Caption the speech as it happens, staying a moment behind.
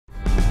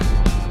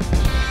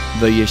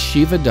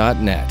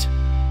theyeshiva.net.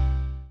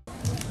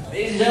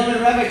 Ladies and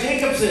gentlemen, Rabbi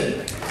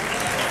Jacobson.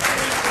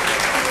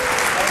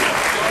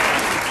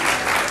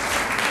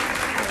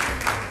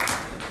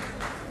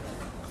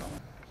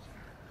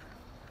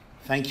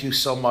 Thank you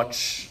so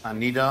much,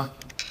 Anita,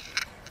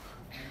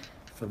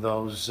 for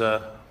those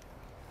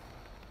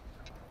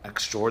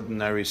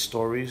extraordinary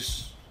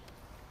stories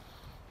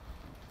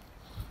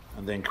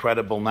and the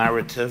incredible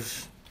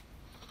narrative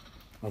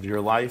of your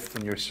life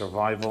and your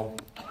survival,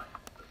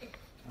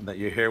 and that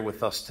you're here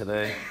with us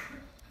today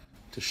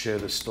to share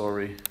the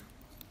story,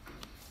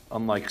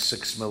 unlike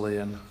 6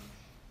 million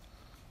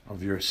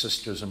of your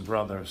sisters and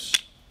brothers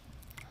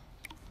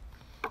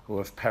who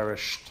have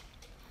perished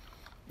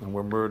and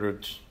were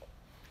murdered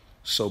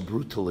so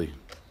brutally.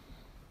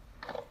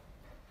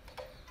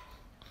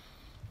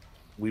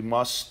 We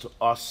must,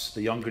 us,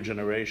 the younger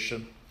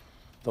generation,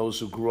 those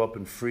who grew up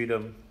in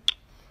freedom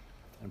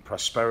and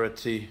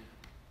prosperity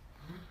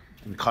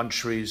in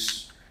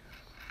countries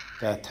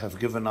that have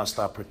given us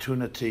the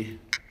opportunity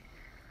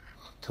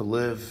to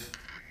live,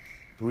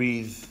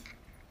 breathe,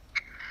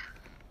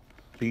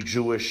 be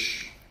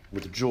Jewish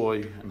with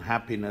joy and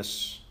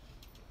happiness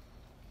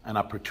and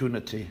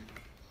opportunity,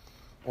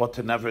 ought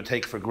to never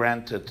take for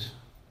granted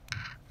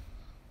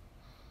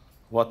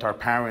what our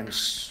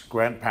parents,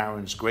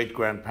 grandparents,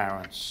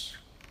 great-grandparents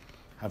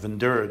have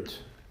endured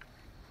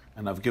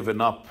and have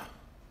given up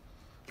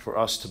for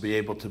us to be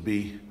able to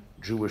be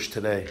Jewish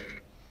today.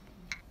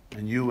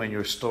 And you and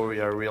your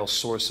story are a real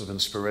source of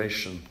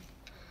inspiration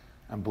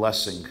and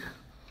blessing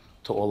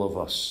to all of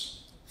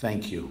us.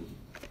 Thank you.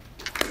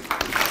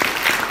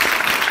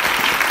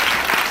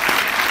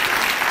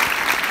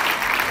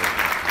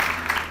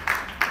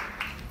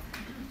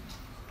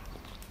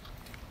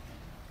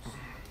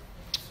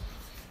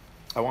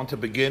 I want to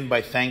begin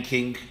by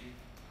thanking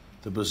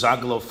the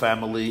Buzaglo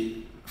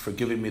family for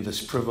giving me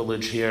this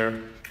privilege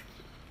here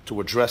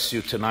to address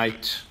you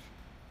tonight.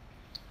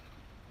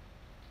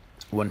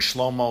 When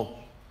Shlomo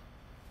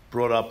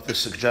brought up the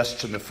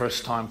suggestion the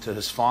first time to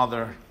his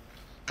father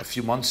a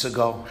few months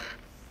ago,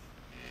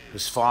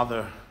 his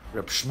father,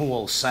 Reb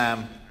Shmuel,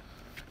 Sam,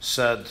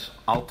 said,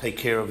 "I'll take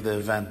care of the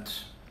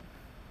event."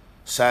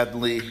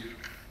 Sadly,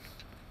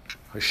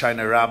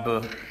 Hoshnah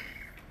Rabah,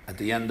 at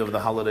the end of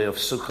the holiday of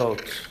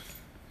Sukkot,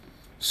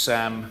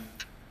 Sam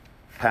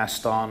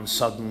passed on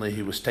suddenly.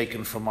 He was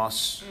taken from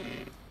us.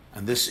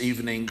 And this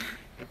evening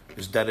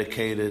is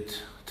dedicated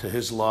to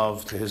his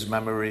love, to his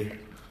memory,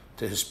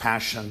 to his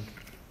passion.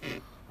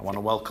 I want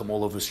to welcome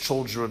all of his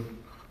children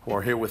who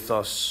are here with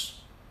us,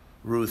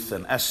 Ruth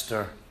and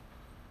Esther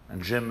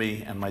and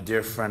Jimmy and my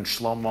dear friend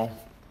Shlomo,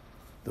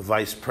 the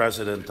vice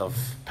president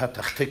of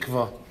Petach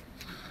Tikvah,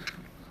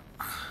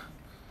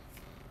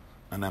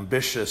 an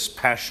ambitious,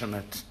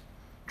 passionate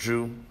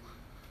Jew.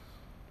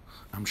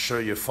 I'm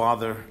sure your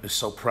father is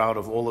so proud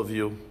of all of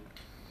you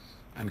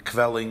and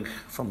quelling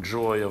from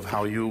joy of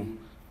how you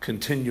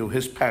continue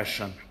his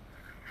passion,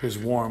 his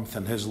warmth,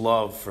 and his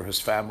love for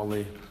his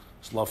family,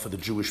 his love for the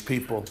Jewish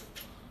people,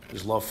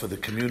 his love for the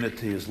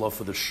community, his love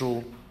for the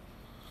shul.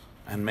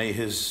 And may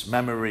his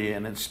memory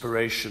and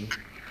inspiration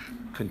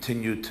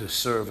continue to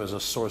serve as a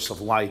source of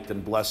light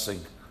and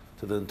blessing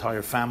to the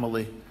entire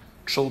family,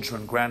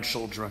 children,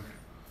 grandchildren,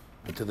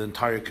 and to the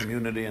entire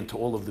community and to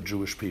all of the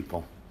Jewish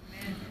people.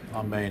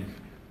 Amen.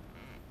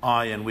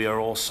 And we are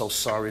all so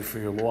sorry for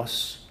your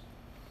loss.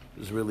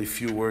 There's really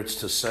few words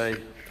to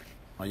say.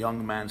 A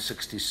young man,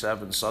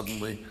 67,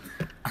 suddenly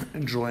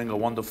enjoying a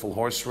wonderful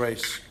horse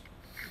race,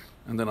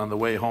 and then on the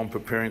way home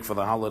preparing for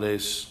the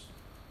holidays,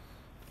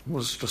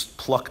 was just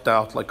plucked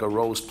out like a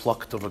rose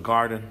plucked of a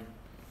garden.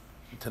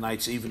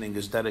 Tonight's evening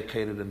is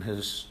dedicated in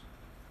his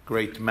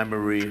great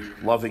memory,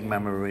 loving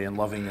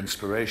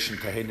inspiration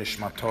to Hei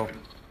Nishmato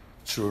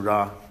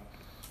Tzrura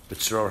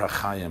B'Tzror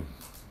HaChayim.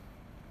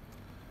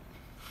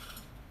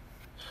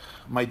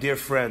 My dear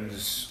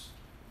friends,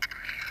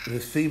 the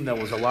theme that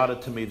was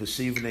allotted to me this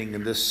evening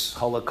in this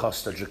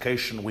Holocaust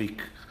Education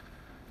Week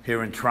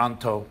here in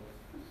Toronto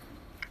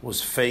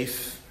was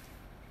faith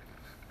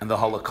and the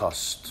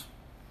Holocaust.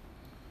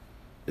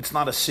 It's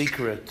not a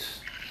secret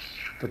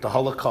that the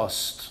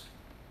Holocaust,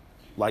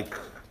 like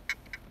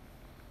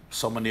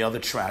so many other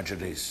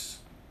tragedies,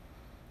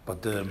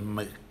 but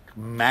the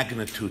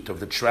magnitude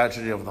of the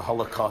tragedy of the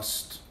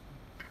Holocaust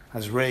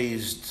has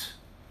raised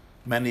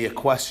many a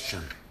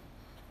question,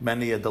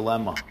 many a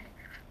dilemma,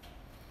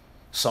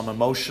 some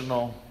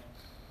emotional,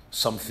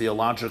 some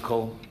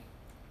theological,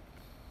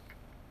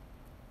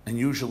 and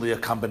usually a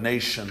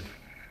combination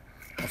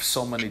of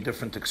so many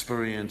different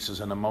experiences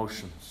and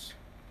emotions.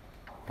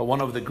 But one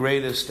of the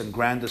greatest and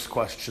grandest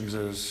questions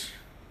is,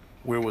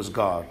 where was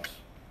God?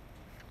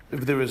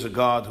 If there is a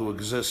God who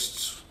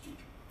exists,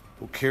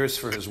 who cares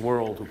for his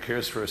world, who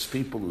cares for his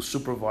people, who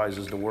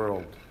supervises the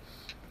world,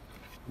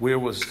 where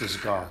was this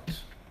God?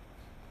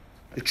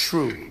 It's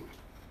true.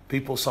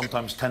 People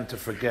sometimes tend to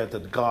forget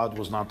that God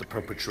was not the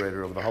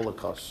perpetrator of the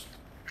Holocaust.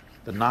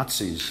 The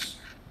Nazis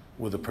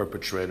were the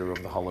perpetrator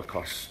of the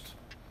Holocaust.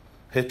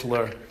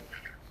 Hitler,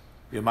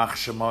 Yamach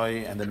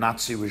Shemoy, and the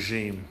Nazi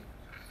regime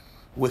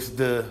with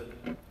the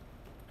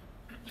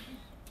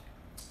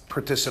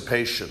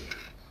participation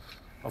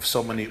of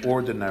so many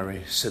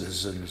ordinary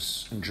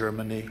citizens in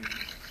Germany,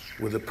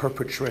 were the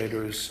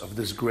perpetrators of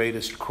this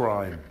greatest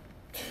crime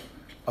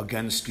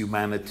against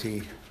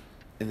humanity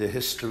in the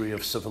history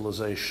of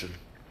civilization,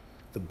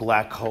 the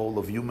black hole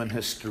of human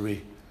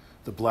history,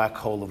 the black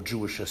hole of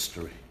Jewish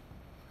history.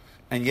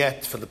 And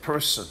yet, for the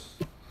person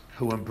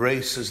who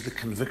embraces the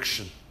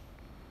conviction,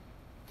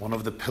 one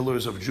of the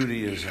pillars of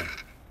Judaism,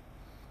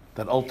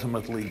 that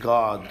ultimately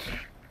God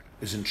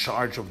is in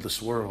charge of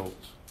this world,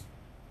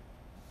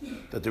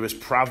 that there is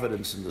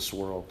providence in this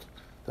world,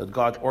 that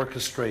God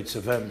orchestrates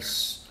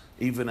events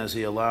even as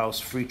He allows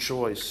free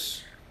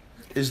choice.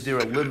 Is there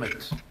a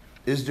limit?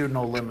 Is there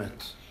no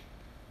limit?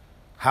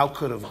 How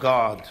could have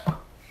God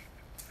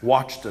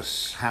watched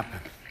this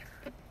happen?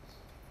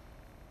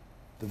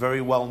 The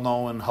very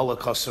well-known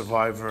Holocaust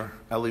survivor,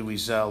 Elie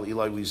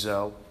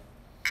Wiesel,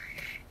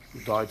 who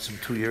died some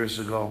 2 years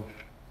ago,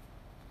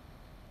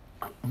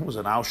 who was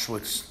in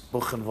Auschwitz,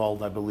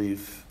 Buchenwald, I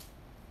believe.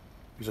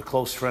 He was a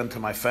close friend to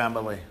my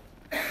family.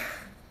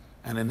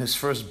 And in his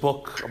first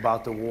book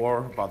about the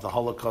war, about the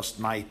Holocaust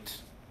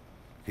night,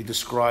 he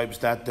describes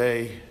that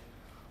day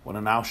when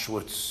in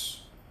Auschwitz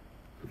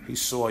he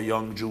saw a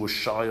young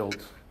Jewish child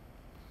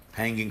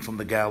hanging from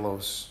the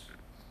gallows.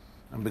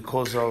 And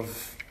because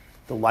of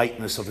the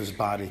lightness of his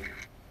body,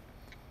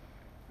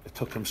 it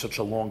took him such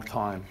a long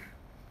time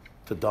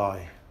to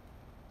die.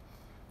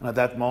 And at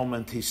that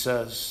moment, he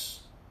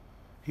says,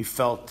 he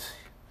felt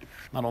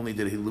not only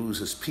did he lose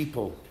his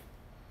people,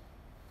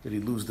 did he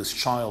lose this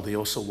child, he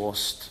also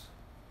lost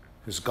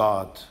his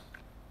God,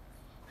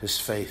 his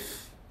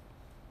faith.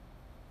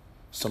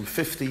 Some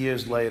 50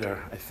 years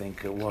later, I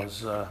think it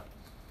was,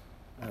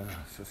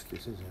 50,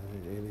 80,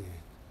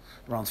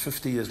 around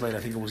 50 years later, I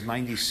think it was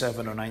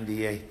 97 or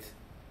 98,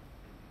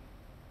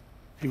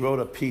 he wrote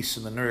a piece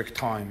in the New York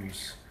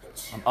Times,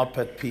 an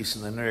op-ed piece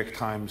in the New York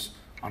Times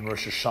on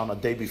Rosh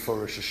Hashanah, day before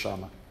Rosh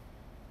Hashanah.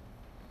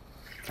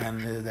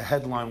 And the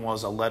headline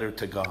was, "A Letter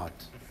to God."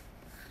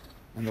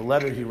 In the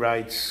letter he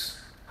writes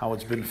how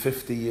it's been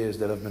 50 years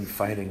that I've been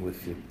fighting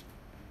with you.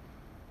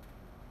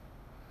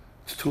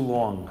 It's too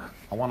long.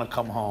 I want to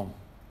come home.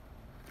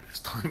 It's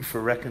time for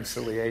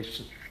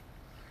reconciliation.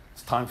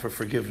 It's time for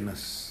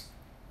forgiveness.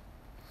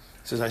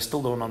 He says, I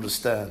still don't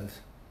understand.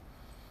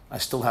 I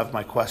still have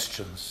my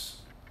questions.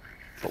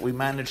 But we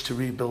managed to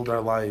rebuild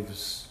our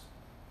lives.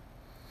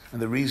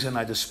 And the reason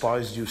I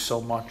despised you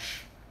so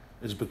much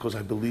is because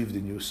I believed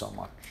in you so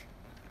much.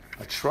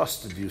 I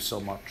trusted you so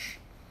much.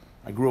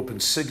 I grew up in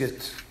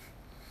Sighet,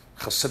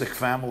 Hasidic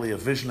family, a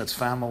Vishnitz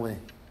family.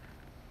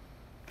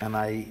 And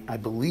I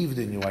believed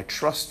in you. I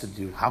trusted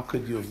you. How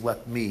could you have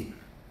let me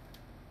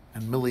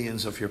and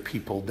millions of your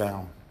people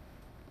down?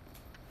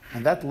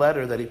 And that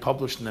letter that he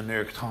published in the New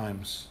York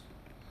Times,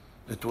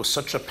 it was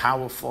such a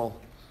powerful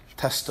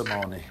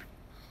testimony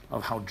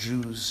of how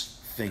Jews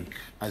think.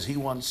 As he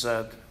once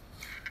said,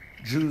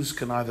 Jews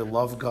can either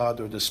love God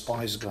or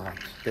despise God.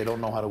 They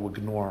don't know how to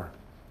ignore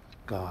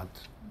God.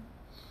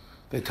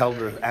 They tell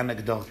the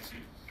anecdote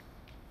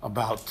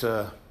about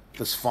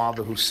this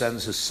father who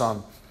sends his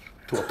son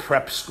to a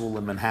prep school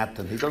in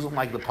Manhattan. He doesn't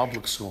like the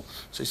public school,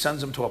 so he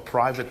sends him to a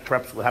private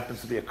prep school. It happens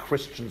to be a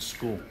Christian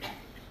school.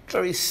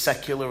 Very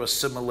secular,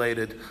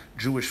 assimilated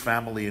Jewish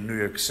family in New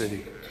York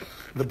City.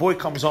 The boy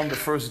comes home the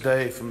first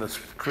day from this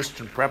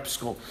Christian prep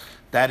school.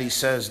 Daddy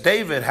says,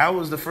 David, how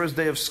was the first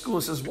day of school?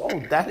 He says, whoa,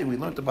 Daddy, we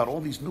learned about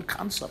all these new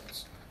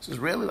concepts. He says,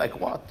 really? Like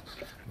what?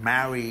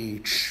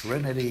 Marriage,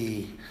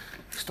 Trinity.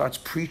 He starts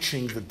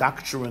preaching the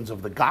doctrines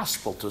of the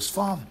gospel to his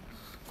father.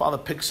 Father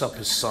picks up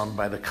his son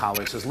by the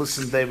collar. He says,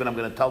 listen, David, I'm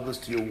going to tell this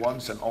to you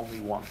once and only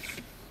once.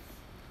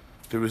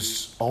 There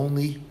is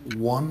only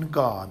one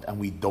God, and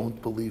we don't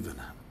believe in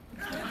him.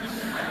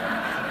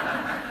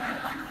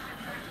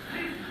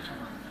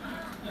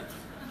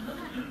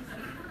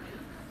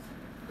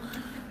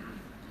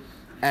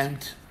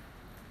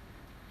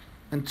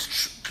 And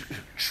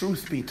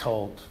truth be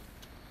told,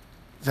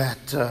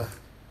 that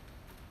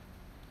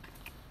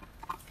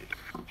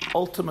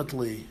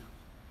ultimately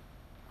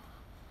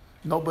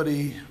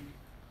nobody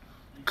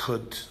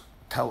could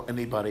tell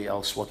anybody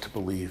else what to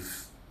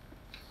believe.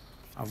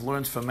 I've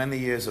learned for many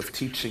years of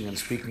teaching and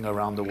speaking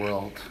around the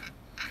world,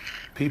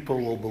 people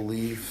will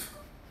believe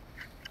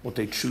what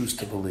they choose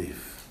to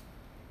believe.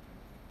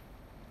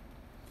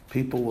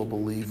 People will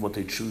believe what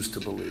they choose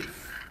to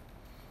believe.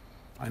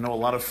 I know a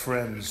lot of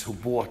friends who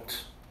bought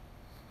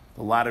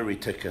the lottery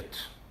ticket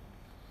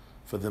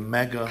for the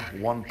mega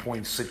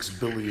 1.6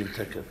 billion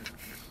ticket.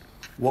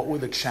 What were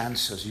the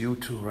chances? You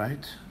too,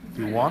 right?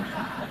 You won?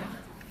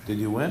 Did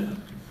you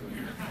win?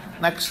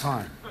 Next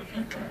time.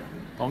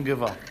 Don't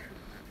give up.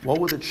 What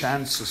were the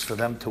chances for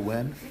them to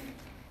win?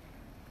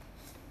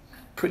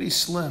 Pretty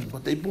slim,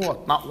 but they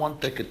bought not one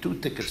ticket, 2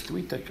 tickets,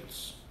 3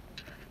 tickets.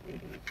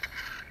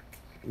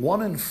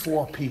 1 in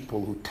 4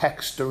 people who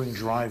text during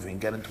driving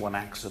get into an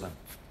accident.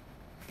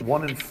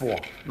 1 in 4,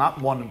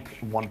 not 1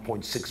 in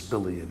 1.6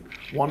 billion,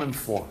 1 in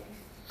 4.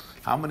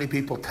 How many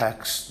people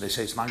text? They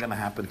say, it's not going to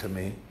happen to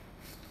me.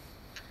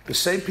 The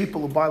same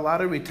people who buy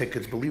lottery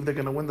tickets believe they're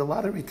going to win the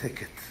lottery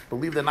ticket,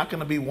 believe they're not going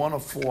to be one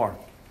of four.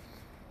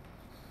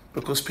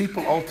 Because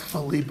people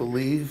ultimately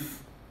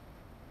believe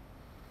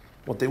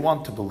what they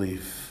want to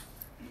believe.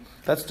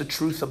 That's the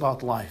truth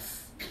about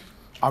life.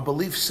 Our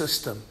belief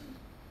system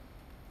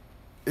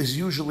is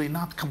usually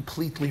not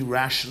completely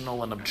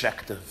rational and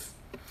objective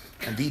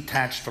and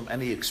detached from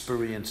any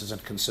experiences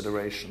and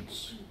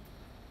considerations.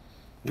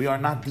 We are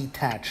not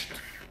detached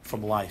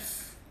from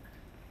life.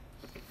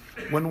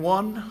 When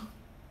one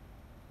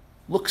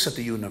looks at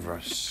the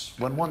universe,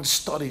 when one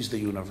studies the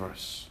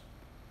universe,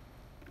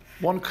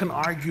 one can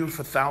argue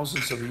for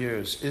thousands of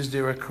years, is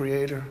there a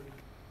creator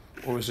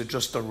or is it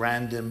just a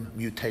random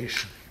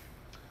mutation?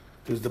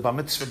 There's the bar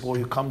mitzvah boy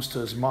who comes to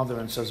his mother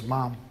and says,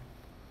 Mom,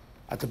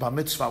 at the bar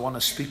mitzvah I want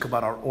to speak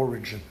about our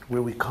origin,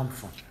 where we come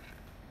from.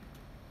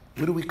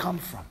 Where do we come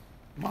from?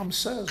 Mom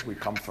says we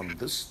come from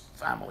this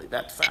family,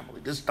 that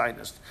family, this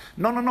dynasty.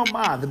 No,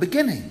 Ma, the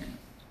beginning.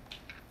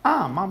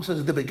 Mom says,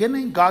 at the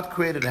beginning, God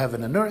created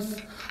heaven and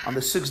earth. On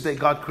the sixth day,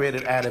 God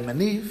created Adam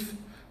and Eve.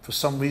 For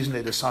some reason,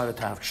 they decided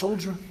to have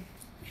children.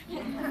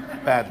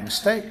 Bad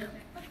mistake.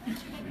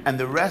 And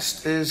the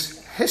rest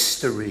is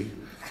history,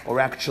 or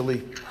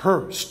actually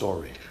her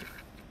story.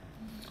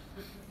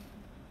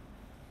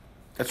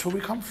 That's where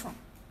we come from.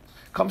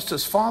 Comes to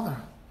his father.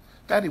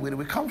 Daddy, where do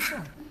we come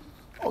from?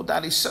 Oh,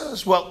 Daddy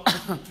says, well,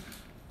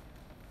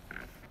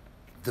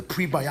 the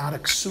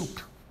prebiotic soup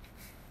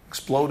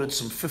exploded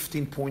some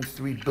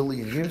 15.3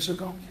 billion years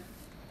ago.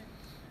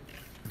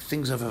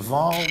 Things have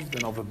evolved,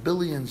 and over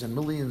billions and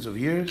millions of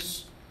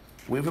years,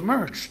 we've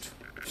emerged.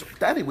 So,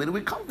 Daddy, where do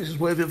we come from? This is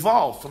where we've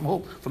evolved from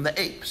who? From the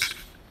apes.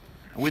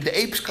 And where the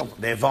apes come from?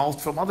 They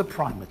evolved from other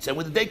primates. And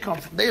where did they come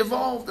from? They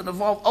evolved and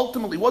evolved.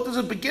 Ultimately, what does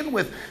it begin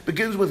with? It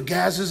begins with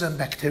gases and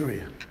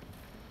bacteria.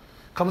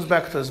 Comes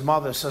back to his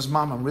mother, says,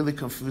 Mom, I'm really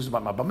confused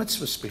about my bar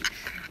mitzvah speech.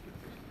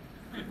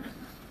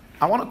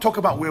 I want to talk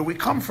about where we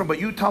come from, but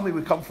you tell me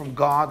we come from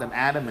God and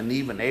Adam and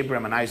Eve and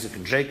Abraham and Isaac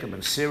and Jacob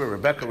and Sarah,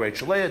 Rebecca,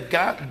 Rachel, Leah.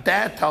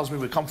 Dad tells me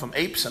we come from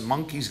apes and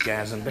monkeys,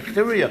 gas and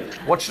bacteria.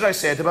 What should I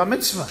say at the bar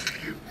mitzvah?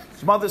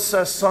 His mother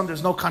says, son,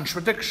 there's no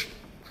contradiction.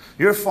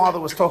 Your father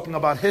was talking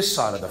about his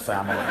side of the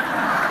family.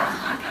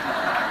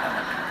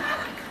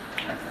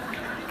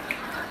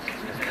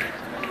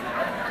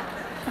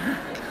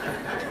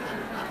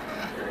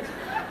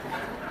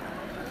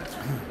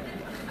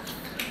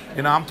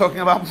 You know, I'm talking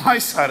about my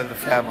side of the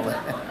family.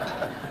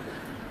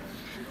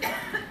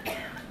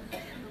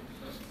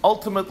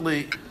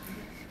 Ultimately,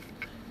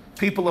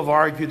 people have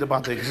argued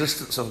about the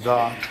existence of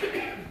God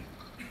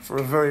for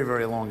a very,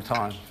 very long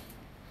time.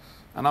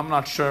 And I'm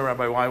not sure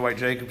Rabbi Y.Y.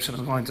 Jacobson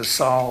is going to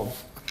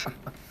solve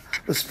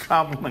this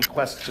problem and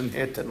question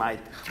here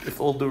tonight, with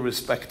all due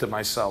respect to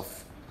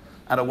myself,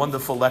 at a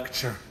wonderful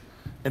lecture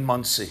in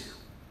Muncie.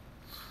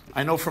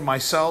 I know for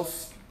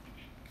myself,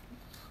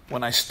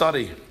 when I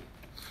study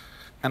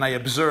and I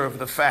observe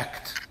the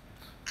fact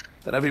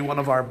that every one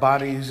of our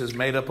bodies is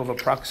made up of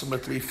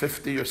approximately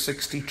 50 or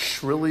 60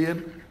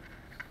 trillion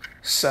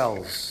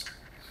cells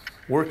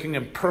working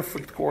in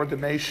perfect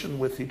coordination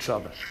with each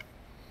other.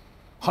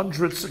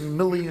 Hundreds and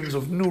millions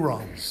of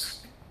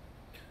neurons.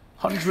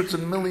 Hundreds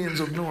and millions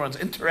of neurons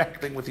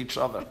interacting with each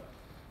other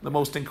in the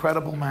most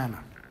incredible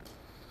manner.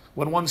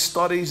 When one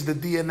studies the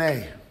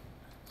DNA,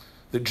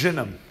 the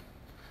genome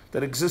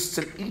that exists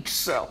in each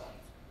cell,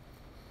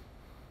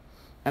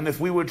 and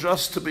if we were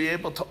just to be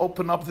able to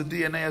open up the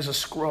DNA as a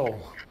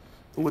scroll,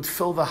 it would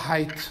fill the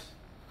height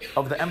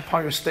of the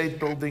Empire State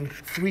Building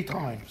 3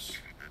 times.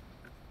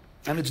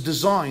 And it's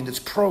designed, it's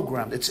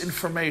programmed, it's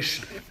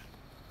information.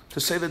 To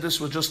say that this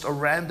was just a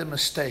random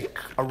mistake,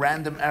 a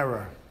random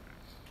error,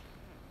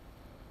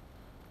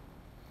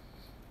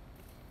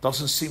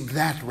 doesn't seem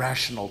that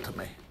rational to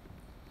me.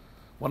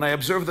 When I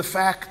observe the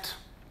fact,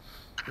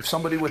 if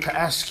somebody were to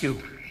ask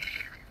you,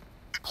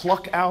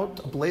 pluck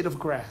out a blade of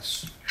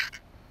grass,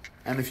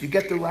 and if you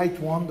get the right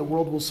one, the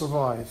world will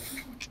survive.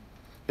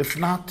 If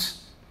not,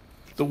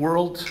 the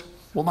world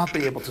will not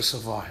be able to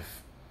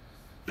survive.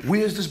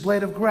 Where's this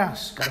blade of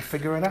grass? Got to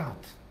figure it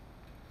out.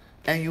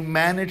 And you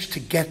manage to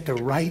get the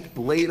right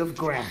blade of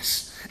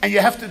grass. And you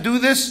have to do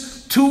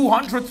this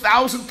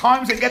 200,000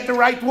 times and get the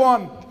right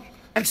one.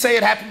 And say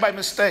it happened by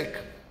mistake.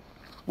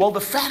 Well,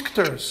 the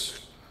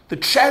factors, the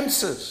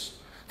chances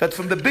that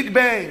from the Big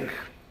Bang,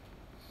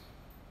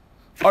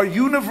 our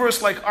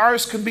universe like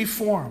ours can be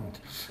formed,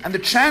 and the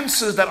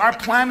chances that our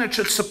planet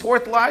should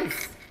support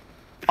life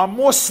are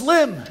more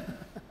slim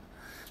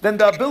than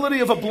the ability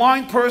of a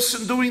blind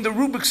person doing the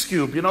Rubik's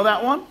Cube. You know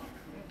that one?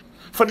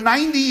 For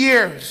 90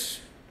 years.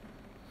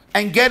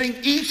 And getting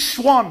each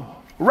one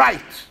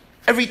right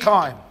every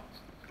time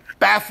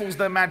baffles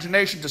the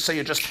imagination to say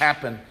it just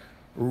happened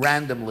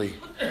randomly.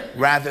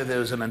 Rather,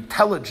 there's an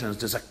intelligence,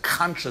 there's a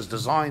conscious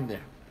design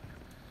there.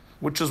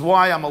 Which is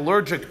why I'm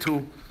allergic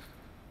to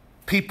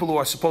people who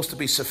are supposed to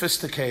be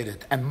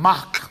sophisticated and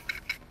mock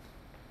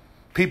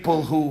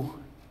people who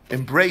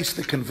embrace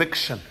the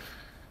conviction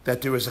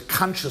that there is a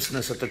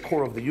consciousness at the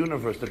core of the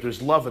universe, that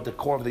there's love at the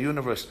core of the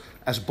universe,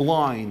 as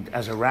blind,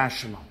 as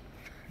irrational.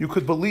 You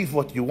could believe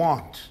what you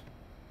want,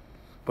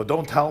 but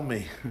don't tell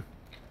me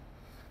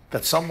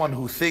that someone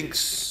who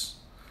thinks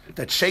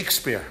that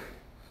Shakespeare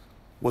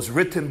was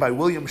written by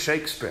William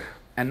Shakespeare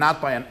and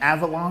not by an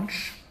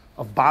avalanche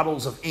of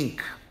bottles of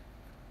ink,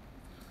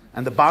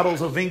 and the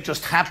bottles of ink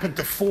just happened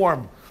to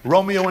form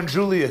Romeo and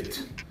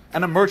Juliet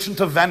and A Merchant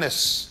of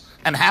Venice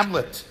and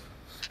Hamlet,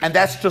 and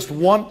that's just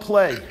one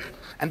play,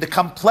 and the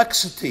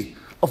complexity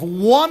of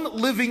one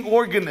living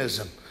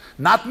organism,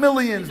 not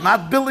millions,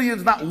 not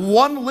billions, not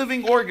one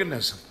living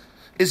organism,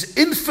 is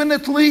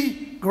infinitely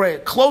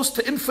great, close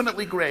to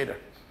infinitely greater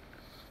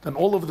than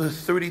all of the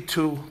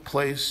 32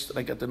 plays. Did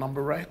I get the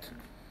number right?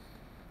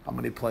 How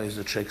many plays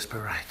did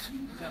Shakespeare write?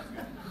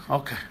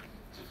 Okay.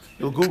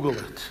 You'll Google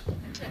it.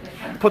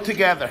 Put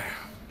together.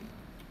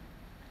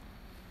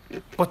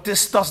 But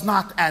this does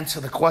not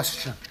answer the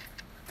question,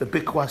 the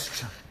big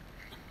question.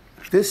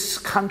 This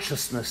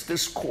consciousness,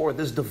 this core,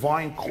 this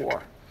divine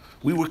core,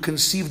 we were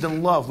conceived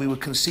in love, we were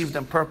conceived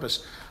in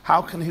purpose.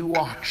 How can he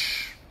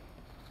watch?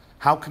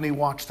 How can he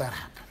watch that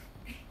happen?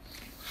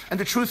 And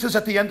the truth is,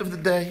 at the end of the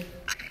day,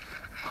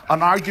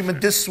 an argument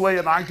this way,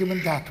 an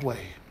argument that way,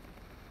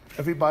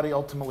 everybody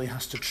ultimately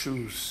has to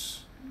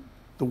choose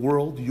the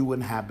world you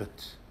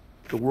inhabit,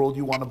 the world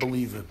you want to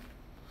believe in,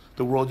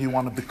 the world you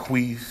want to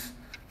bequeath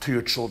to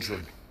your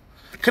children.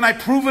 Can I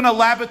prove in a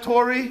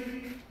laboratory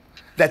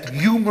that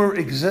humor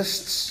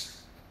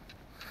exists?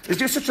 Is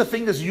there such a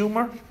thing as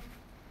humor?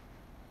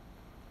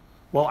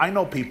 Well, I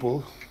know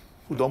people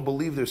who don't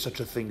believe there's such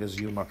a thing as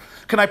humor.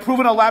 Can I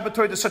prove in a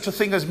laboratory there's such a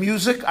thing as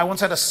music? I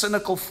once had a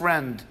cynical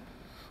friend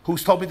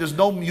who's told me there's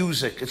no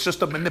music. It's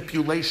just a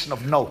manipulation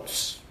of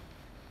notes.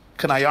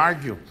 Can I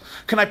argue?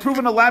 Can I prove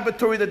in a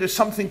laboratory that there's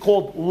something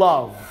called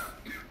love?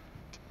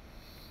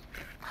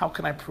 How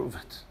can I prove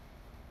it?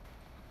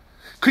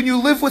 Can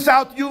you live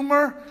without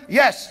humor?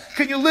 Yes.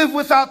 Can you live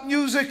without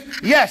music?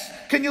 Yes.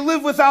 Can you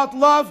live without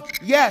love?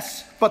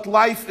 Yes. But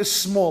life is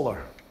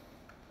smaller.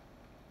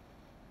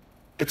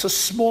 It's a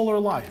smaller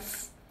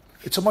life.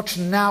 It's a much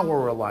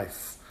narrower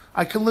life.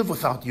 I can live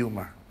without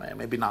humor.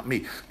 Maybe not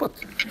me, but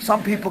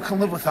some people can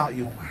live without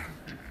humor.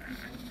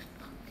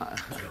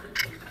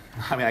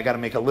 I mean, I got to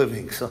make a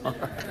living, so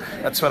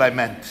that's what I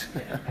meant.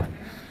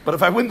 But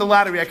if I win the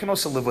lottery, I can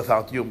also live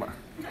without humor.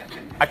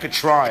 I could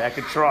try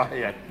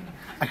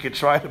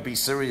to be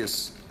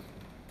serious.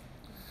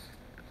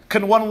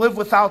 Can one live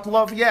without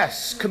love?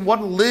 Yes. Can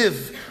one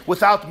live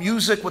without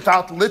music,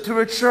 without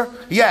literature?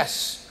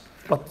 Yes.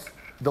 But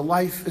the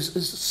life is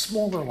a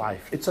smaller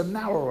life. It's a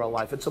narrower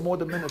life. It's a more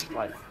diminished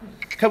life.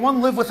 Can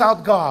one live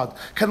without God?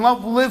 Can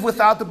one live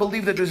without the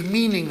belief that there's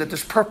meaning, that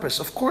there's purpose?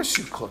 Of course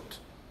you could.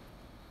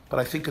 But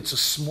I think it's a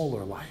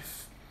smaller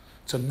life.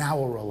 It's a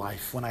narrower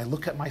life. When I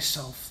look at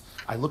myself,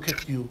 I look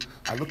at you,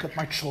 I look at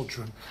my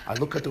children, I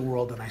look at the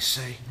world and I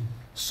say,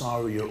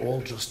 sorry, you're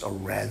all just a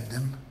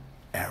random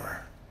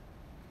error.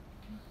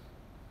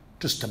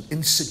 Just an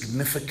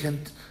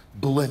insignificant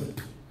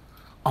blimp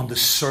on the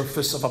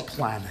surface of a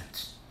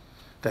planet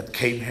that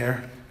came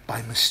here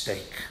by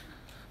mistake.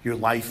 Your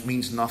life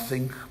means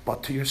nothing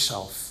but to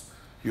yourself.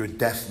 Your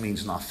death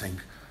means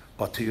nothing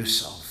but to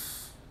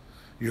yourself.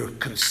 Your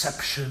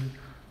conception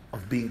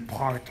of being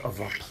part of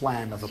a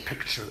plan, of a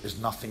picture, is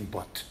nothing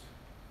but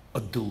a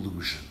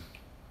delusion.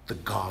 The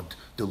God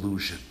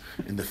delusion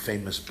in the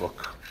famous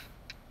book.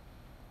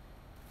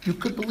 You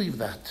could believe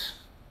that.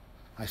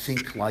 I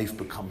think life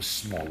becomes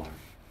smaller.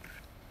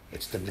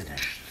 It's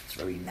diminished. It's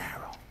very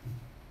narrow.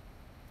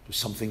 There's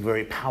something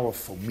very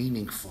powerful,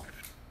 meaningful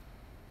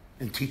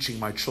in teaching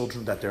my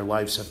children that their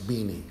lives have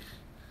meaning,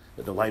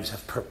 that their lives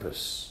have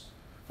purpose,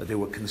 that they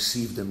were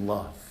conceived in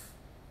love,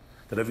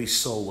 that every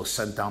soul was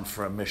sent down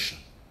for a mission,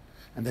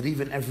 and that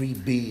even every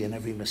bee and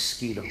every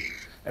mosquito,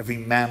 every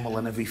mammal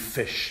and every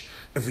fish,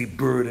 every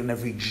bird and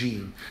every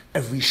gene,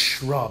 every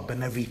shrub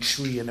and every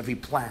tree and every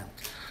plant,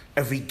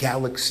 every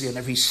galaxy and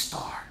every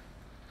star,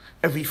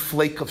 every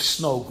flake of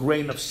snow,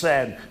 grain of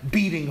sand,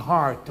 beating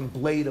heart and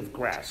blade of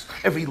grass,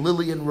 every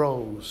lily and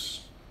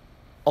rose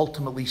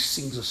ultimately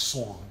sings a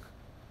song,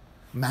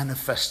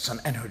 manifests an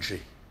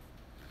energy,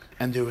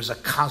 and there is a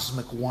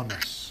cosmic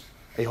oneness,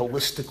 a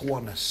holistic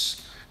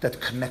oneness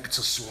that connects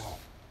us all.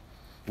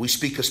 We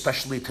speak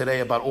especially today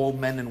about all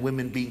men and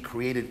women being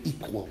created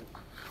equal.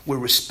 We're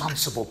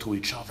responsible to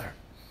each other.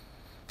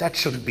 That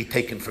shouldn't be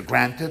taken for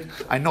granted.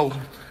 I know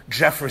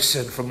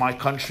Jefferson from my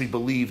country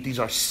believed these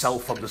are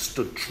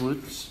self-understood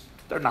truths.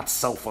 They're not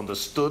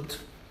self-understood.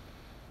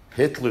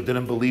 Hitler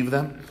didn't believe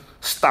them.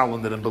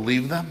 Stalin didn't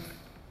believe them.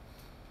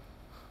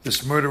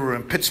 This murderer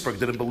in Pittsburgh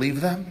didn't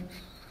believe them.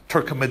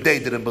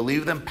 Turcomeday didn't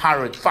believe them.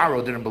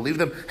 Pharaoh didn't believe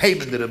them.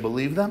 Haman didn't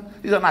believe them.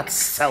 These are not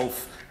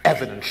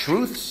self-evident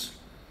truths.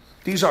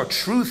 These are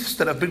truths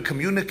that have been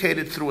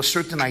communicated through a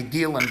certain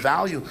ideal and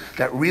value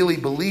that really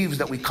believes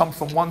that we come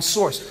from one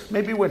source.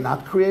 Maybe we're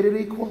not created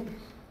equal.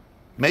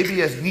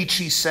 Maybe, as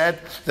Nietzsche said,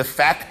 the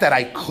fact that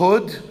I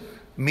could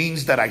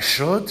means that I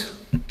should.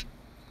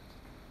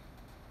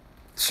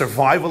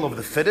 Survival of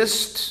the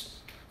fittest.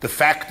 The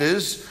fact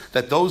is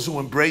that those who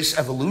embrace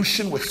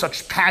evolution with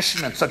such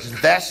passion and such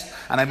zest,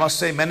 and I must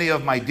say many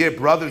of my dear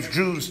brothers,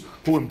 Jews,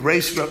 who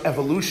embrace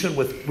evolution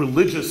with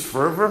religious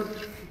fervor,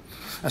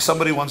 as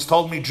somebody once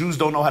told me, Jews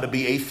don't know how to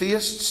be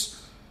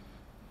atheists.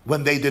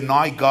 When they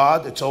deny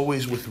God, it's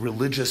always with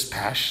religious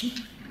passion.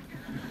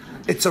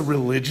 It's a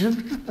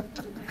religion.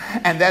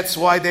 And that's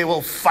why they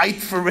will fight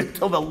for it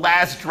till the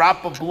last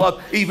drop of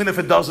blood, even if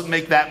it doesn't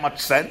make that much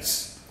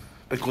sense.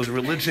 Because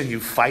religion you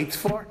fight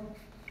for.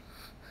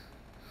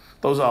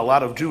 Those are a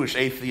lot of Jewish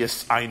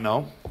atheists I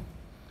know.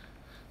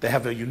 They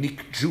have a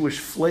unique Jewish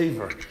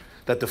flavor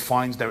that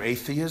defines their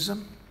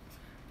atheism.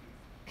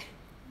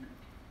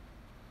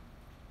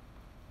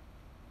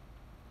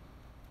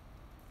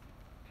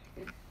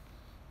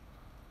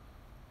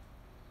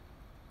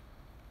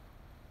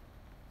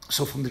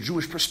 So from the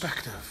Jewish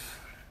perspective,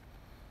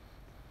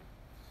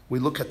 we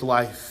look at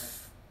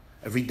life,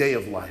 every day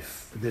of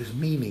life. There's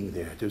meaning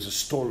there. There's a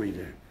story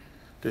there.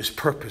 There's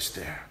purpose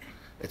there.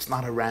 It's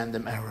not a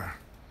random error,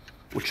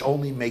 which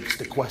only makes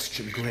the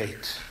question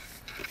great.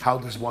 How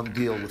does one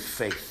deal with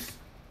faith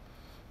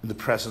in the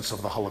presence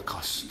of the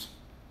Holocaust?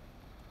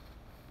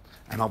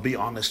 And I'll be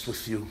honest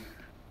with you.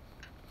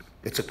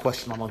 It's a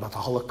question not about the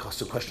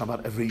Holocaust. It's a question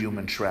about every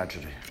human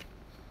tragedy.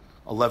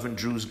 11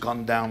 Jews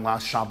gunned down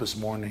last Shabbos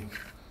morning.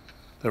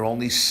 Their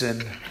only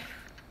sin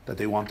that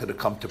they wanted to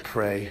come to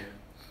pray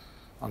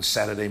on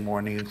Saturday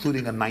morning,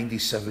 including a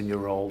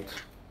 97-year-old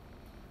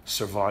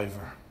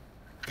survivor.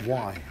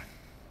 Why?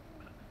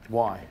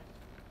 Why?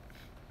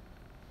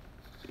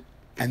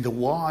 And the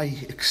why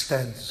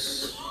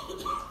extends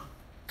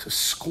to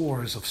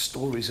scores of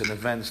stories and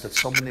events that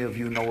so many of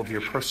you know of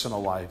your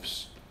personal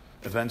lives,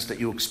 events that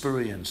you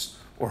experienced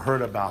or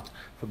heard about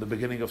from the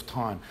beginning of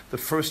time. The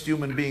first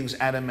human beings,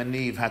 Adam and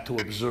Eve, had to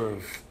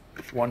observe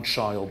one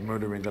child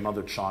murdering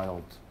another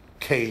child,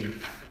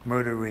 Cain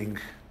murdering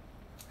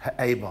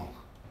Abel.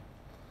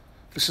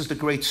 This is the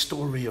great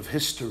story of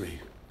history.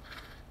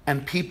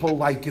 And people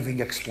like giving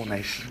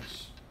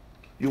explanations.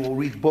 You will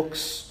read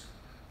books,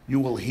 you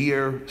will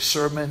hear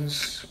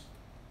sermons,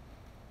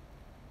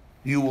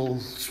 you will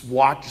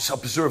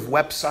observe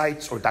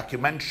websites or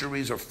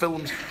documentaries or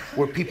films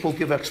where people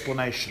give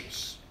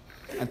explanations.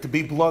 And to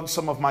be blunt,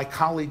 some of my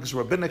colleagues,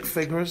 rabbinic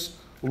figures,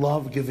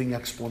 love giving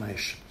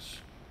explanations.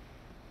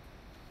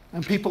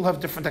 And people have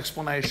different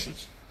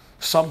explanations.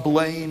 Some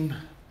blame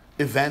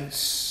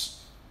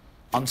events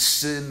on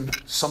sin.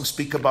 Some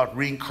speak about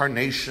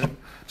reincarnation.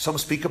 Some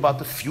speak about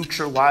the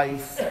future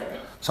life.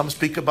 Some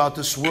speak about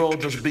this world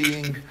just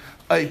being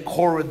a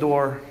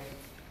corridor.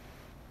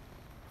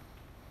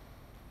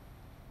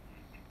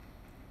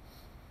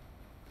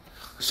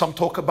 Some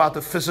talk about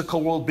the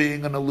physical world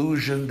being an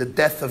illusion. The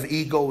death of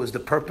ego is the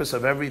purpose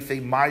of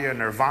everything. Maya,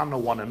 nirvana,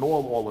 one and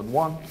all in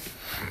one.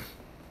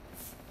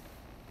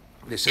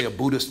 They say a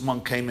Buddhist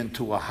monk came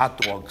into a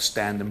hot dog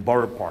stand in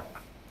Borough Park.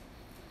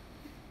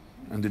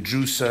 And the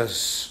Jew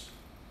says,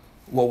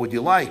 what would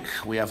you like?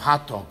 We have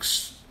hot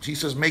dogs. He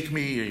says, make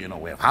me,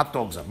 we have hot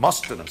dogs and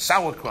mustard and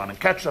sauerkraut and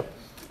ketchup.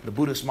 The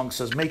Buddhist monk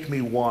says, make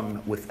me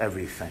one with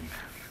everything.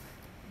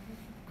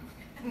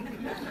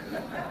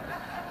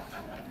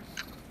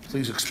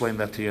 Please explain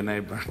that to your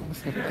neighbor.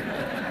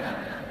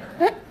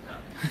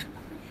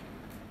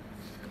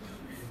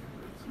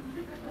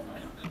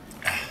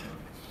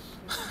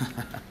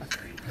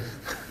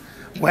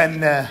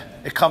 When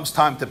it comes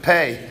time to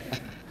pay,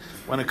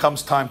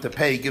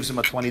 he gives him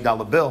a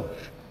 $20 bill.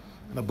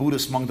 And the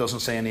Buddhist monk doesn't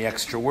say any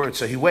extra words,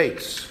 so he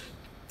waits.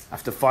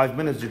 After 5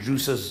 minutes, the Jew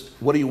says,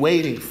 what are you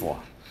waiting for?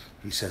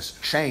 He says,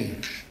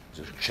 change.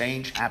 He says,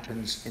 change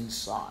happens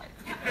inside.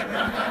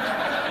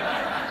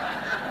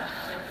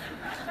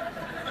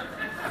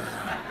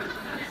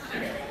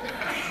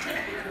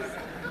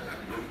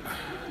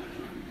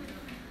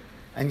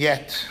 And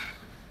yet,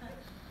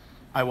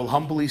 I will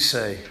humbly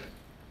say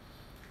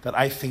that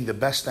I think the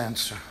best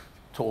answer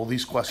to all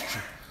these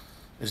questions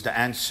is the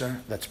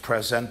answer that's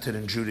presented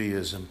in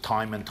Judaism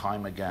time and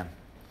time again.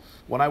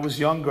 When I was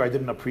younger, I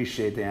didn't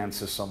appreciate the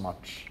answer so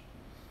much.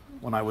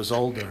 When I was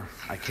older,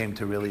 I came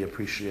to really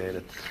appreciate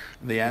it.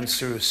 The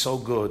answer is so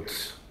good,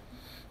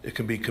 it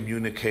can be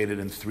communicated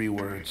in 3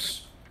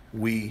 words.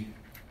 We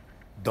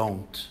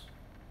don't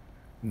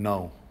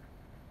know.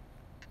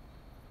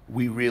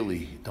 We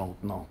really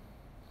don't know.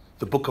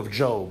 The book of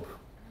Job,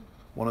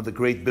 one of the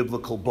great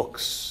biblical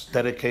books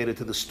dedicated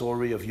to the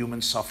story of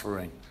human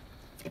suffering,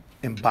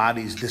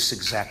 embodies this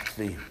exact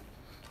theme.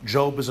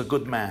 Job is a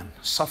good man,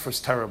 suffers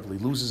terribly,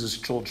 loses his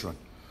children,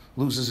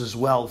 loses his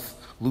wealth,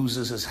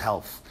 loses his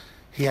health.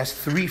 He has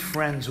 3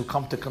 friends who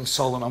come to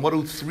console him. And what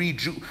do 3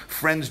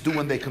 friends do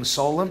when they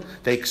console him?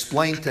 They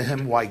explain to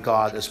him why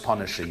God is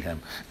punishing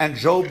him. And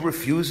Job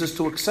refuses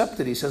to accept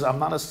it. He says, I'm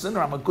not a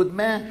sinner, I'm a good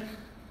man.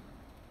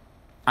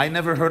 I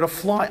never hurt a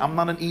fly. I'm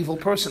not an evil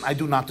person. I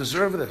do not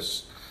deserve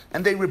this.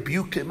 And they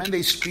rebuke him, and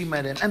they scream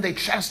at him, and they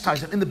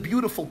chastise him in the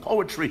beautiful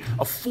poetry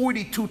of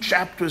 42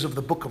 chapters of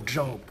the book of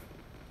Job.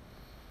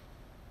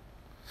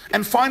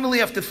 And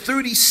finally, after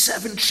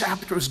 37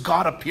 chapters,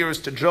 God appears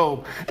to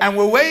Job. And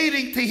we're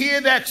waiting to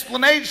hear the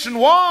explanation.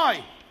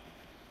 Why?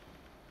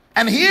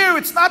 And here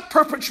it's not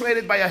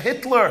perpetrated by a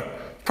Hitler,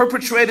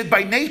 perpetrated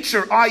by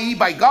nature, i.e.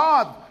 by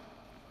God.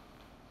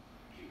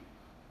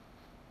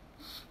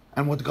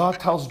 And what God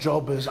tells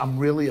Job is, I'm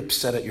really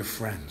upset at your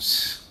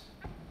friends.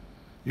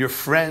 Your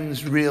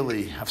friends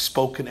really have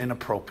spoken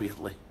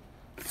inappropriately.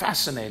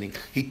 Fascinating.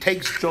 He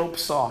takes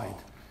Job's side.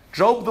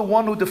 Job, the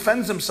one who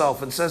defends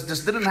himself and says,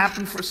 this didn't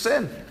happen for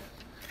sin.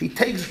 He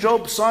takes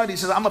Job's side. He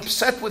says, I'm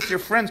upset with your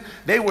friends.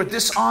 They were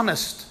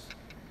dishonest.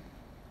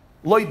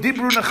 They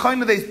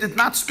did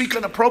not speak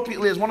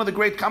inappropriately. As one of the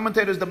great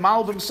commentators, the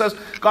Malvim, says,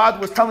 God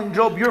was telling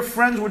Job, your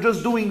friends were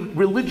just doing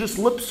religious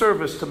lip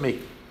service to me.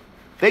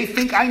 They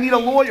think I need a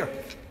lawyer.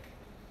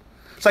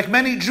 It's like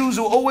many Jews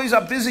who always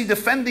are busy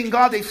defending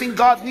God. They think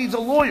God needs a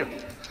lawyer.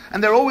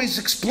 And they're always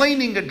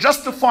explaining and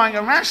justifying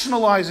and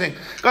rationalizing.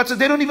 God said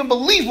they don't even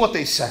believe what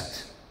they said.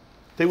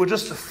 They were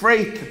just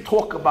afraid to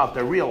talk about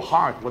their real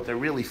heart, what they're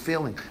really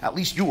feeling. At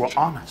least you were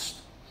honest.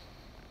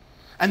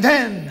 And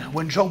then,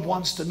 when Job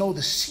wants to know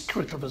the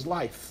secret of his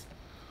life,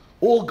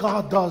 all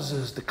God does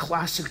is the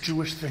classic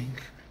Jewish thing.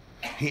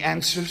 He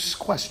answers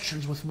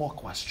questions with more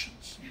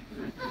questions.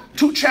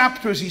 2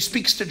 chapters, he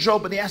speaks to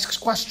Job and he asks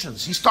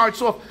questions. He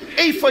starts off,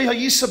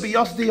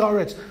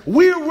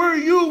 where were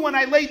you when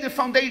I laid the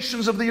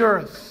foundations of the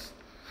earth?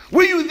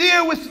 Were you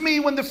there with me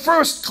when the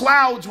first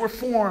clouds were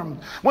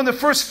formed? When the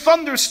first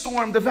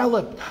thunderstorm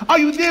developed? Are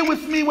you there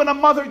with me when a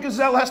mother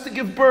gazelle has to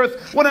give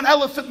birth? When an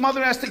elephant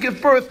mother has to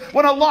give birth?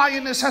 When a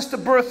lioness has to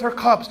birth her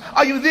cubs?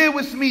 Are you there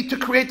with me to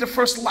create the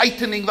first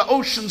lightning, the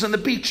oceans and the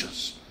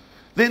beaches?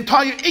 The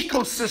entire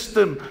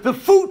ecosystem, the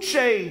food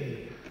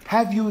chain.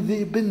 Have you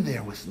been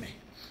there with me?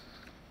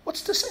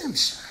 What's this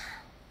answer?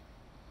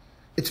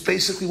 It's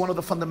basically one of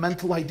the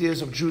fundamental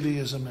ideas of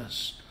Judaism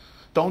is,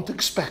 don't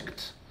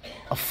expect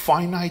a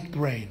finite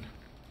brain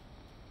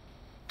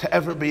to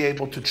ever be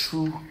able to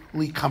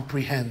truly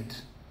comprehend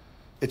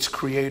its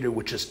creator,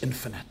 which is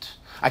infinite.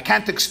 I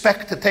can't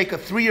expect to take a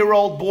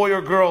 3-year-old boy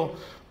or girl,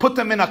 put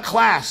them in a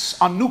class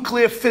on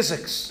nuclear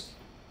physics,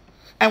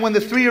 and when the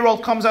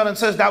 3-year-old comes out and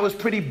says, that was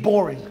pretty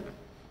boring,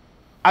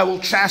 I will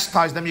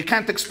chastise them. You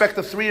can't expect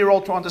a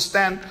 3-year-old to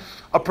understand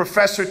a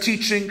professor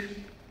teaching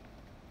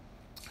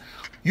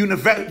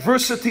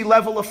university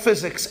level of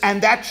physics,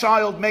 and that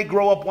child may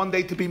grow up one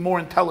day to be more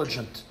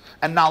intelligent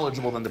and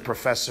knowledgeable than the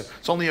professor.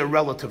 It's only a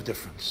relative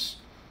difference.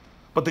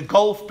 But the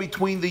gulf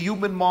between the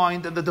human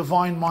mind and the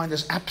divine mind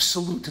is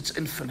absolute, it's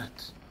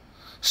infinite.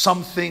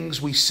 Some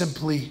things we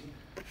simply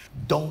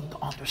don't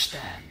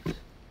understand.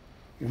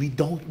 We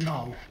don't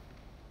know.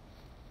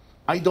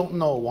 I don't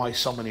know why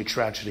so many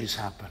tragedies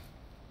happen.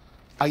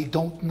 I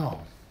don't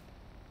know.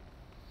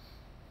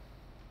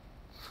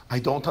 I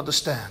don't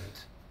understand.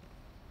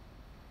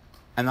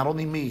 And not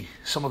only me,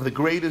 some of the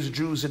greatest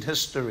Jews in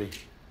history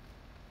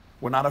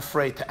were not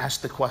afraid to ask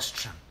the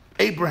question.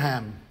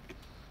 Abraham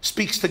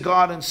speaks to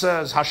God and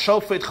says,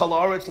 Hashofet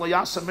chalaretz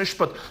layasa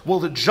mishpat, will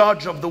the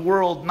judge of the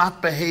world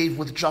not behave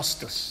with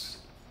justice?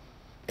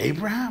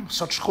 Abraham,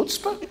 such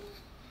chutzpah?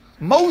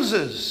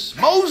 Moses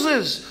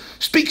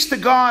speaks to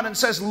God and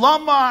says,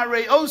 Lama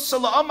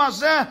re'osa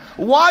la'amazeh,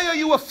 why are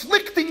you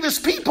afflicting this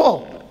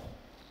people?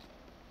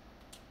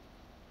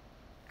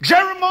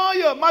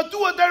 Jeremiah,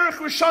 Madua derech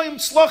rishayim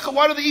tzlacha,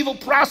 why do the evil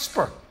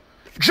prosper?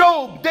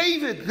 Job,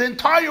 David,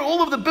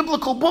 all of the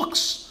biblical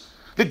books,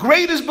 the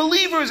greatest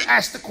believers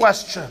ask the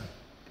question.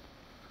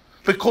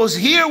 Because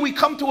here we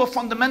come to a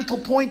fundamental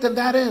point, and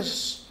that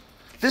is,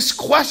 this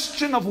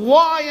question of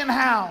why and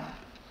how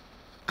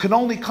can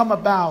only come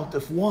about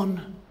if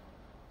one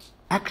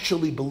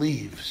actually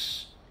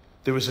believes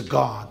there is a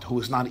God who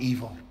is not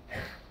evil.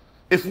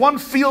 If one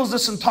feels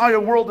this entire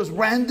world is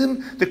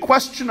random, the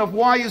question of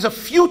why is a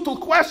futile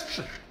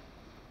question.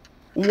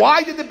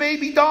 Why did the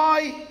baby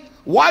die?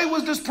 Why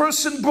was this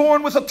person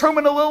born with a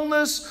terminal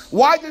illness?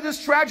 Why did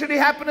this tragedy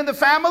happen in the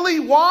family?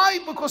 Why?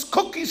 Because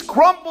cookies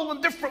crumble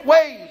in different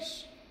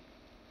ways.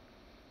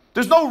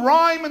 There's no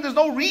rhyme and there's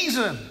no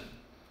reason.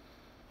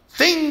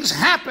 Things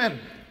happen.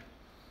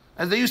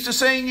 As they used to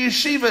say in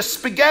yeshiva,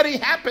 spaghetti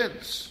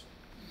happens.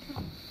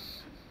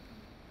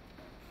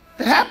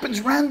 It happens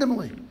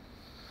randomly.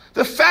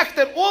 The fact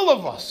that all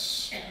of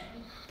us,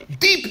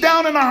 deep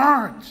down in our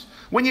hearts,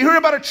 when you hear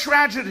about a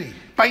tragedy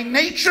by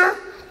nature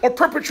or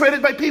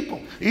perpetrated by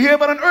people, you hear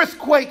about an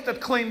earthquake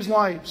that claims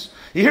lives,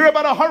 you hear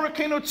about a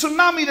hurricane or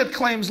tsunami that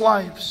claims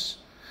lives,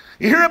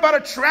 you hear about a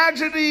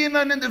tragedy in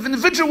an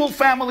individual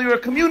family or a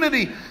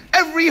community,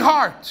 every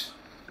heart,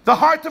 the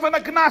heart of an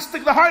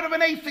agnostic, the heart of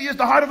an atheist,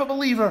 the heart of a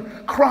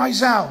believer,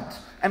 cries out.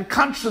 And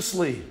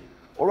consciously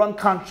or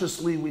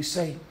unconsciously we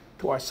say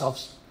to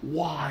ourselves,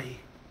 why?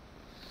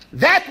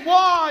 That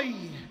why,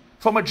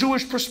 from a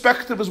Jewish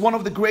perspective, is one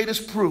of the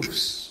greatest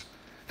proofs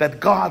that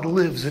God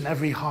lives in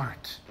every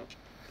heart.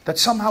 That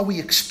somehow we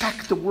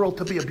expect the world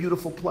to be a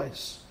beautiful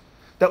place.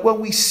 That when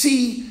we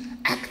see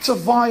acts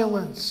of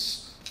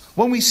violence,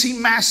 when we see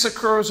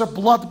massacres or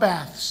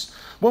bloodbaths,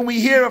 when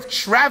we hear of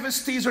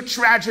travesties or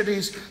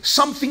tragedies,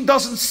 something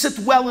doesn't sit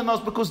well in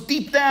us because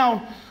deep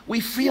down we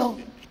feel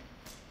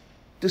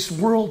this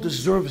world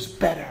deserves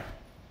better.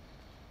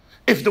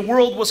 If the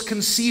world was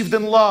conceived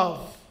in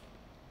love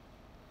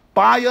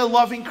by a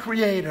loving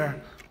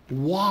creator,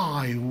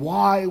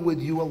 why would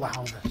you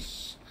allow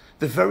this?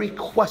 The very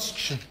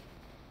question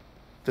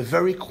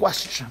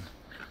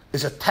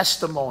is a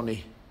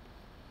testimony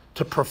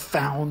to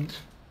profound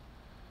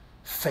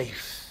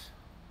faith.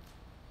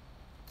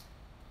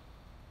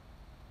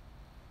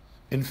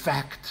 In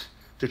fact,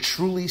 the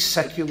truly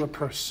secular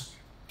person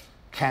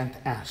can't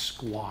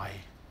ask why.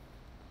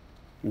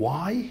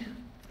 Why?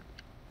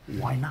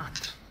 Why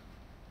not?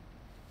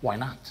 Why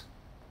not?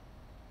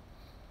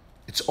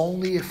 It's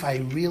only if I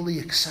really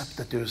accept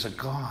that there's a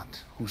God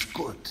who's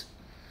good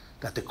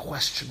that the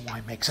question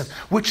why makes sense.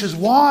 Which is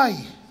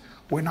why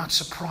we're not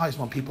surprised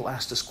when people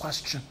ask this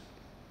question.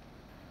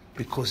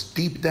 Because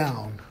deep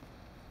down,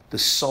 the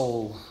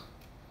soul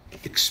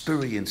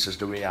experiences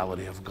the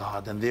reality of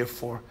God, and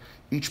therefore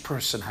each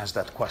person has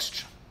that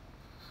question.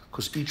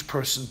 Because each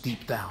person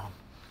deep down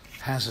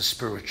has a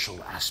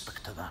spiritual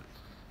aspect to them,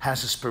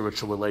 has a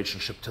spiritual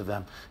relationship to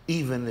them,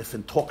 even if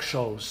in talk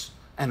shows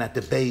and at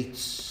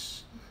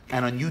debates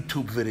and on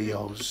YouTube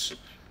videos,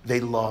 they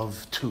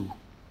love to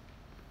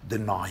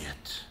deny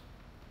it.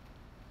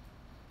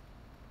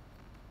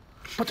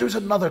 But there's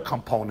another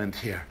component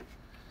here.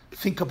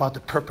 Think about the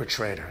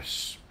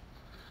perpetrators.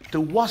 There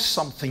was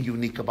something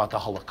unique about the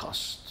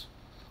Holocaust,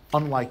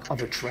 unlike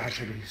other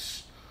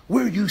tragedies.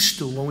 We're used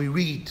to, when we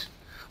read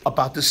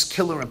about this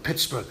killer in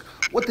Pittsburgh,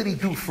 what did he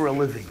do for a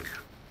living?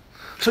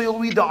 So you'll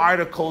read the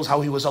articles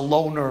how he was a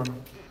loner,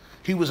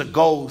 he was a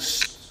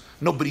ghost,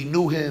 nobody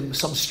knew him,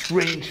 some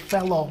strange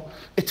fellow.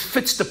 It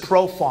fits the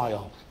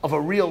profile of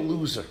a real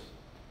loser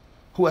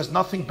who has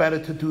nothing better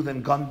to do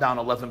than gun down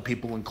 11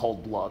 people in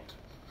cold blood.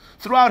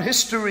 Throughout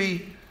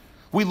history,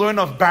 we learn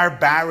of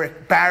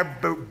barbaric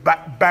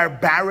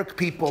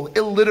people,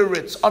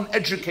 illiterates,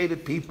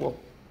 uneducated people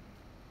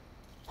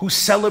who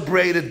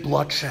celebrated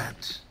bloodshed.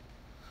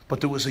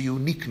 But there was a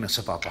uniqueness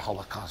about the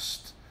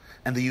Holocaust.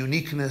 And the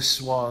uniqueness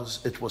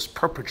was it was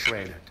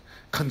perpetrated,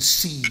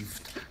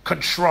 conceived,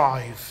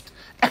 contrived,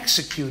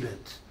 executed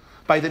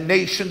by the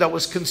nation that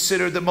was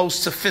considered the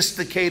most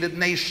sophisticated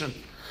nation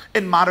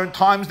in modern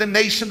times, the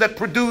nation that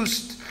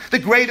produced the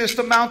greatest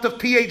amount of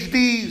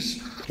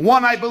PhDs,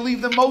 won, I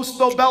believe, the most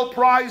Nobel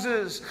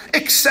Prizes,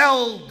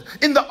 excelled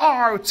in the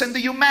arts and the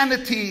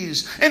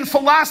humanities, in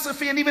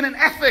philosophy and even in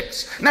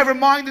ethics, never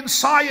mind in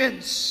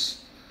science.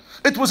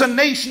 It was a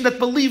nation that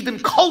believed in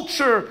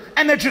culture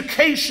and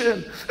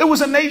education. It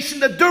was a nation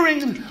that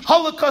during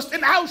Holocaust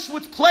in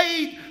Auschwitz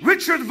played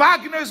Richard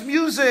Wagner's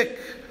music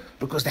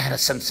because they had a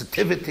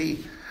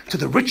sensitivity to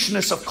the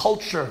richness of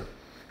culture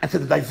and to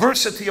the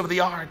diversity of the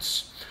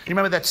arts. You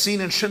remember that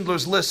scene in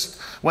Schindler's List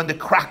when the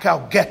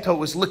Krakow ghetto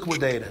was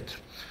liquidated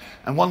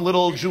and one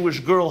little Jewish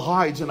girl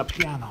hides in a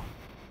piano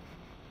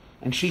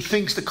and she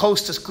thinks the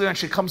coast is clear and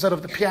she comes out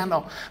of the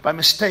piano. By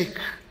mistake,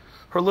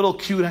 her little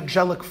cute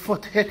angelic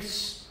foot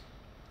hits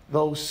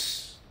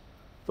those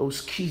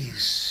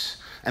keys.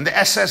 And the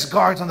SS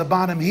guards on the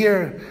bottom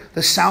hear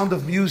the sound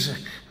of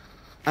music.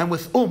 And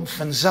with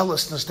oomph and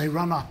zealousness, they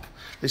run up.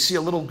 They see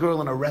a little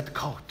girl in a red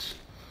coat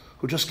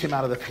who just came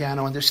out of the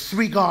piano. And there's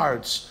 3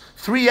 guards,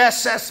 3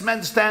 SS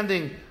men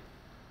standing.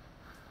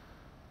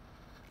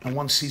 And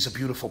one sees a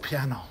beautiful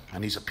piano,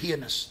 and he's a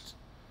pianist.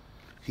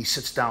 He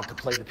sits down to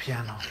play the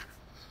piano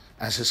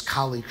as his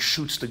colleague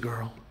shoots the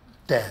girl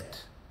dead.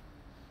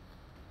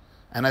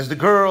 And as the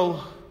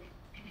girl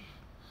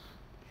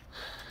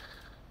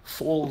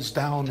falls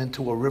down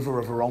into a river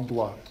of her own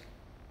blood,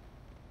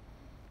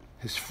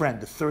 his friend,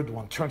 the 3rd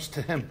one, turns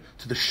to him,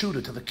 to the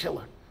shooter, to the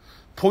killer,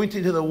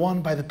 pointing to the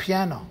one by the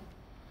piano,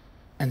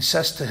 and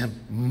says to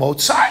him,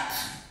 Mozart.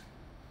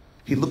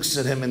 He looks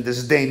at him in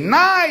disdain.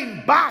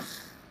 Nein, Bach!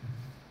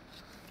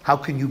 How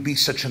can you be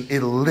such an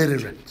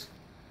illiterate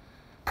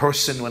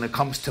person when it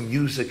comes to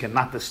music and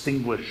not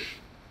distinguish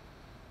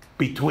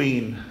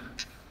between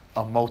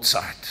a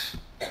Mozart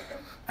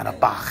and a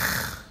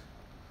Bach?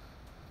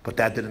 But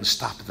that didn't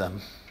stop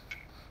them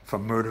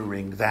from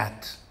murdering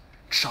that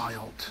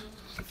child,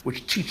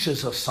 which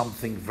teaches us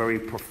something very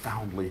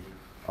profoundly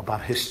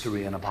about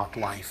history and about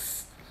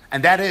life.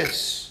 And that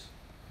is,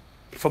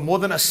 for more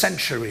than a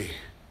century,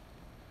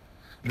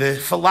 the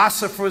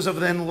philosophers of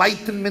the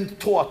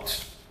Enlightenment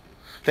taught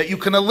that you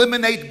can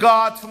eliminate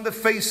God from the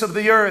face of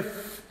the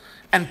earth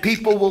and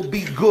people will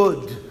be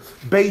good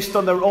based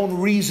on their own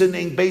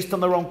reasoning, based on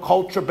their own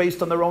culture,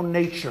 based on their own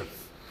nature.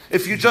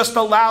 If you just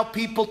allow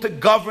people to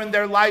govern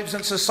their lives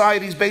and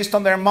societies based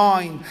on their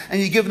mind, and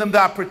you give them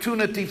the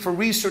opportunity for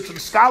research and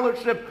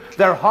scholarship,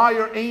 their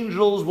higher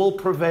angels will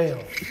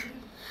prevail.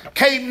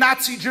 Came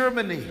Nazi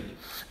Germany,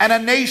 and a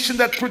nation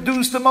that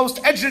produced the most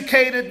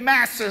educated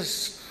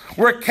masses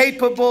were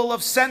capable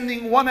of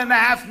sending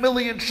 1.5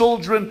 million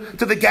children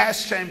to the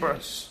gas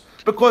chambers.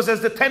 Because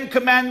as the 10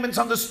 Commandments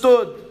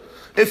understood,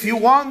 if you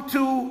want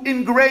to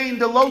ingrain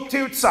the Lo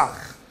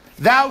Tirtzach,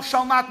 thou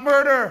shalt not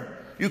murder,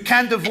 you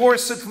can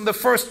divorce it from the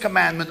first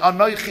commandment,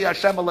 Anochi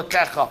Hashem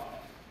Elokecha.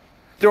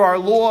 There are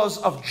laws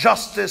of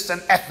justice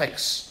and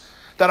ethics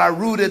that are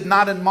rooted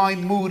not in my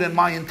mood and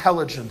my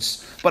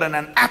intelligence, but in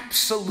an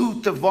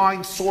absolute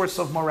divine source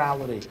of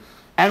morality.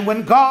 And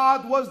when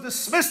God was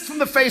dismissed from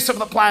the face of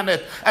the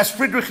planet, as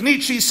Friedrich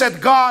Nietzsche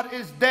said, God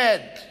is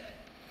dead.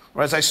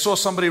 Or as I saw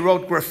somebody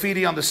wrote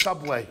graffiti on the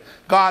subway,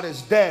 God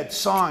is dead,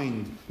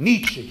 signed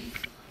Nietzsche.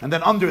 And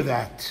then under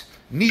that,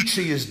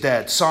 Nietzsche is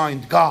dead,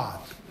 signed God.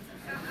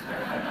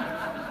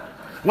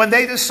 When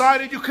they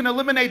decided you can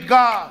eliminate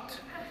God,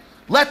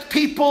 let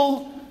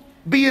people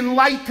be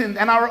enlightened,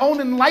 and our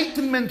own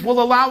enlightenment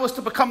will allow us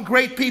to become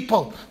great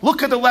people.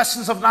 Look at the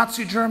lessons of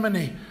Nazi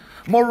Germany.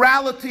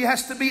 Morality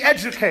has to be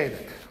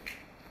educated.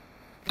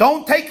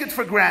 Don't take it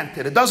for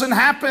granted. It doesn't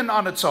happen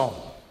on its own.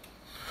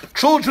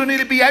 Children need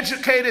to be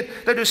educated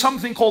that there's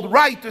something called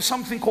right, there's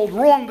something called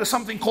wrong, there's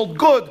something called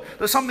good,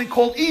 there's something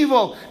called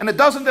evil, and it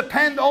doesn't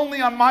depend only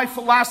on my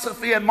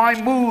philosophy and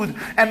my mood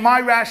and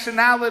my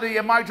rationality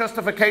and my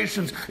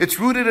justifications. It's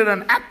rooted in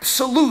an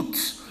absolute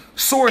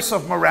source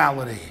of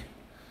morality.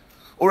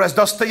 Or as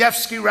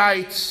Dostoevsky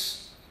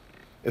writes,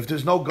 if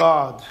there's no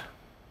God,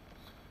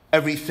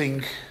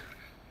 everything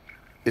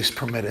is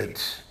permitted.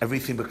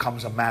 Everything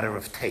becomes a matter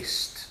of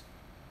taste.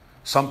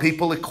 Some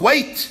people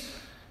equate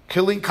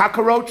killing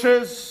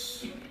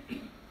cockroaches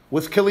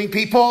with killing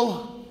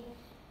people.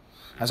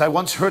 As I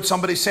once heard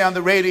somebody say on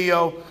the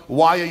radio,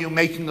 why are you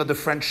making a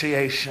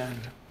differentiation?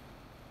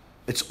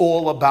 It's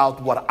all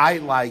about what I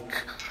like,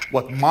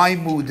 what my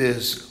mood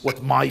is,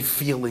 what my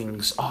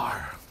feelings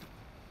are.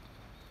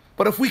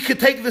 But if we could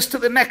take this to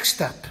the next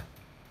step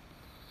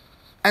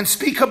and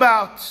speak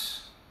about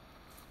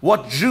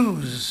what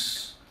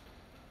Jews,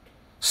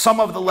 some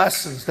of the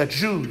lessons that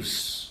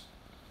Jews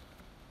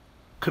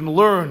can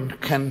learn,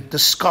 can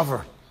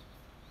discover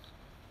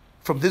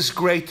from this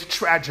great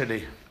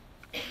tragedy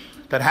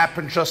that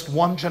happened just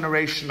one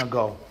generation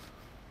ago.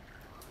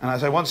 And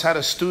as I once had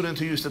a student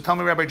who used to tell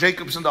me, Rabbi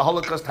Jacobson, the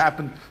Holocaust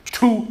happened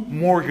 2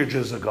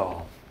 mortgages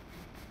ago.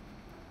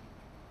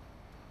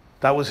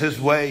 That was his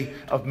way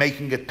of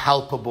making it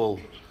palpable.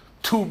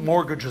 2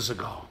 mortgages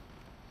ago.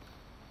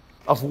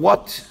 Of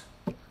what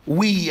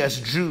we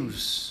as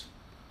Jews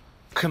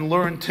can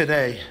learn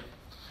today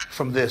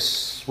from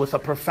this with a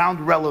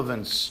profound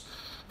relevance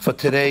for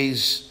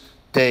today's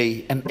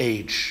day and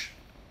age.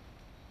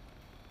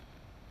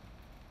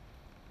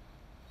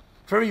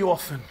 Very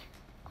often,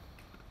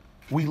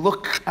 we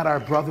look at our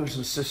brothers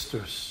and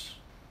sisters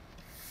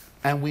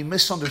and we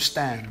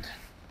misunderstand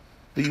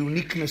the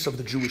uniqueness of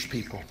the Jewish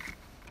people.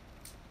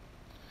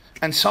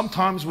 And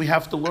sometimes we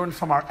have to learn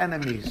from our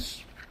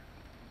enemies.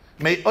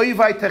 King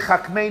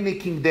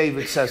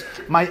David says,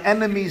 my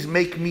enemies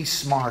make me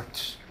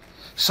smart.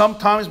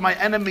 Sometimes my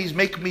enemies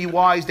make me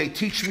wise. They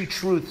teach me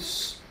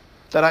truths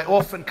that I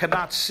often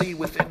cannot see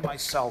within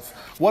myself.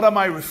 What am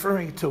I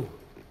referring to?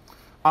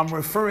 I'm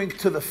referring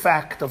to the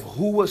fact of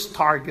who was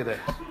targeted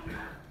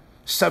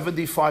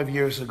 75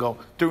 years ago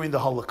during the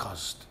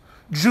Holocaust.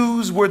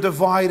 Jews were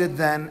divided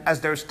then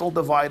as they're still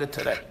divided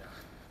today.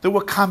 There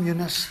were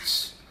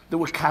communists, there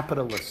were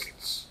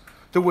capitalists,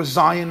 there were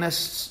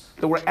Zionists,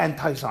 there were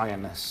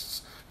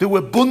anti-Zionists, there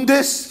were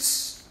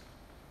Bundists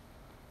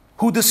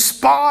who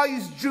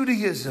despised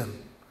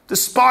Judaism,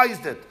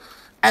 despised it.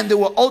 And there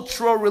were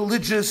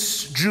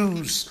ultra-religious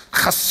Jews,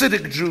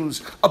 Hasidic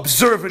Jews,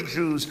 observant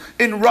Jews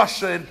in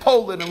Russia, in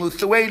Poland, in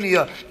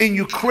Lithuania, in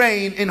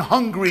Ukraine, in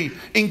Hungary,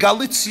 in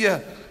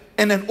Galicia,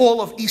 and in all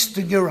of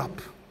Eastern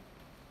Europe.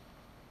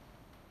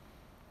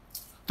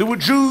 There were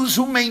Jews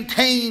who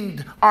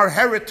maintained our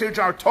heritage,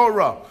 our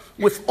Torah,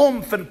 with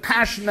oomph and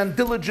passion and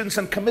diligence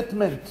and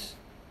commitment.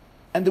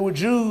 And there were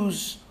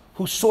Jews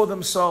who saw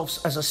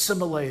themselves as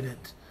assimilated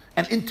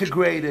and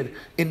integrated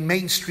in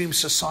mainstream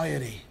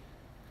society.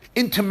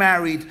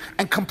 Intermarried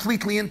and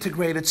completely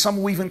integrated.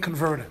 Some were even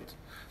converted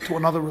to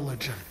another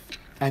religion.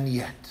 And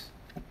yet,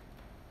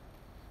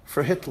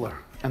 for Hitler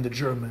and the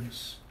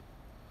Germans,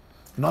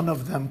 none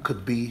of them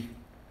could be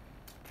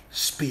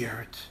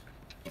spared.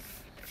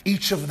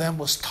 Each of them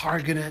was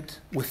targeted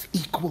with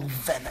equal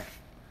venom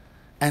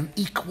and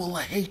equal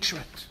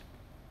hatred.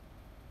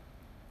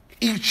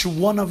 Each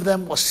one of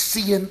them was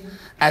seen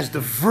as the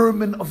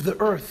vermin of the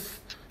earth.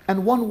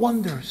 And one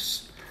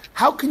wonders,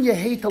 how can you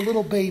hate a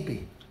little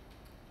baby?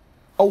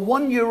 A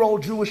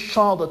 1-year-old Jewish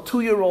child, a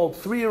 2-year-old,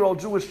 3-year-old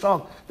Jewish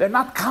child, they're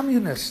not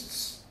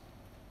communists.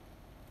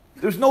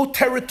 There's no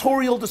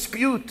territorial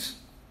dispute.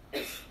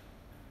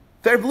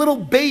 They're little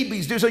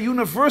babies. There's a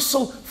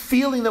universal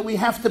feeling that we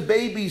have to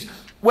babies,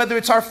 whether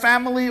it's our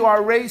family or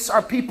our race,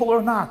 our people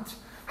or not.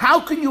 How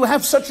can you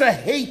have such a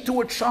hate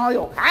to a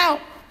child? How?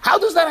 How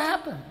does that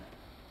happen?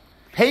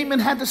 Haman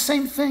had the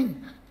same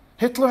thing.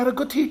 Hitler had a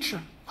good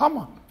teacher,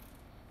 Haman.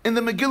 In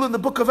the Megillah, in the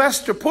book of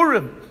Esther,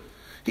 Purim,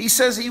 he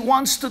says he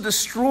wants to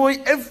destroy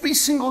every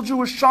single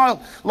Jewish child.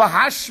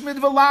 Lahashmid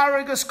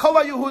v'laragas kol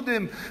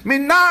haYehudim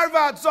minar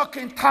v'ad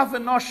zoken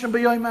taven noshim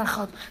b'yom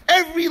echad.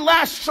 Every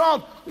last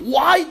child.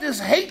 Why this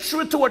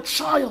hatred to a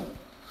child?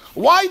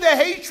 Why the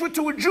hatred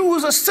to a Jew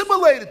who's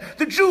assimilated?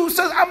 The Jew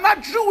says, I'm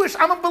not Jewish,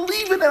 I don't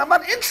believe in it, I'm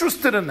not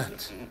interested in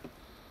it.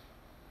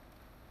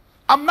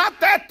 I'm not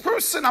that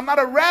person. I'm not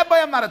a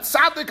rabbi. I'm not a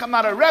tzaddik. I'm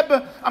not a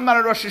rebbe. I'm not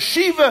a rosh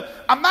yeshiva.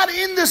 I'm not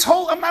in this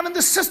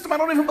system. I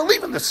don't even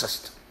believe in this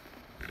system.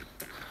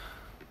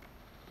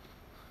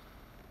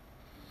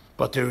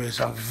 But there is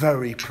a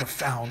very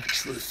profound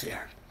truth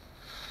here.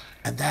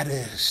 And that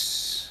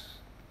is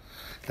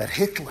that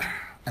Hitler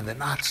and the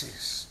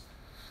Nazis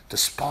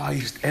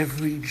despised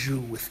every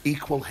Jew with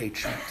equal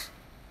hatred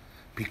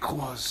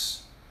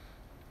because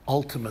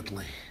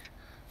ultimately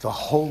the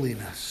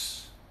holiness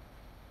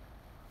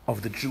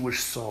of the Jewish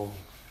soul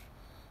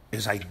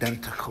is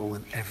identical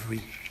in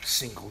every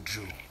single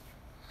Jew.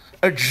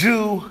 A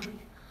Jew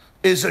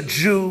is a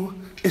Jew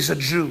is a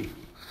Jew.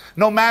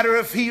 No matter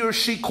if he or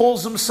she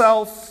calls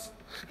himself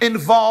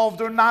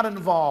involved or not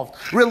involved,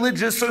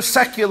 religious or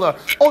secular,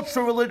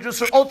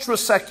 ultra-religious or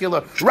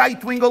ultra-secular,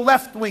 right-wing or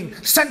left-wing,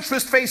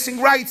 centrist-facing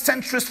right,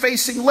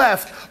 centrist-facing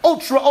left,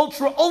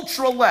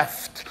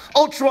 ultra-left,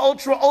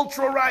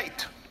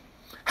 ultra-right.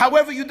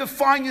 However you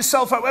define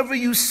yourself, however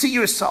you see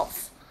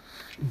yourself,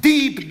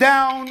 deep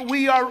down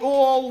we are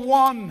all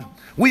one.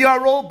 We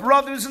are all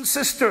brothers and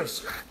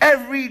sisters.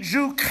 Every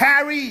Jew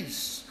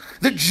carries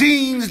the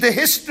genes, the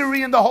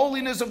history, and the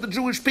holiness of the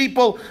Jewish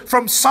people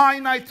from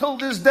Sinai till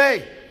this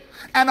day.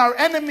 And our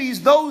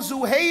enemies, those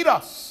who hate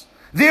us,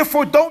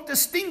 therefore don't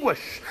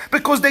distinguish,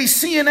 because they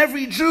see in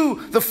every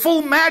Jew the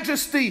full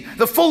majesty,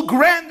 the full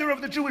grandeur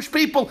of the Jewish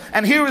people.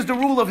 And here is the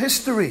rule of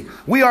history.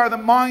 We are the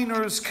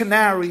miners'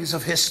 canaries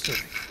of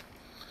history.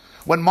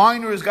 When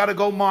miners got to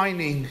go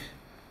mining,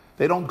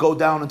 they don't go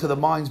down into the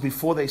mines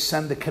before they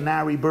send the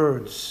canary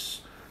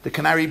birds. The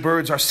canary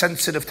birds are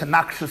sensitive to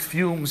noxious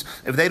fumes.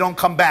 If they don't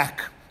come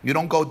back, you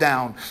don't go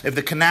down. If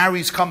the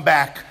canaries come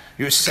back,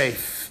 you're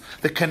safe.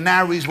 The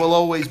canaries will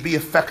always be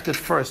affected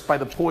first by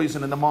the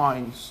poison in the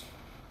mines.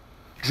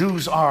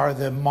 Jews are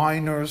the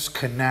miners'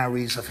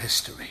 canaries of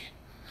history.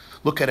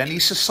 Look at any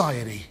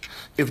society.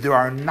 If there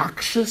are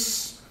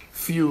noxious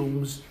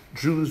fumes,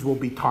 Jews will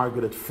be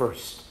targeted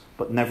first,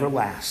 but never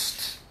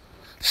last.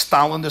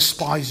 Stalin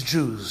despised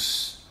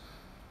Jews,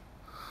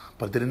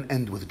 but it didn't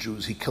end with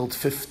Jews. He killed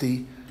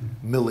 50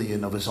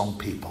 million of his own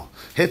people.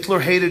 Hitler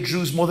hated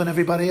Jews more than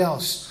everybody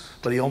else,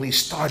 but he only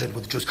started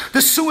with Jews.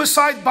 The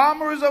suicide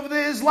bombers of the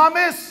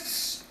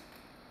Islamists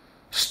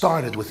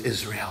started with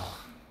Israel.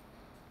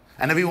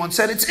 And everyone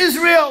said, it's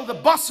Israel, the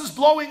bus is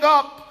blowing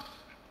up.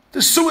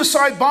 The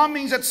suicide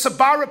bombings at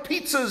Sabara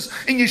pizzas,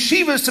 in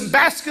yeshivas, in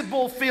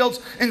basketball fields,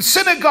 in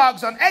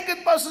synagogues, on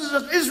Egged buses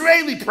is an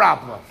Israeli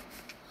problem.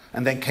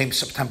 And then came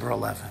September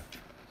 11th.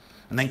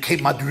 And then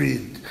came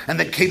Madrid. And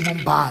then came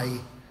Mumbai.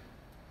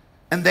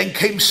 And then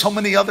came so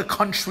many other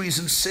countries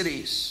and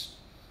cities.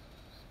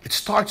 It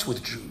starts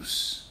with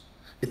Jews.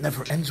 It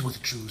never ends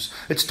with Jews.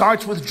 It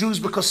starts with Jews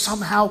because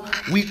somehow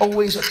we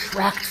always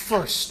attract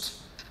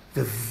first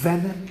the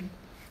venom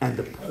and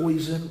the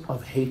poison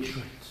of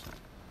hatred,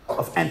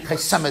 of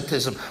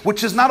anti-Semitism,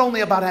 which is not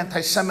only about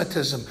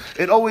anti-Semitism,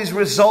 it always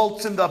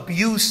results in the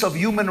abuse of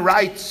human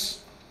rights.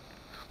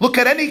 Look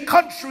at any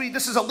country,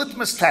 this is a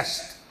litmus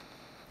test.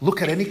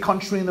 Look at any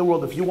country in the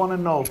world. If you want to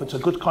know if it's a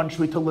good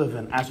country to live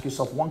in, ask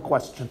yourself one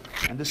question,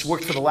 and this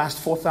worked for the last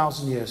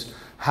 4,000 years.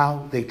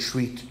 How they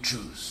treat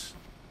Jews.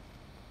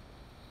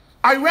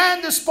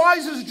 Iran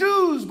despises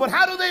Jews, but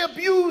how do they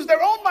abuse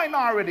their own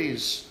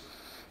minorities?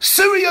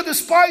 Syria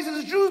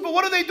despises Jews, but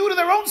what do they do to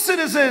their own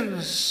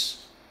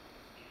citizens?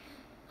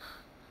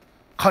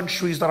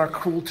 Countries that are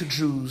cruel to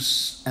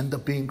Jews end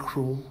up being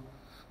cruel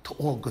to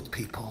all good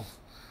people.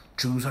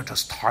 Jews are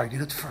just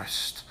targeted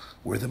first.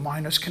 We're the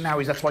miners'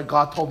 canaries. That's why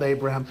God told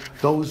Abraham,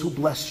 those who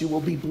bless you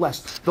will be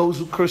blessed. Those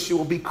who curse you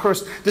will be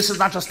cursed. This is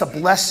not just a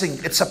blessing,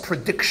 it's a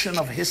prediction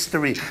of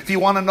history. If you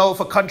want to know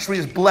if a country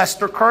is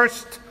blessed or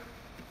cursed,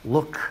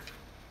 look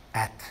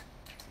at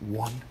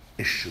one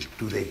issue.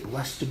 Do they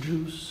bless the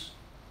Jews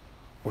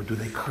or do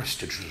they curse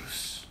the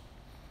Jews?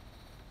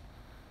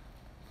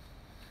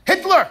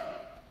 Hitler,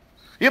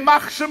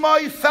 Yimach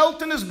Shemai,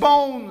 felt in his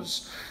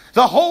bones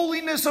the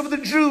holiness of the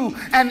Jew,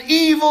 and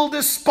evil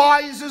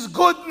despises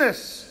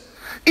goodness.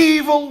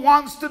 Evil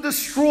wants to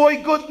destroy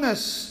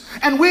goodness.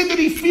 And where did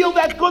he feel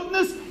that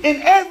goodness?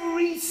 In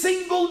every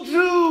single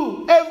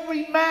Jew,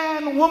 every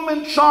man,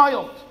 woman,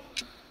 child.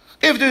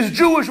 If there's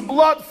Jewish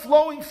blood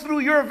flowing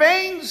through your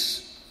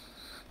veins,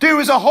 there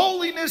is a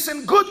holiness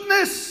and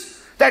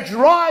goodness that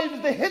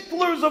drives the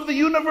Hitlers of the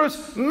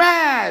universe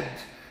mad.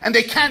 And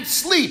they can't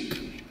sleep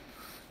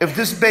if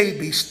this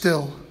baby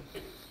still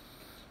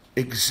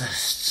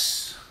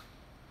exists.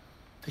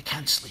 They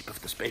can't sleep if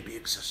this baby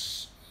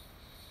exists.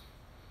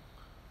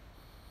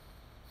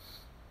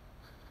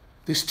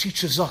 This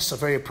teaches us a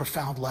very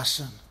profound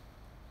lesson.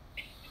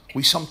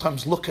 We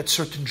sometimes look at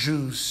certain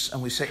Jews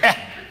and we say,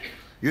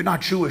 you're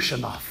not Jewish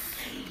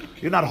enough.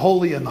 You're not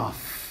holy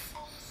enough.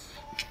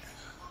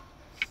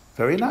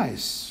 Very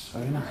nice.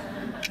 Very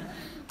nice.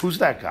 Who's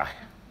that guy?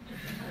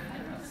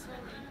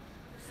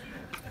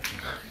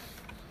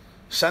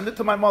 Send it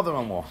to my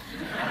mother-in-law.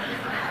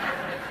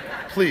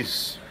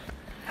 Please.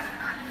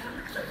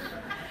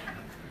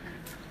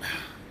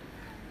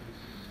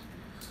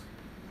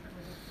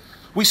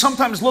 We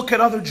sometimes look at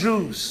other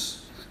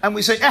Jews And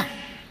we say,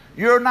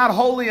 you're not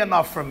holy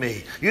enough for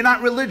me. You're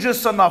not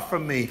religious enough for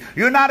me.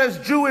 You're not as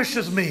Jewish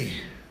as me.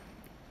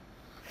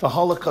 The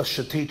Holocaust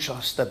should teach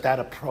us that that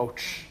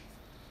approach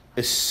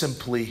is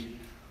simply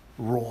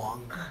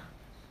wrong.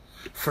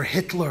 For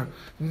Hitler,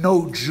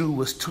 no Jew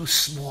was too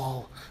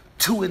small,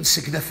 too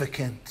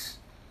insignificant,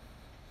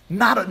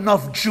 not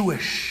enough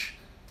Jewish.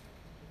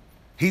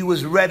 He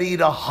was ready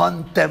to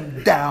hunt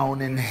them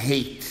down and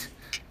hate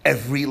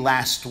every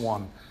last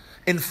one.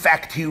 In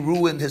fact, he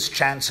ruined his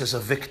chances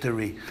of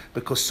victory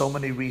because so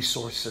many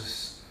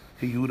resources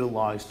he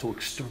utilized to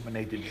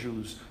exterminate the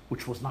Jews,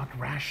 which was not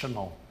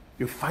rational.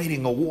 You're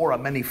fighting a war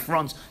on many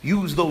fronts.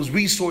 Use those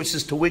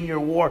resources to win your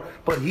war.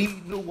 But he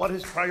knew what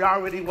his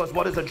priority was,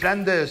 what his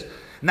agenda is.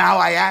 Now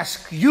I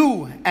ask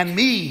you and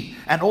me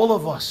and all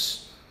of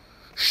us,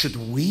 should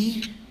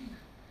we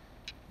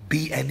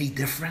be any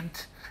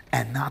different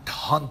and not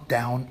hunt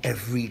down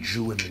every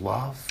Jew in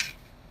love?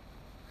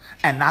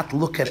 And not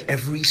look at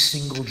every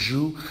single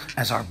Jew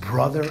as our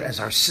brother, as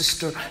our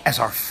sister, as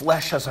our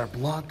flesh, as our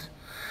blood?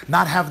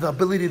 Not have the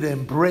ability to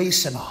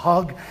embrace and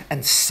hug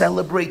and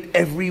celebrate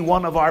every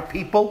one of our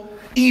people,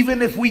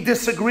 even if we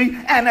disagree?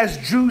 And as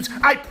Jews,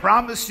 I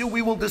promise you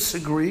we will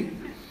disagree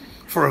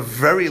for a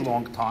very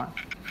long time.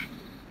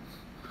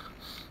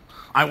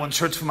 I once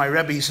heard from my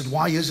Rabbi, he said,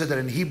 why is it that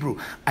in Hebrew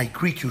I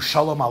greet you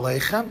Shalom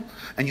Aleichem,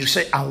 and you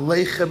say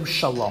Aleichem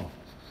Shalom?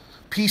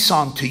 Peace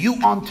unto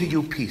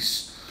you,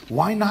 peace.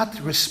 Why not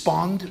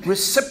respond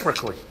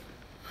reciprocally?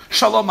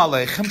 Shalom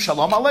Aleichem,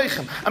 Shalom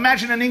Aleichem.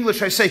 Imagine in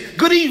English I say,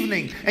 good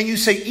evening, and you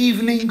say,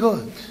 evening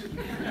good.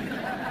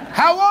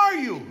 How are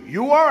you?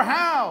 You are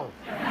how?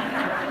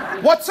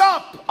 What's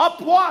up?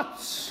 Up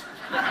what?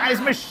 Guy's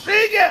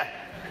meshigeh.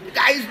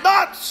 Guy's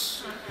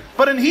nuts.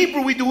 But in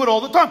Hebrew we do it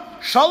all the time.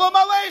 Shalom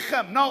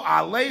Aleichem. No,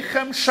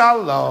 Aleichem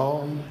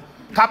Shalom.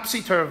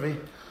 Topsy-turvy.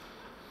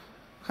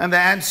 And the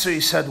answer,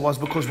 he said, was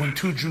because when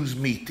two Jews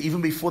meet,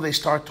 even before they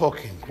start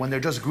talking, when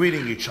they're just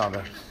greeting each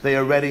other, they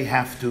already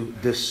have to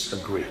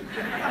disagree.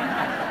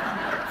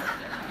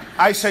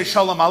 I say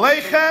Shalom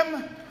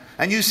Aleichem,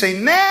 and you say,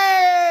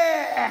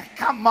 nah,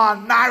 come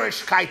on,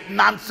 Narishkeit,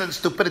 nonsense,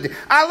 stupidity.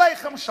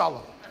 Aleichem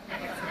Shalom.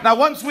 Now,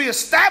 once we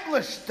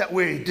establish that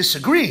we're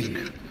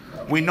disagreeing,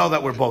 we know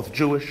that we're both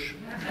Jewish.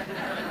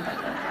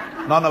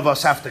 None of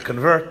us have to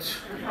convert.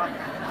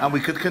 And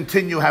we could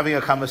continue having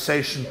a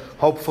conversation,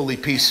 hopefully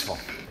peaceful.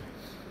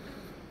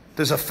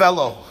 There's a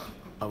fellow,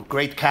 a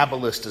great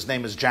Kabbalist, his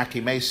name is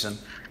Jackie Mason.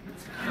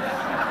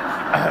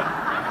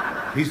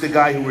 He's the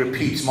guy who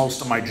repeats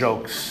most of my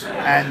jokes.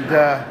 And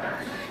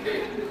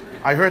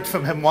I heard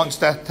from him once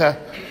that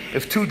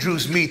if two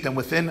Jews meet and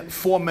within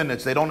 4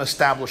 minutes they don't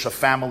establish a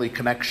family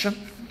connection,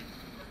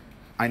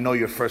 I know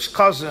your first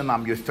cousin,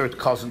 I'm your third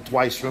cousin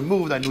twice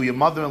removed, I knew your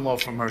mother-in-law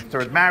from her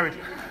third marriage.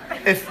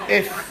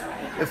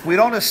 If we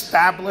don't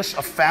establish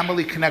a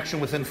family connection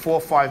within 4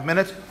 or 5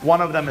 minutes, one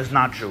of them is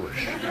not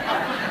Jewish.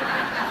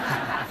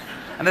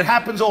 And it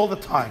happens all the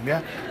time,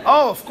 yeah?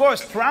 Oh, of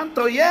course,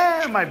 Toronto,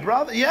 yeah, my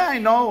brother, yeah, I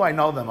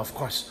know them, of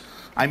course.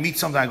 I meet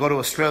something, I go to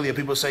Australia,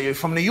 people say, you're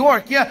from New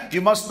York, yeah,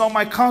 you must know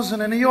my cousin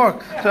in New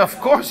York. So, of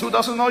course, who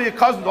doesn't know your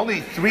cousin? There's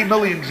only 3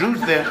 million Jews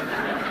there.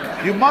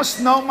 You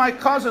must know my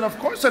cousin, of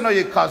course I know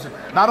your cousin.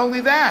 Not only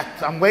that,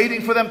 I'm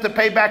waiting for them to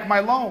pay back my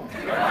loan.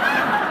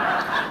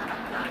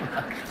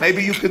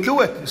 Maybe you can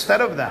do it instead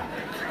of them.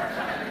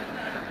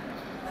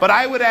 But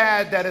I would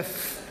add that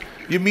if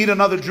you meet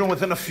another Jew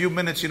within a few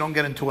minutes, you don't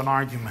get into an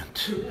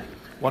argument.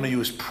 One of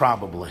you is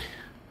probably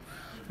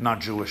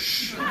not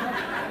Jewish.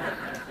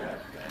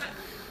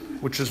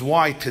 Which is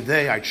why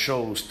today I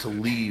chose to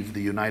leave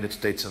the United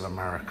States of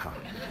America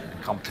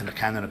and come to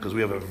Canada, because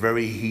we have a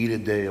very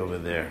heated day over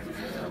there.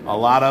 A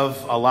lot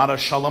of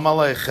Shalom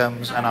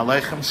Aleichems and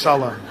Aleichem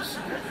Shaloms,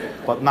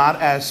 but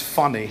not as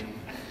funny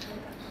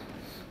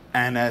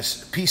and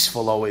as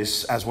peaceful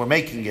always as we're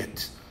making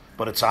it.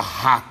 But it's a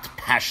hot,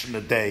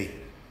 passionate day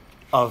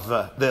of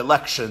the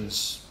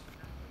elections.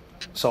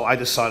 So I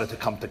decided to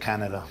come to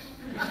Canada.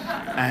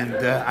 And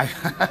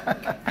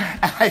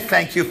I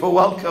thank you for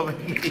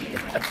welcoming me.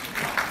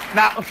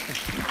 Now,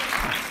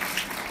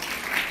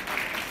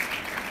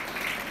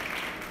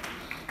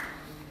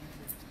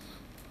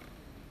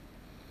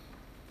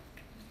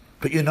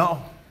 but you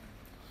know,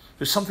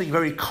 there's something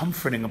very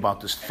comforting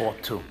about this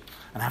thought too.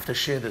 And I have to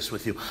share this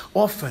with you.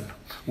 Often,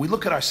 we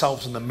look at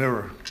ourselves in the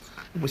mirror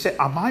and we say,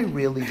 am I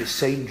really the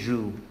same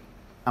Jew?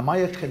 Am I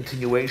a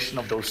continuation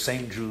of those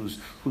same Jews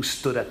who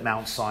stood at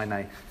Mount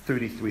Sinai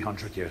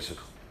 3,300 years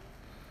ago?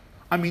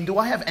 I mean, do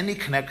I have any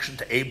connection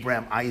to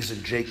Abraham,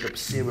 Isaac, Jacob,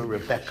 Sarah,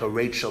 Rebecca,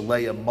 Rachel,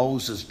 Leah,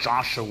 Moses,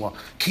 Joshua,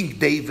 King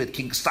David,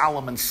 King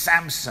Solomon,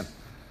 Samson?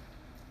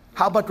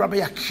 How about Rabbi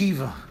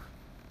Akiva,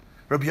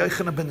 Rabbi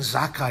Yochanan ben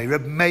Zakkai,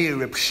 Rabbi Meir,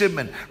 Rabbi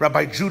Shimon,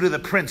 Rabbi Judah the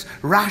Prince,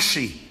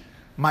 Rashi,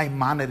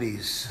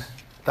 Maimonides,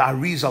 the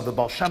Arizal, the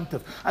Baal Shem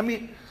Tov? I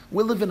mean,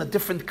 we live in a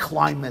different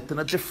climate, in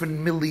a different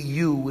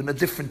milieu, in a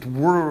different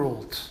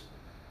world.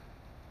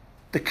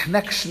 The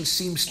connection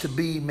seems to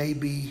be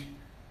maybe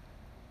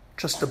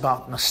just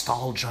about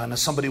nostalgia. And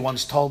as somebody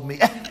once told me,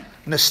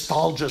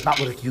 Nostalgia is not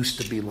what it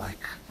used to be like.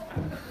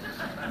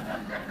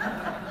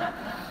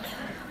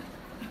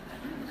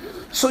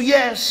 So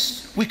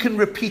yes, we can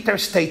repeat our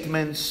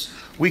statements.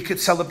 We could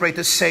celebrate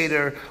the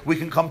Seder. We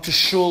can come to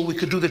shul. We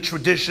could do the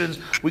traditions.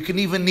 We can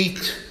even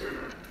eat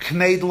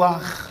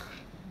kneidlach.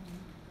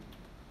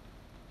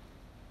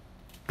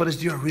 But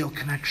is there a real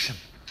connection?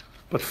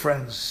 But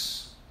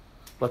friends,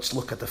 let's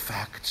look at the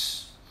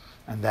facts.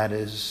 And that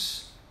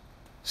is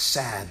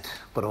sad,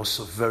 but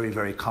also very,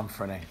 very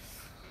comforting.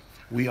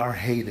 We are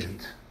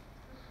hated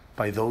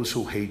by those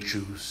who hate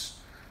Jews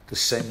the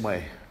same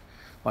way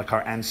like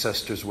our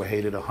ancestors were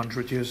hated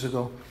 100 years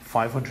ago,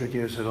 500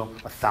 years ago,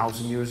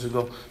 1,000 years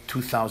ago,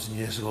 2,000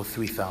 years ago,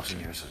 3,000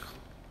 years ago.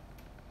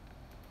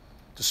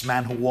 This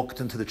man who walked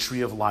into the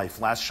tree of life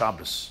last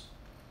Shabbos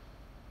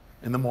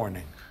in the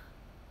morning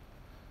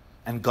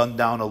and gunned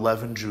down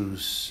 11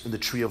 Jews in the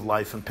tree of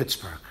life in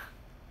Pittsburgh,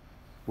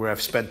 where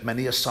I've spent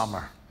many a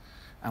summer,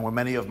 and where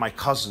many of my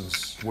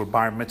cousins were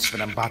bar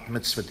mitzvah and bat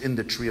mitzvah in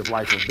the tree of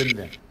life have been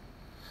there.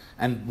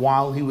 And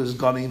while he was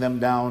gunning them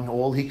down,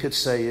 all he could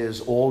say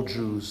is, all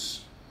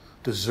Jews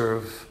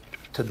deserve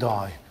to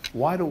die.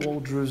 Why do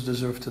all Jews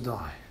deserve to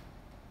die?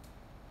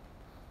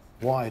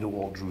 Why do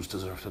all Jews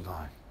deserve to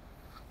die?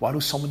 Why do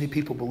so many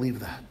people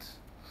believe that?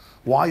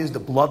 Why is the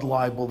blood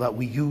libel that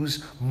we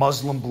use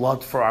Muslim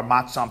blood for our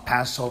matzah on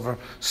Passover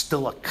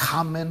still a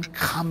common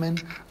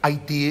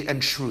idea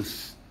and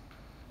truth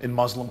in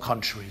Muslim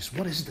countries?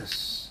 What is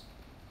this?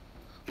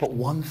 But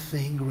one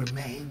thing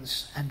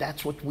remains, and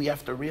that's what we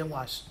have to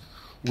realize.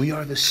 We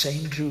are the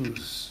same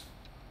Jews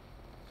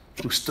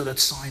who stood at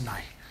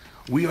Sinai.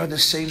 We are the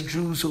same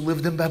Jews who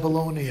lived in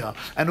Babylonia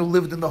and who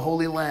lived in the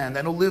Holy Land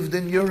and who lived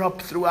in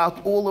Europe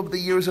throughout all of the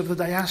years of the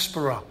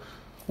diaspora.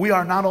 We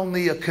are not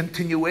only a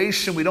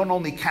continuation, we don't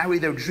only carry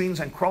their genes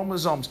and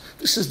chromosomes.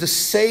 This is the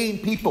same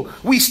people.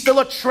 We still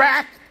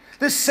attract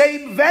the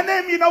same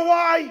venom. You know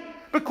why?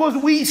 Because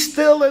we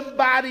still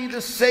embody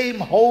the same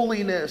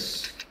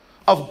holiness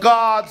of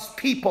God's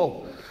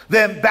people.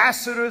 The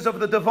ambassadors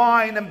of the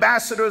divine,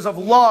 ambassadors of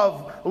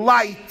love,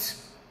 light,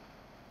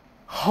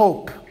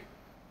 hope,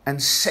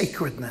 and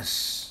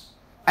sacredness.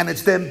 And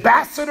it's the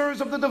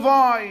ambassadors of the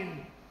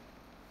divine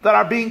that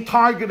are being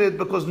targeted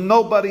because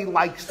nobody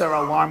likes their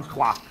alarm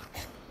clock.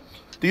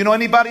 Do you know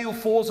anybody who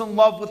falls in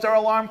love with their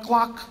alarm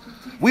clock?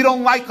 We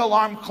don't like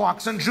alarm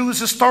clocks, and Jews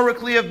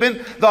historically have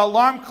been the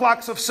alarm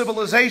clocks of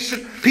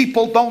civilization.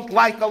 People don't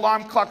like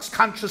alarm clocks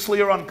consciously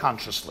or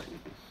unconsciously.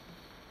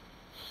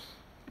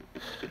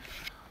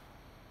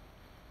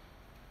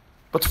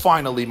 But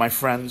finally, my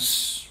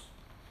friends,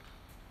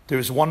 there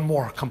is one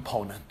more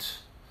component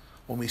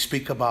when we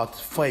speak about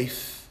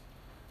faith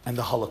and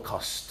the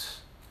Holocaust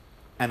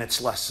and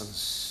its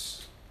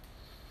lessons.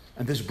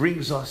 And this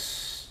brings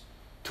us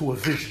to a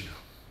vision.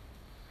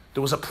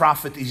 There was a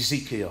prophet,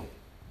 Ezekiel.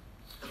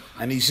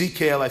 And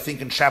Ezekiel, I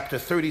think in chapter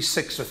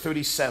 36 or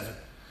 37,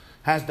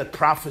 has that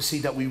prophecy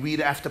that we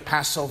read after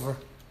Passover.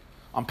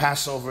 On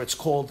Passover, it's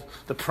called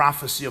the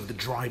prophecy of the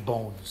dry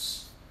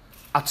bones.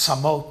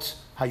 Atzamot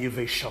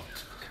hayuveshot.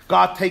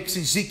 God takes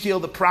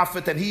Ezekiel, the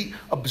prophet, and he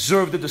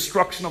observed the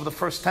destruction of the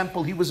first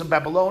temple. He was in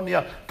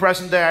Babylonia,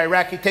 present-day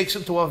Iraq. He takes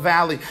him to a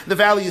valley. The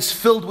valley is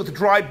filled with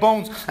dry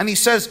bones. And he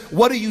says,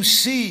 what do you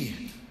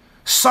see?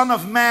 Son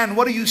of man,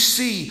 what do you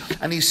see?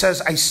 And he says,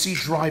 I see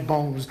dry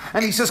bones.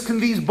 And he says, can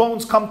these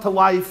bones come to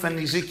life? And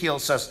Ezekiel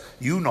says,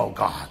 you know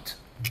God.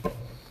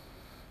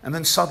 And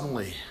then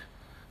suddenly,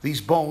 these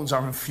bones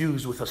are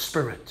infused with a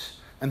spirit,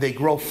 and they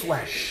grow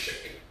flesh,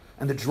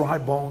 and the dry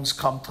bones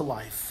come to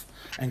life.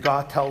 And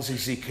God tells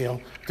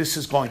Ezekiel, this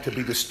is going to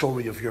be the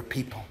story of your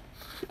people.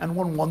 And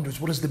one wonders,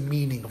 what is the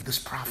meaning of this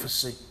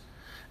prophecy?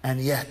 And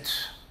yet,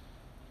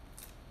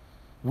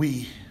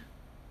 we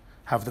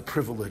have the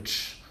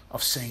privilege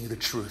of saying the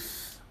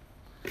truth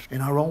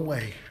in our own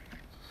way,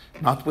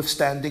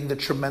 notwithstanding the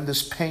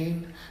tremendous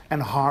pain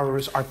and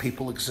horrors our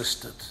people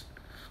existed.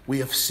 We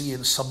have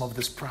seen some of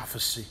this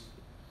prophecy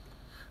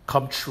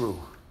come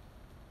true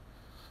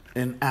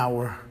in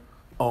our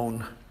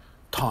own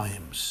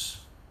times.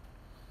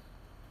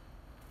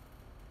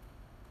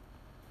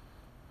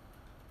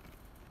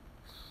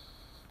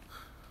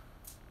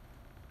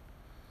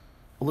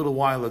 A little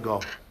while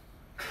ago,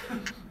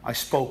 I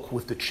spoke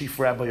with the chief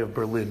rabbi of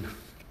Berlin,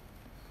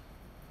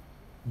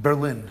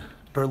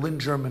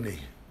 Germany.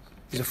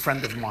 He's a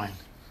friend of mine.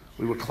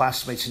 We were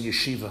classmates in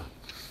yeshiva.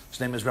 His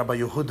name is Rabbi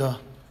Yehuda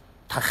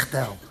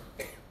Tachtel.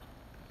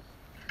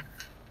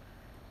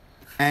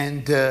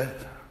 And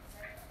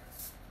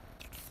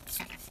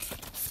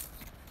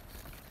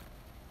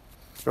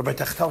Rabbi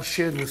Tachtel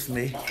shared with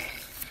me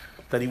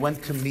that he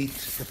went to meet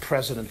the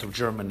president of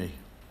Germany,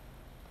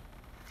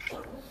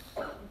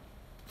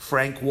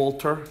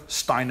 Frank-Walter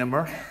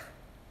Steinmeier,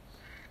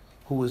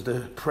 who was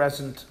the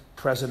present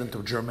president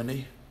of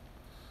Germany,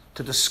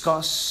 to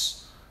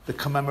discuss the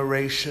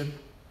commemoration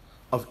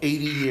of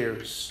 80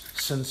 years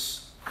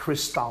since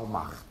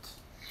Kristallnacht.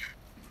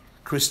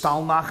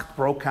 Kristallnacht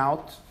broke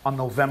out on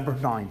November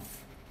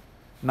 9th,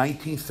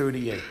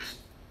 1938.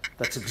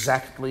 That's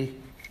exactly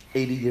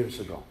 80 years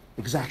ago.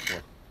 Exactly.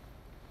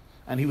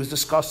 and he was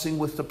discussing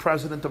with the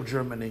president of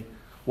Germany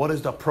what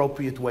is the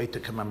appropriate way to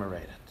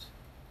commemorate it.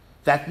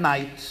 That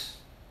night,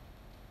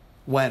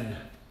 when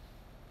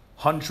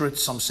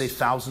hundreds, some say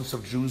thousands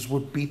of Jews were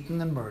beaten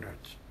and murdered,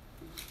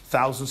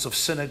 thousands of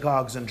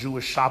synagogues and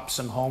Jewish shops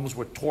and homes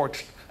were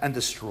torched and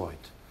destroyed,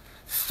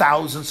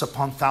 thousands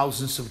upon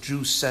thousands of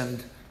Jews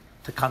sent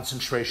to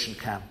concentration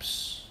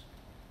camps.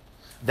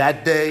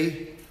 That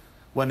day,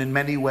 when in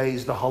many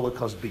ways the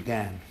Holocaust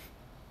began,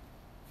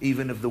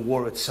 even if the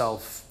war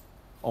itself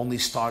only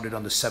started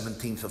on the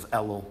 17th of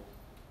Elul,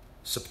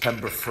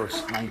 September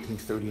 1st,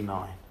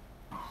 1939.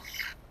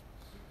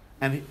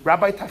 And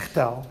Rabbi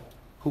Tachtel,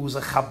 who was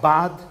a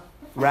Chabad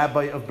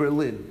rabbi of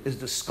Berlin, is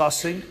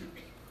discussing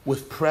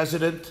with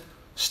President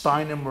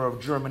Steinmeier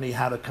of Germany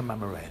how to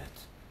commemorate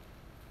it.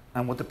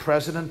 And what the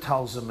president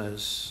tells him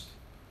is,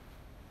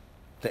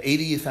 the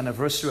 80th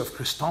anniversary of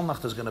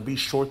Kristallnacht is going to be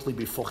shortly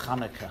before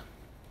Hanukkah.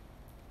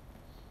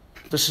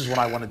 This is what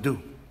I want to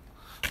do.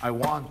 I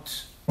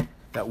want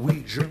that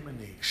we,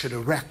 Germany, should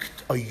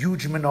erect a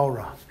huge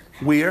menorah.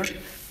 Where?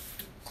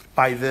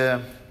 By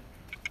the,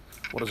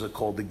 what is it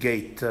called? The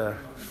gate.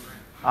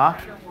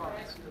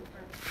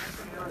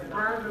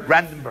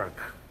 Brandenburg.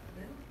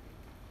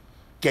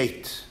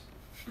 Gate.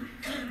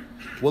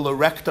 We'll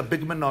erect a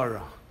big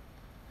menorah.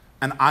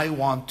 And I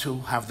want to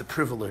have the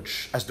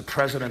privilege, as the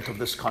president of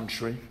this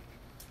country,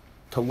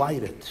 to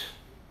light it.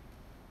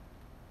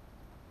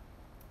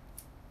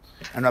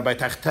 And Rabbi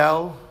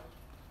Tachtel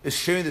is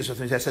sharing this with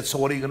me. I said, so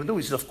what are you going to do?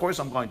 He said, of course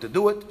I'm going to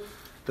do it.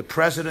 The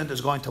president is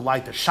going to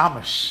light the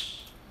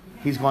shamash.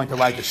 He's going to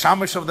light the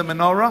shamash of the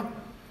menorah,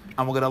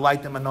 and we're going to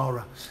light the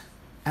menorah.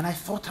 And I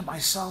thought to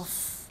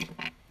myself,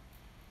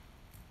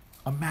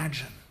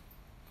 imagine,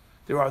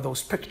 there are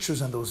those pictures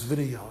and those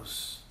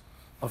videos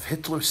of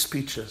Hitler's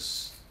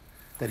speeches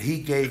that he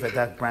gave at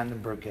that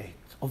Brandenburg gate,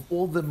 of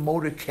all the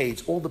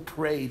motorcades, all the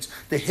parades,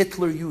 the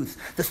Hitler youth,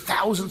 the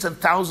thousands and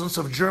thousands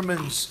of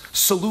Germans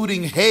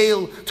saluting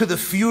 "Hail to the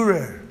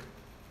Führer,"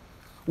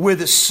 where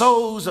the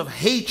sows of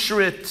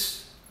hatred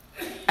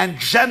and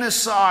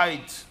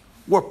genocide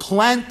were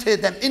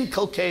planted and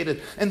inculcated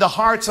in the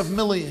hearts of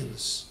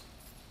millions.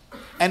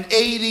 And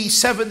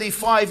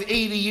 75,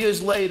 80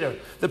 years later,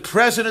 the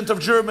president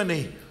of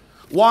Germany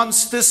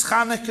wants this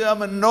Hanukkah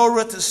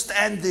menorah to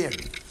stand there.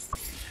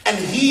 And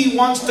he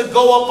wants to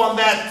go up on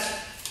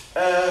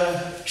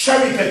that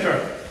cherry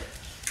picker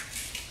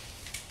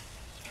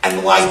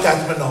and light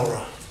that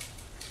menorah.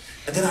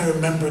 And then I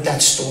remembered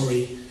that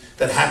story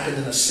that happened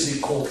in a city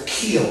called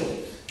Kiel,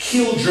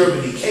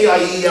 Germany,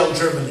 Kiel,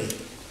 Germany,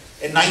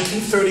 in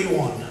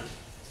 1931.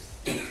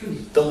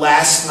 The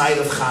last night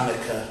of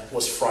Hanukkah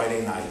was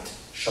Friday night,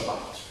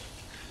 Shabbat.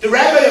 The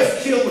rabbi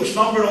of Kiel, which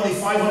numbered only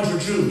 500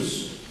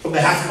 Jews, from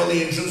the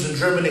 500,000 Jews in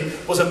Germany,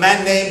 was a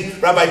man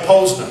named Rabbi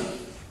Posner.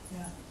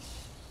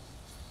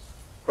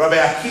 Rabbi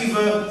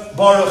Akiva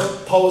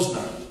Baruch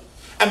Posner.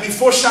 And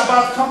before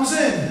Shabbat comes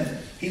in,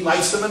 he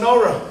lights the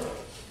menorah.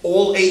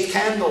 All 8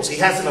 candles. He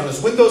has it on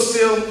his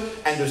windowsill,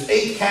 and there's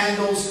 8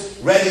 candles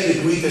ready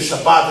to greet the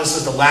Shabbat. This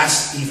is the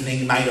last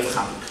evening, night of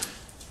Hanukkah.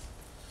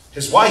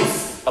 His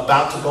wife,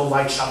 about to go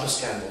light Shabbos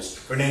candles,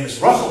 her name is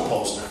Rachel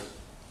Posner,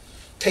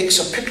 takes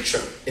a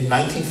picture in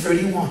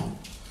 1931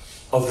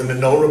 of the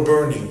menorah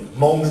burning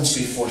moments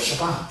before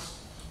Shabbat.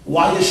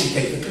 Why does she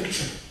take the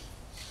picture?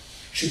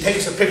 She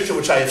takes a picture,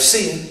 which I have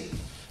seen,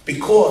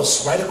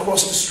 because right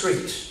across the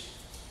street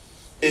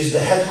is the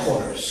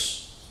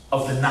headquarters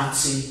of the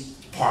Nazi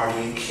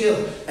party in Kiel.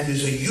 And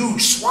there's a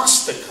huge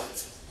swastika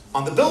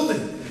on the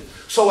building.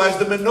 So as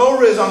the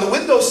menorah is on the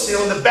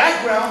windowsill in the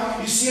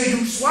background, you see a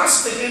huge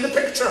swastika in the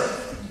picture.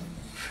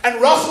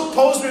 And Rachel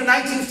Posner in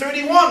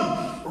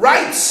 1931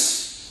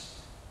 writes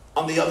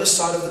on the other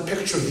side of the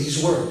picture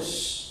these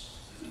words.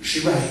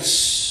 She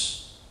writes,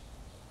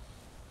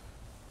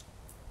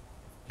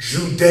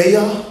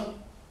 Judea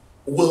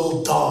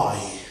will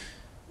die,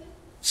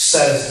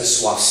 says the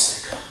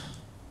swastika.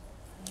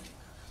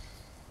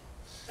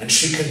 And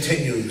she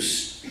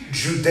continues,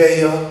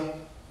 Judea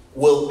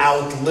will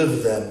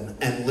outlive them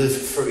and live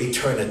for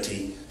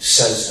eternity,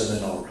 says the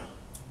menorah.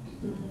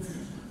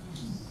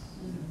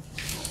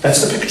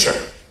 That's the picture.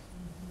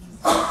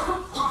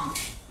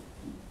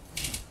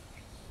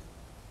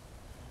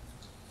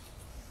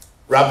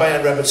 Rabbi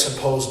and Rebbetzin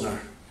Posner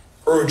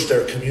urged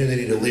their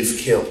community to leave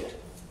Kiel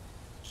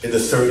in the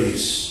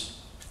 30s,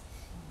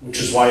 which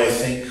is why I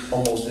think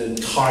almost the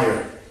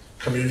entire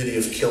community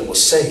of Kiel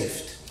was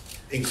saved,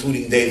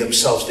 including they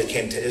themselves. They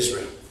came to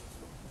Israel.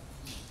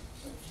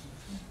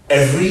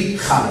 Every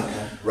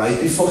Hanukkah, right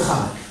before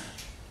Hanukkah,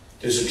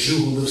 there's a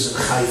Jew who lives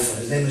in Haifa.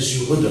 His name is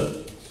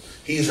Yehuda.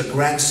 He is a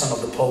grandson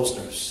of the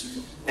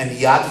Posners. And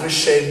Yad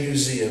Vashem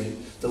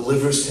Museum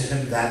delivers to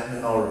him that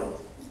menorah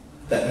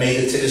that made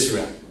it to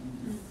Israel.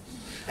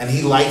 And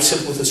he lights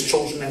it with his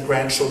children and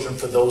grandchildren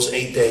for those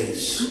 8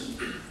 days,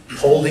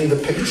 holding the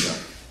picture,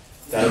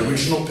 that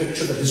original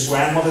picture that his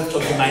grandmother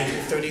took in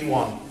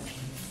 1931,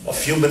 a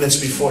few minutes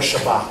before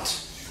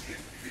Shabbat.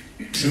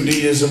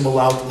 Judaism will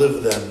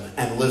outlive them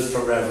and live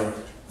forever,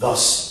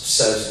 thus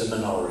says the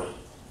menorah.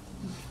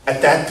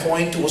 At that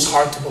point, it was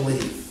hard to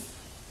believe.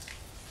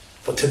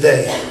 But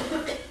today,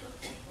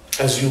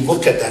 as you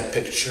look at that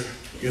picture,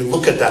 you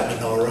look at that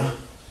menorah,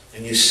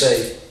 and you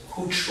say,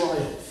 who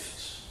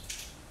triumphed?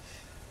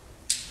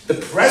 The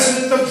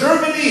president of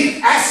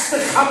Germany asked the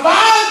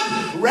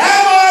Chabad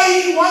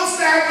rabbi wants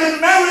to have the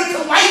merit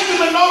to light the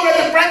menorah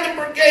at the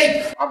Brandenburg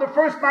Gate on the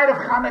first night of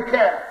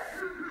Hanukkah.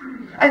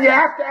 And you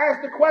have to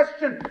ask the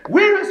question,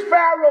 where is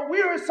Pharaoh?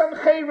 Where is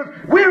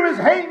Sancheriv? Where is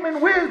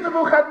Haman? Where is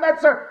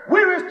Nebuchadnezzar?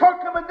 Where is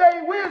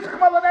Torquemada? Where is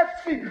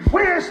Khmelnytsky?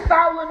 Where is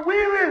Stalin?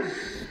 Where is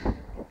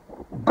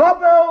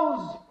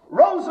Goebbels,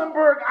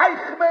 Rosenberg,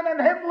 Eichmann, and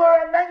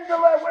Himmler, and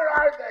Mengele? Where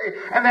are they?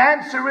 And the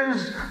answer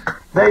is,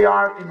 they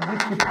are in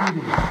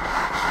Wikipedia.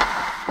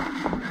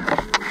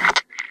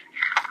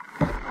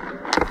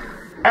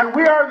 And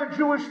we are the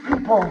Jewish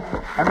people.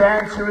 And the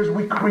answer is,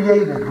 we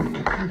created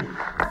Wikipedia.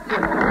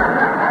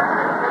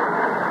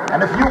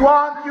 And if you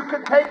want, you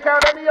can take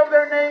out any of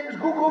their names,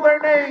 Google their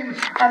names,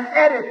 and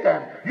edit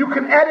them. You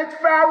can edit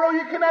Pharaoh,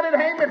 you can edit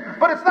Haman.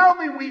 But it's not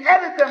only we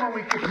edit them on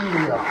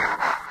Wikipedia.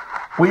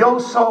 We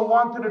also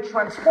wanted to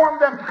transform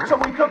them, so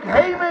we took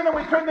Haman and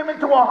we turned them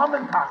into a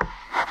Hamantash.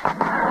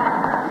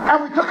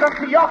 And we took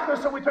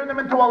Antiochus and we turned them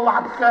into a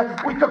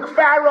Latka. We took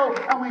Pharaoh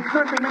and we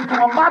turned them into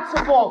a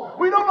matzo ball.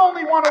 We don't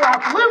only want to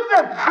outlive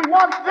them, we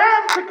want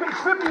them to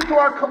contribute to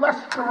our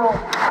cholesterol,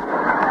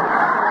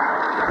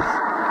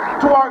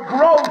 to our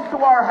growth, to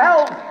our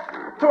health,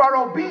 to our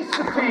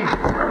obesity,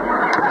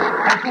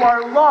 and to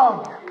our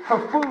love for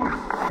food.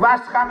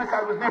 Last Hanukkah,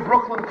 I was near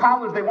Brooklyn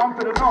College. They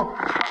wanted to know,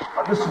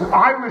 this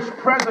Irish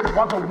president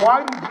wanted,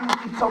 why do Jews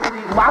eat so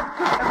many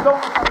latkes and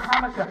donuts on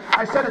Hanukkah?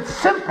 I said, it's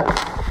simple.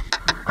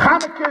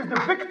 Hanukkah is the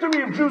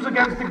victory of Jews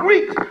against the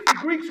Greeks. The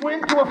Greeks were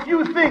into a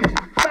few things: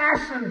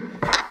 fashion,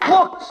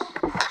 looks,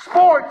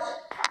 sports,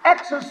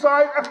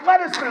 exercise,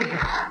 athleticism.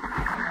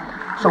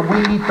 So we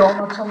eat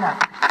donuts and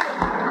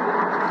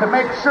latkes to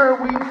make sure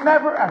we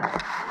never ever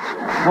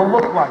will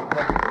look like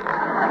them.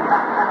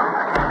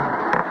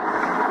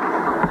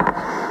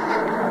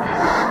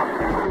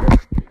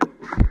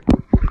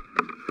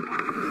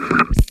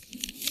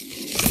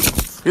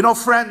 You know,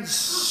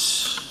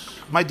 friends,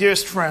 my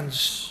dearest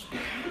friends,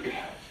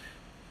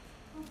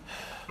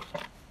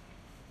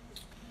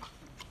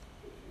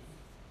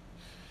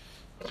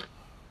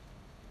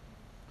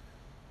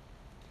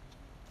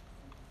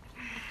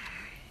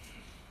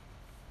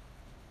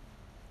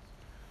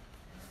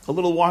 a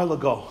little while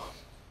ago,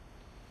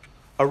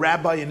 a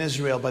rabbi in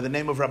Israel by the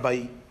name of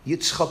Rabbi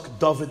Yitzchak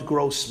David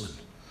Grossman,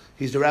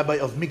 he's the rabbi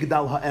of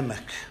Migdal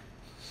HaEmek,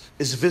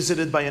 is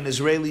visited by an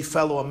Israeli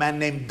fellow, a man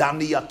named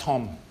Dani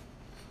Yatom.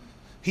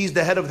 He's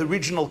the head of the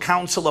regional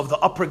council of the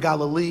Upper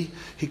Galilee.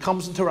 He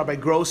comes into Rabbi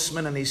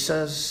Grossman and he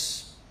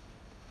says,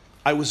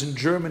 I was in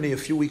Germany a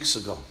few weeks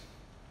ago.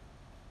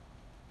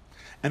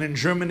 And in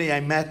Germany I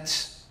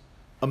met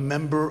a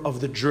member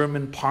of the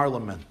German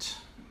parliament.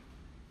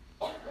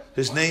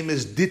 His name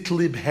is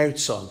Ditlib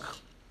Herzog.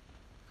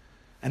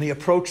 And he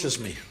approaches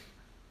me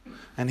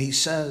and he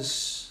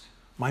says,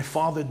 my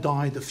father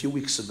died a few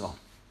weeks ago.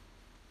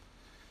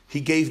 He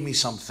gave me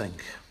something.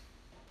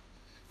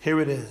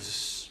 Here it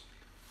is.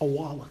 A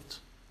wallet.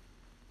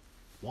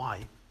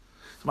 Why?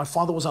 So my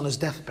father was on his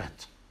deathbed,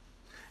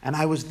 and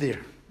I was there.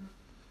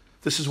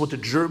 This is what the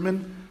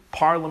German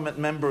parliament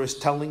member is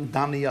telling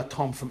Dani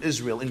Yatom from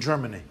Israel in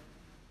Germany.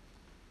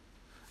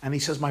 And he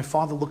says, my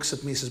father looks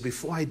at me and says,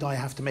 before I die, I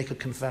have to make a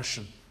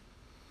confession.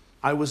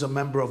 I was a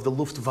member of the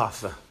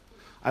Luftwaffe.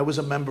 I was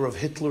a member of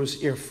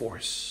Hitler's Air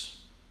Force.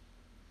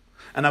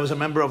 And I was a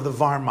member of the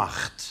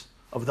Wehrmacht,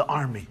 of the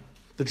army,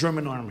 the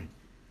German army.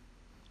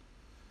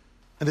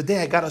 And the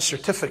day I got a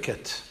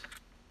certificate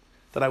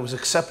that I was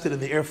accepted in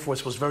the Air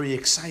Force was very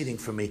exciting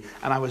for me.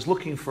 And I was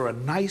looking for a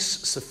nice,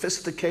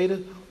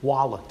 sophisticated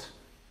wallet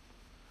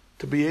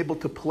to be able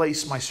to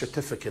place my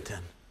certificate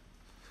in.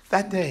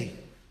 That day,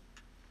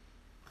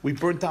 we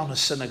burnt down a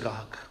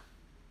synagogue.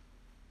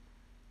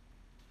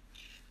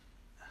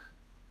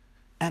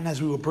 And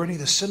as we were burning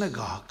the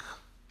synagogue,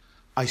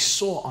 I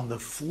saw on the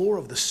floor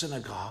of the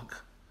synagogue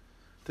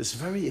this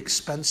very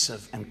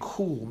expensive and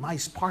cool,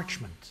 nice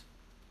parchment.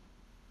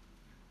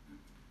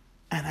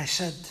 And I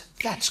said,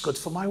 that's good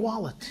for my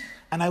wallet.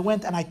 And I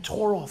went and I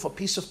tore off a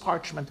piece of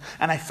parchment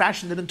and I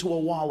fashioned it into a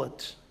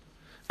wallet.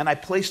 And I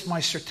placed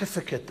my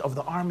certificate of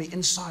the army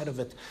inside of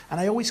it. And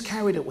I always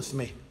carried it with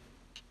me.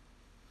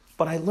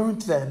 But I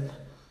learned then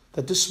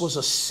that this was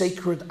a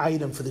sacred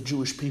item for the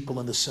Jewish people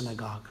in the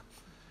synagogue.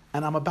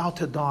 And I'm about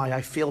to die.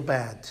 I feel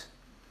bad.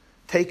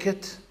 Take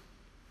it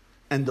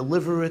and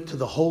deliver it to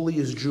the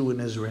holiest Jew in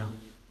Israel.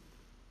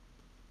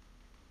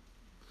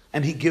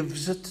 And he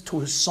gives it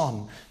to his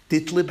son,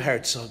 Ditlib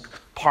Herzog,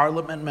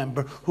 parliament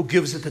member, who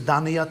gives it to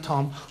Dani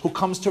Yatom, who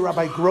comes to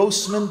Rabbi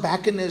Grossman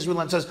back in Israel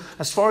and says,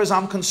 as far as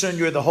I'm concerned,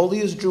 you're the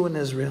holiest Jew in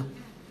Israel.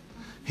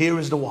 Here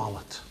is the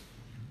wallet.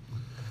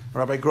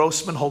 Rabbi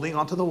Grossman, holding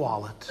onto the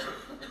wallet,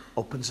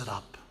 opens it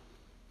up.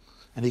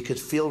 And he could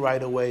feel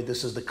right away,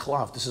 this is the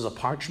cloth, this is a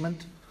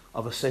parchment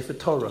of a Sefer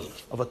Torah,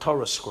 of a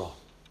Torah scroll.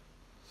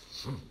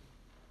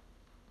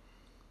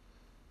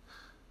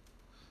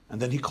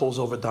 And then he calls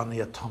over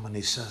Anita Ekstein and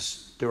he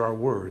says, there are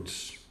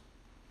words.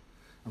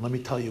 And let me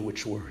tell you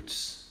which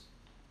words.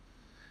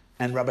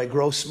 And Rabbi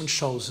Grossman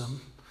shows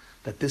him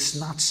that this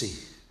Nazi,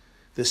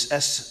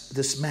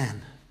 this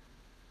man,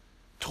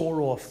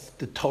 tore off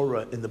the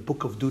Torah in the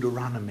book of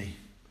Deuteronomy.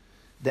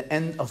 The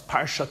end of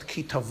Parshat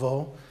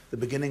Kitavo, the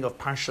beginning of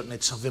Parshat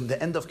Nitzavim.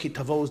 The end of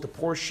Kitavo is the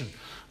portion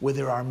where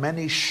there are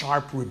many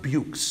sharp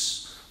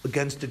rebukes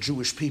against the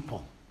Jewish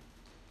people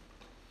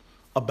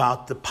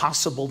about the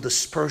possible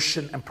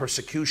dispersion and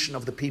persecution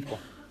of the people.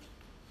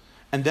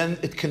 And then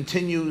it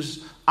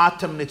continues,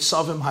 Atem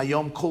Nitzavim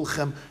Hayom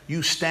Kulchem,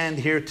 you stand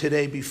here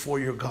today before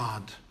your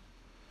God.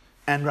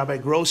 And Rabbi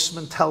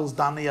Grossman tells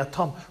Anita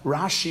Ekstein,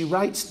 Rashi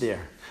writes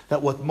there,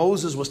 that what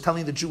Moses was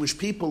telling the Jewish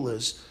people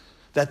is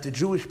that the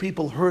Jewish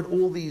people heard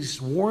all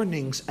these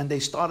warnings and they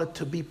started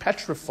to be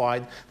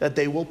petrified that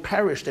they will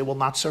perish, they will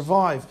not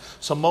survive.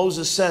 So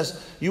Moses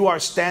says, you are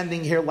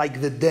standing here like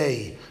the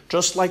day,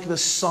 just like the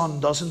sun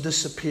doesn't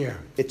disappear.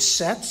 It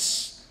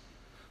sets,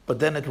 but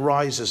then it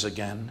rises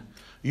again.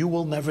 You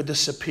will never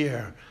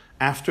disappear.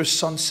 After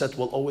sunset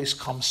will always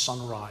come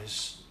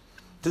sunrise.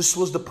 This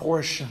was the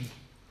portion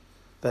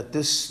that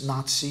this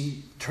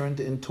Nazi turned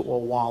into a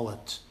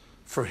wallet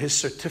for his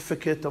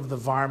certificate of the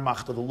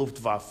Wehrmacht, of the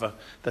Luftwaffe,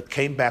 that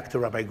came back to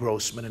Rabbi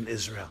Grossman in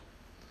Israel.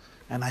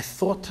 And I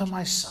thought to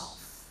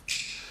myself,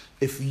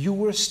 if you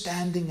were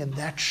standing in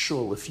that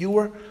shul, if you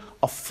were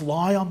a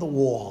fly on the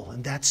wall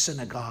in that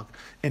synagogue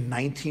in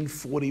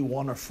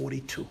 1941 or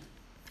 42,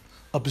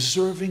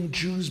 observing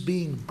Jews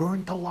being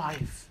burnt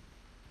alive.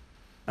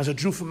 As a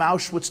Jew from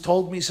Auschwitz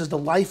told me, he says the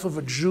life of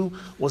a Jew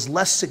was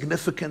less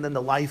significant than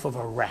the life of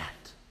a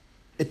rat.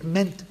 It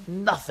meant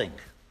nothing.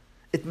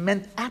 It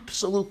meant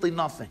absolutely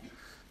nothing.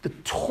 The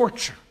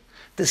torture,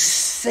 the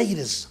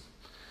sadism,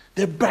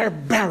 the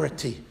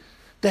barbarity,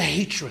 the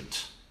hatred.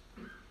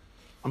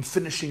 I'm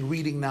finishing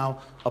reading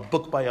now a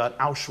book by an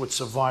Auschwitz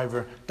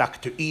survivor,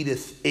 Dr.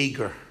 Edith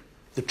Eger,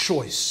 The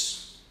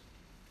Choice.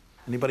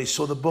 Anybody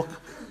saw the book?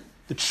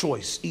 The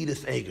Choice,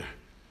 Edith Eger.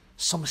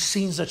 Some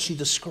scenes that she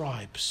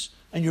describes,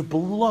 and your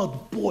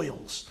blood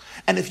boils.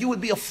 And if you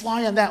would be a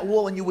fly on that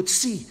wall and you would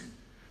see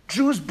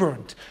Jews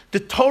burned,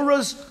 the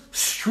Torahs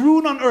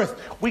strewn on earth.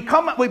 We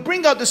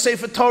bring out the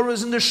Sefer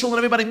Torahs in the shul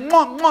and everybody,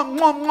 mwah, mwah,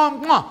 mwah,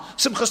 mwah, mwah.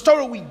 Simchas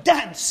Torah, we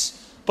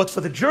dance. But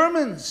for the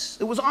Germans,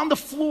 it was on the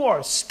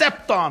floor,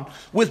 stepped on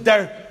with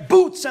their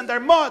boots and their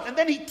mud. And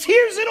then he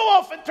tears it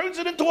off and turns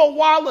it into a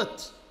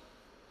wallet.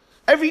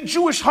 Every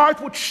Jewish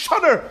heart would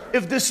shudder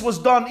if this was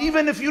done,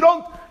 even if you're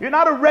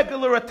not a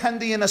regular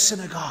attendee in a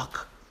synagogue.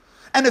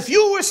 And if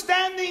you were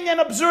standing and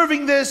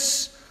observing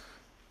this,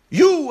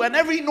 you and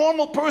every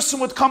normal person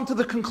would come to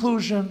the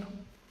conclusion,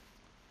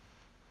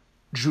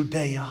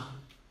 Judea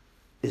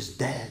is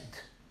dead.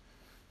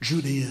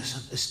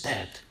 Judaism is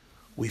dead.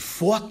 We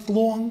fought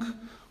long,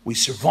 we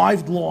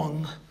survived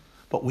long,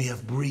 but we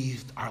have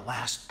breathed our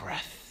last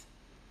breath.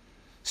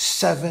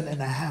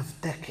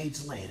 7.5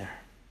 decades later,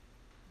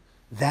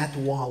 that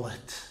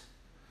wallet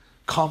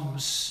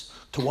comes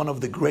to one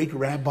of the great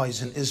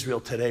rabbis in Israel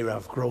today,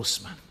 Rav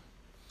Grossman.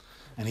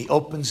 And he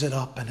opens it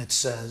up and it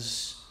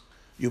says,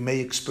 you may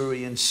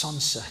experience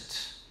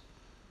sunset,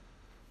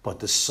 but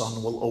the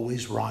sun will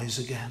always rise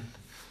again.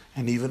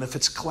 And even if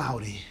it's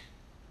cloudy,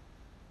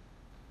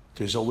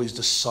 there's always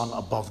the sun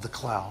above the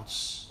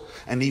clouds.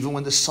 And even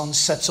when the sun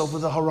sets over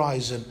the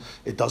horizon,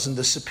 it doesn't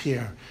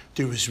disappear.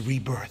 There is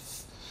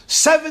rebirth.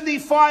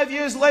 75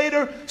 years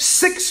later,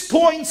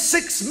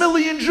 6.6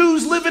 million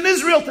Jews live in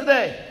Israel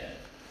today.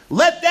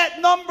 Let that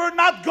number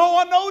not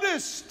go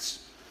unnoticed.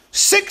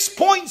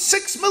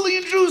 6.6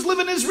 million Jews live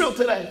in Israel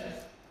today,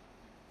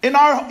 in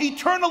our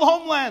eternal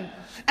homeland.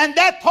 And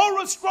that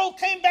Torah scroll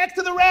came back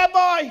to the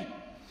rabbi.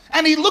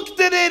 And he looked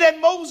at it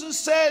and Moses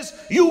says,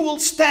 you will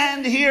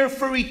stand here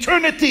for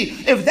eternity.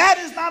 If that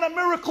is not a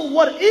miracle,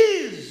 what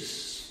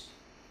is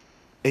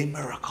a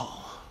miracle?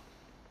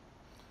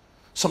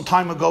 Some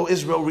time ago,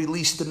 Israel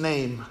released the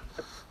name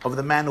of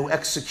the man who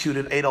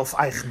executed Adolf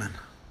Eichmann.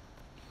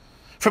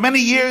 For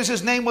many years,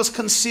 his name was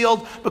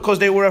concealed because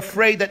they were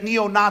afraid that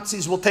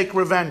neo-Nazis will take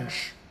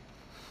revenge.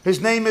 His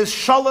name is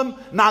Shalom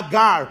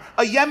Nagar,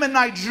 a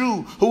Yemenite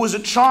Jew who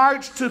was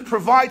charged to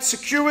provide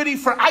security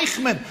for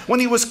Eichmann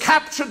when he was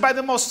captured by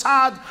the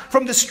Mossad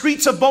from the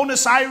streets of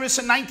Buenos Aires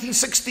in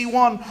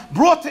 1961,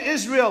 brought to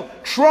Israel,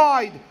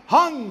 tried,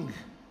 hung,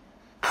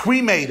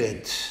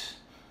 cremated.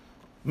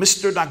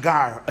 Mr.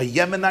 Nagar, a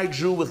Yemenite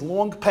Jew with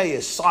long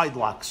payas, side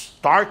locks,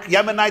 dark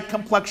Yemenite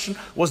complexion,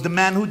 was the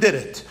man who did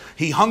it.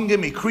 He hung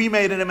him, he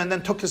cremated him, and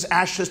then took his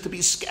ashes to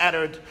be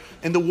scattered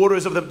in the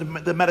waters of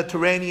the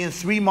Mediterranean,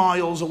 3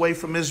 miles away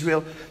from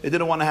Israel. They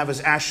didn't want to have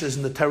his ashes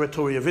in the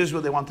territory of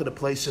Israel. They wanted to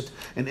place it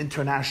in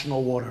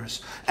international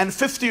waters. And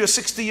 50 or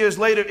 60 years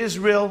later,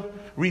 Israel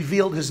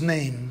revealed his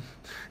name.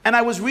 And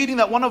I was reading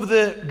that one of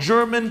the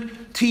German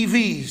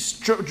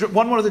TVs,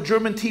 one of the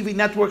German TV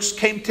networks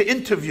came to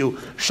interview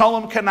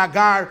Shalom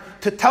Nagar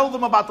to tell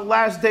them about the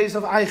last days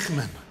of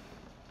Eichmann.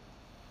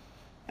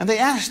 And they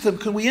asked him,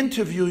 can we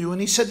interview you?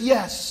 And he said,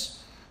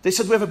 yes. They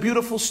said, we have a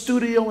beautiful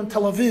studio in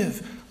Tel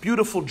Aviv.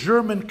 Beautiful,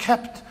 German,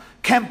 kept,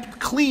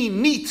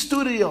 clean, neat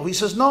studio. He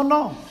says,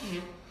 no.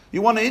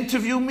 You want to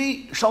interview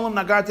me? Shalom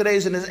Nagar today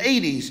is in his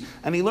 80s,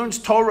 and he learns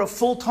Torah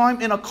full-time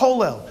in a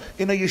kollel,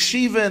 in a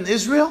yeshiva in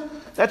Israel.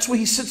 That's where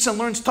he sits and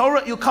learns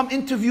Torah. You'll come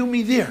interview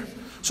me there.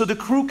 So the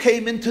crew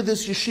came into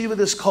this yeshiva,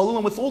 this kollel,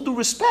 and with all due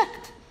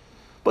respect,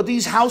 but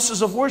these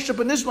houses of worship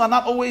in Israel are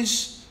not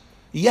always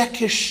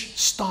Yekish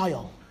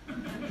style.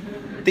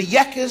 The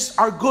Yekis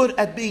are good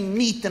at being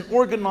neat and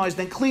organized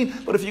and clean,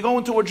 but if you go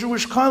into a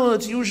Jewish kollel,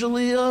 it's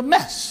usually a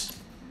mess.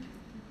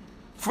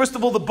 First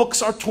of all, the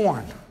books are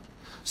torn.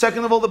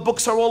 Second of all, the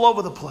books are all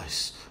over the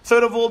place.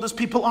 Third of all, there's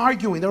people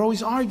arguing. They're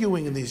always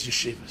arguing in these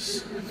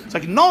yeshivas. It's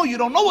like, no, you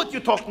don't know what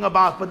you're talking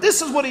about, but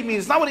this is what he means.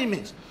 It's not what he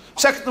means.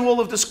 Second of all,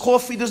 if there's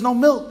coffee, there's no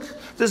milk.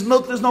 There's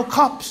milk, there's no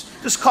cups.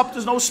 There's cup,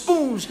 there's no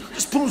spoons.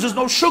 There's spoons, there's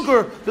no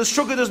sugar. There's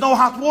sugar, there's no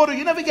hot water.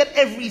 You never get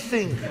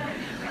everything.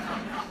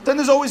 Then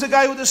there's always a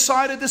guy who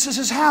decided this is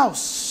his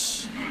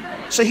house.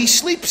 So he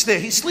sleeps there.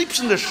 He sleeps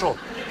in the shul.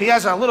 He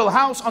has a little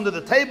house under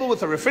the table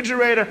with a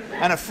refrigerator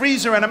and a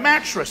freezer and a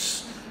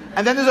mattress.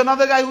 And then there's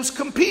another guy who's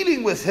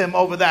competing with him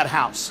over that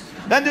house.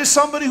 Then there's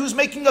somebody who's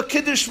making a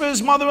kiddush for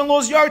his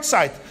mother-in-law's yard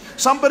site.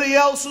 Somebody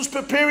else who's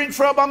preparing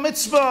for a bar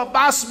mitzvah, a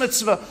bas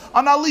mitzvah,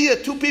 an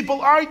aliyah. Two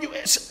people argue.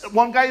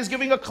 One guy is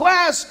giving a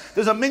class.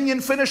 There's a minyan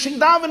finishing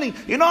davening.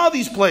 You know how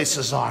these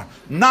places are.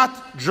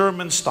 Not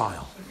German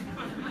style.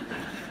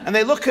 And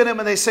they look at him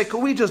and they say,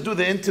 can we just do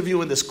the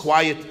interview in this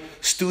quiet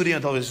studio?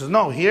 And he says,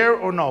 no, here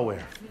or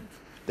nowhere.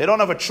 They don't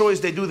have a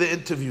choice. They do the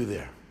interview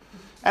there.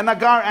 And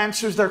Nagar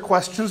answers their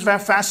questions. Very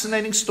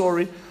fascinating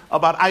story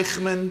about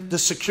Eichmann, the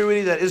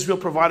security that Israel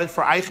provided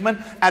for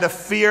Eichmann, out of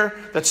fear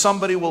that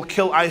somebody will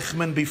kill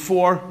Eichmann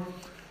before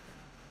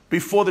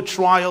the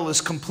trial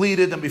is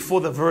completed and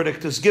before the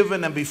verdict is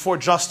given and before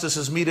justice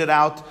is meted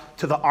out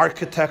to the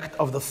architect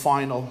of the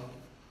final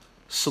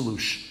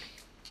solution.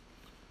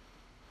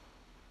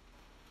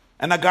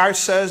 And Nagar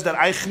says that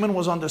Eichmann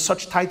was under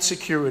such tight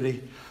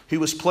security, he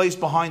was placed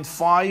behind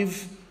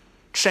 5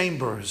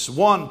 chambers,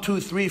 1, 2,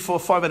 3, 4,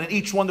 5, and in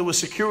each one there were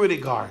security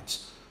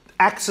guards.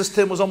 Access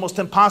to him was almost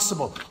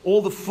impossible.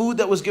 All the food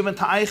that was given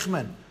to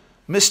Eichmann,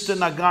 Mr.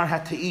 Nagar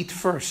had to eat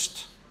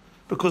first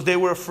because they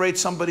were afraid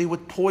somebody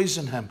would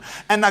poison him.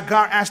 And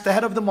Nagar asked the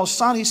head of the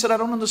Mossad, he said, I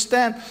don't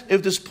understand.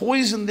 If there's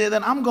poison there,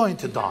 then I'm going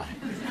to die.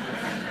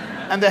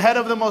 And the head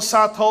of the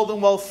Mossad told him,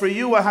 well, for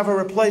you, I have a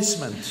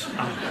replacement.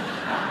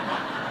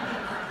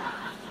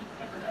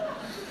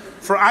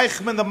 For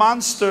Eichmann, the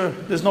monster,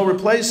 there's no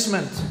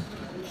replacement.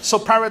 So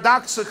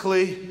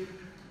paradoxically,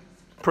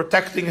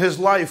 protecting his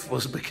life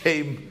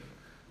became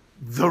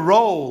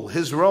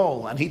his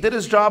role. And he did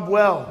his job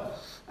well.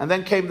 And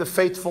then came the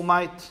fateful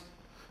night,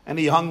 and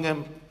he hung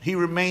him. He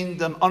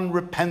remained an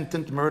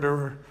unrepentant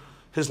murderer.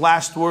 His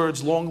last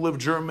words, long live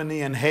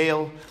Germany and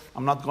hail.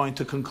 I'm not going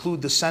to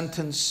conclude the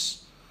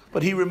sentence.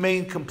 But he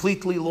remained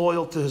completely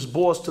loyal to his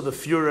boss, to the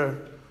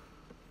Führer.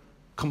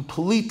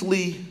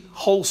 Completely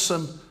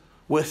wholesome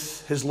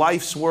with his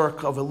life's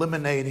work of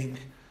eliminating,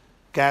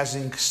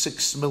 gassing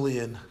 6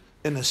 million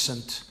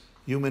innocent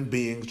human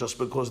beings just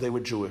because they were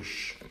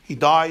Jewish. He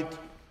died,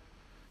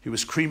 he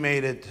was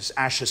cremated, his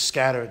ashes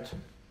scattered.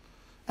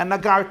 And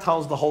Nagar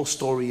tells the whole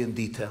story in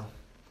detail.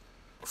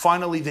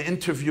 Finally, the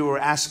interviewer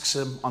asks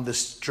him on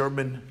this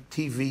German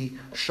TV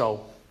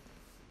show,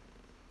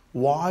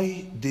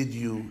 why did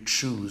you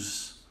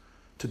choose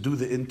to do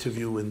the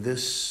interview in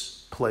this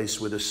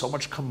place where there's so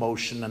much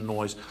commotion and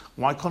noise?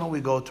 Why couldn't we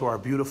go to our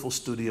beautiful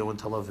studio in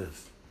Tel Aviv?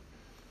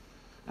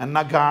 And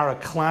Nagar, a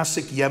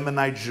classic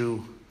Yemenite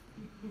Jew,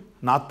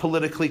 not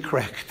politically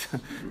correct,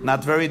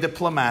 not very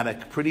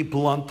diplomatic, pretty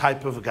blunt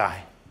type of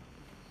guy,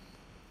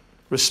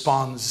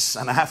 responds.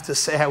 And I have to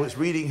say, I was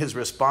reading his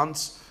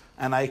response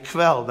and I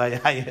quelled.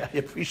 I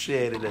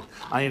appreciated it.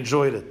 I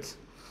enjoyed it.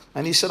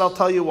 And he said, I'll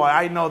tell you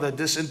why. I know that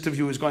this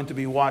interview is going to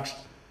be watched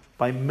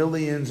by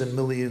millions and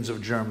millions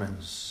of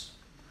Germans.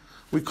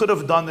 We could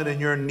have done it in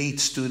your neat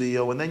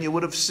studio, and then you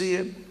would have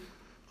seen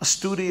a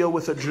studio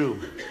with a Jew.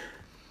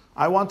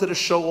 I wanted to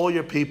show all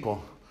your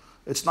people,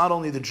 it's not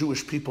only the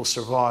Jewish people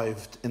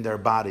survived in their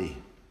body.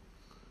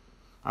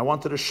 I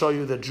wanted to show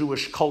you that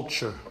Jewish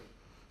culture,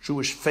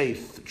 Jewish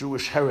faith,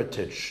 Jewish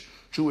heritage,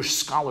 Jewish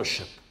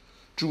scholarship,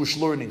 Jewish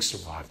learning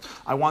survived.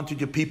 I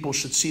wanted your people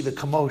should see the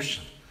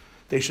commotion.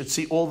 They should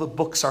see all the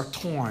books are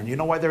torn. You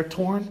know why they're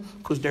torn?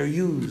 Because they're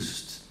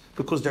used,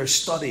 because they're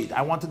studied.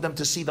 I wanted them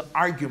to see the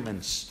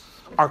arguments.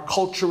 Our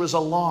culture is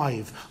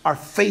alive. Our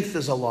faith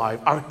is alive.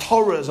 Our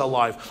Torah is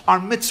alive. Our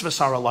mitzvahs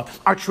are alive.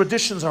 Our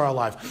traditions are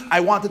alive. I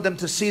wanted them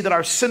to see that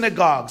our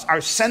synagogues, our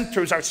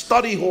centers, our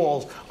study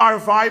halls are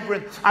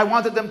vibrant. I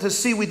wanted them to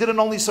see we didn't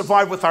only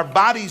survive with our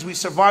bodies, we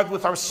survived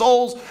with our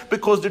souls,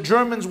 because the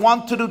Germans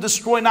wanted to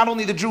destroy not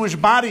only the Jewish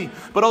body,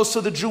 but also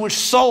the Jewish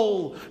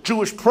soul,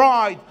 Jewish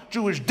pride,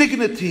 Jewish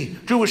dignity,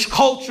 Jewish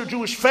culture,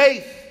 Jewish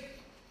faith.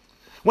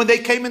 When they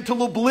came into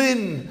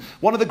Lublin,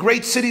 one of the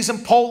great cities in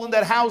Poland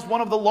that housed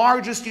one of the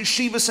largest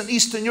yeshivas in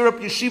Eastern Europe,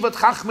 Yeshivat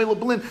Chachmei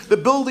Lublin, the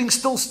building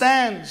still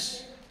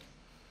stands.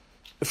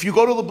 If you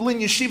go to Lublin,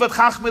 Yeshivat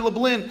Chachmei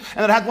Lublin,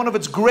 and it had one of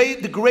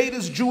the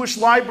greatest Jewish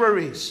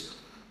libraries,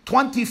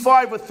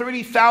 25 or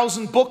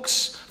 30,000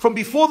 books from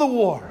before the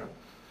war.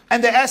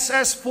 And the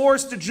SS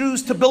forced the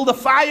Jews to build a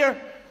fire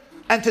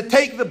and to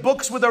take the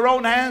books with their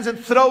own hands and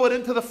throw it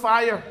into the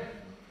fire,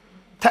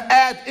 to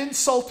add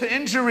insult to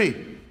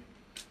injury.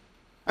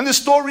 And the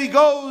story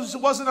goes,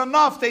 it wasn't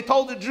enough. They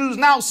told the Jews,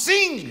 now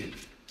sing.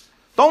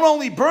 Don't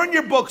only burn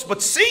your books,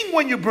 but sing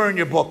when you burn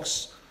your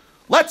books.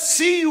 Let's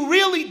see you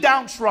really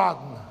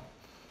downtrodden.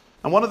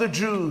 And one of the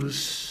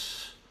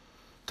Jews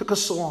took a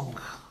song,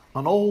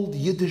 an old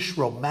Yiddish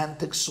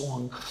romantic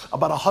song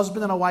about a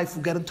husband and a wife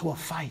who get into a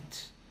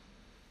fight.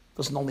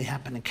 Doesn't only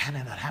happen in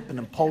Canada, it happened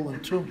in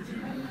Poland too.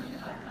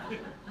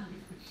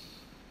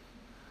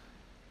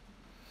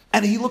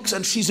 And he looks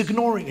and she's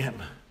ignoring him.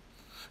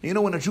 You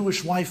know, when a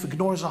Jewish wife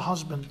ignores a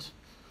husband,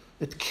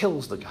 it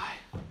kills the guy.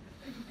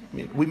 I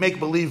mean, we make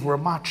believe we're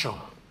macho,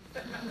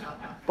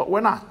 but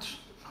we're not.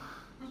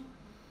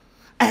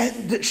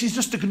 And she's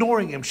just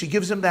ignoring him. She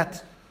gives him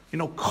that,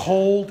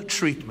 cold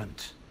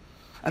treatment.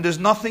 And there's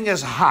nothing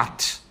as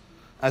hot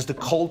as the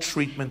cold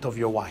treatment of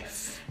your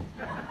wife.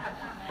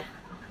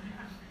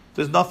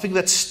 There's nothing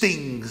that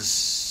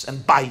stings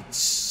and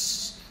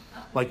bites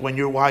like when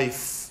your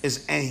wife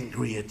is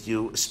angry at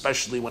you,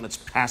 especially when it's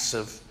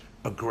passive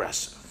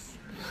aggressive.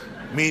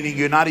 Meaning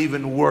you're not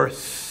even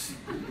worth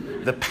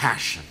the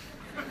passion.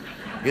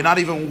 You're not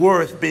even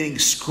worth being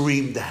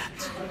screamed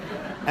at.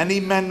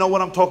 Any men know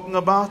what I'm talking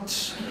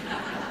about?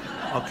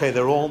 Okay,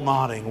 they're all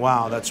nodding.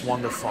 Wow, that's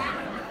wonderful.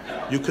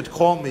 You could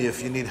call me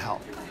if you need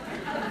help.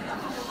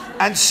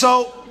 And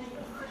so,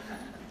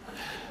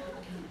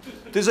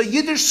 there's a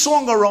Yiddish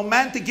song, a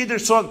romantic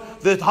Yiddish song.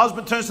 The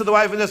husband turns to the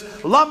wife and says,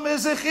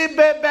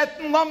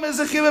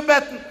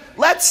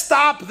 let's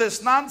stop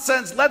this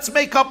nonsense. Let's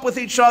make up with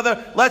each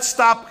other. Let's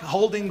stop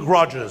holding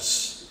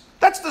grudges.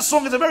 That's the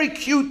song. It's a very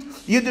cute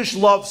Yiddish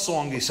love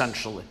song,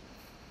 essentially.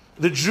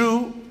 The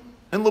Jew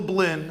in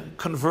Lublin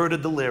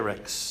converted the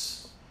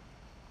lyrics.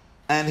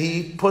 And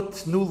he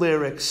put new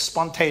lyrics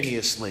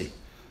spontaneously.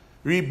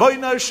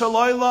 Ribono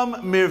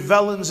shalolam mir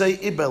wollen sie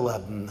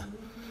überleben.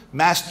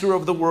 Master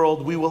of the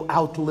world, we will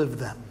outlive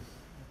them.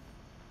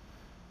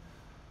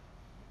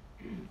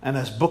 And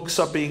as books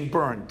are being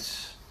burned,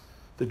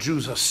 the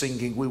Jews are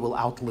singing, we will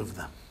outlive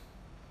them.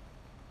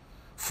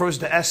 First,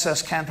 the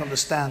SS can't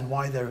understand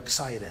why they're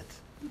excited.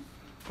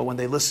 But when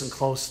they listen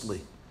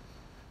closely,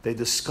 they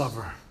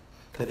discover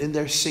that in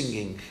their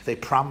singing, they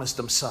promise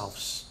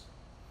themselves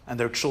and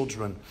their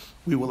children,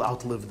 we will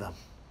outlive them.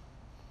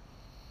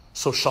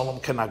 So Shalom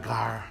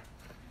Kenagar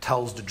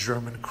tells the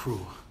German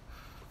crew,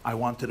 I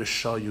wanted to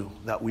show you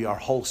that we are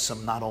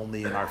wholesome not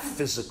only in our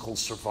physical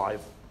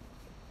survival,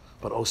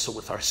 but also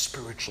with our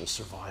spiritual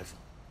survival.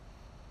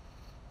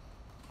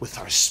 With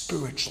our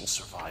spiritual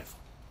survival.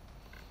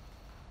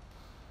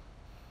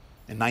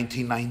 In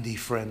 1990,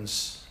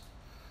 friends,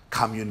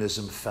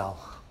 communism fell.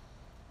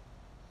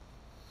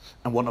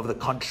 And one of the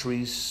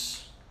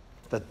countries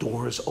that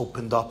doors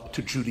opened up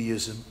to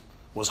Judaism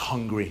was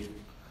Hungary,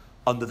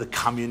 under the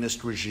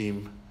communist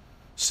regime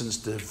since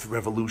the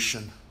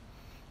revolution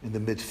in the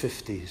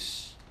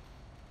mid-50s.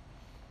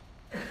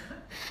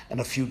 And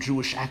a few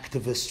Jewish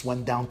activists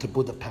went down to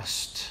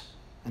Budapest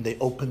and they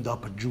opened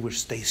up a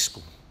Jewish day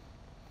school.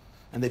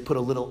 And they put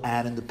a little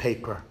ad in the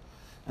paper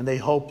and they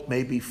hoped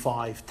maybe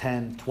 5,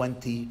 10,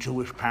 20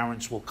 Jewish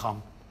parents will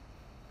come.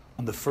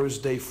 On the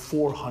first day,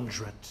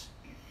 400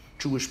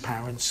 Jewish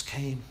parents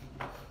came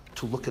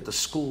to look at the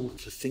school,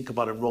 to think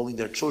about enrolling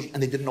their children,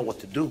 and they didn't know what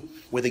to do.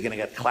 Were they going to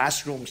get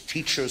classrooms,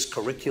 teachers,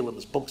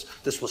 curriculums, books?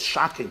 This was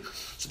shocking.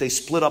 So they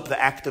split up the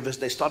activists.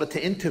 They started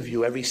to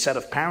interview every set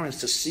of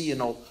parents to see,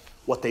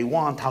 what they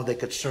want, how they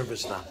could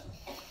service them.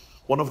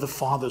 One of the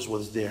fathers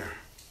was there.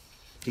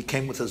 He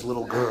came with his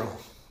little girl.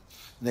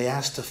 And they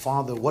asked the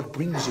father, what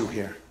brings you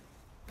here?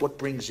 What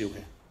brings you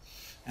here?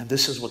 And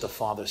this is what the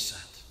father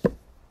said.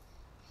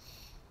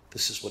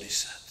 This is what he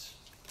said.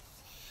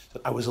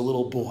 That I was a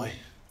little boy.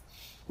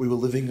 We were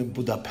living in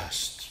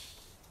Budapest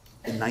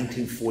in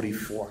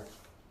 1944.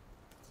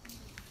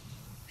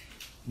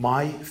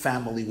 My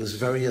family was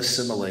very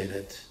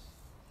assimilated.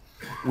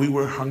 We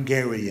were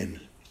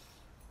Hungarian,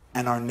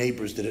 and our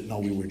neighbors didn't know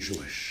we were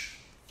Jewish.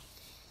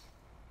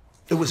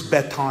 It was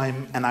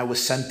bedtime, and I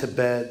was sent to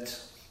bed.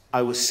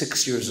 I was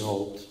 6 years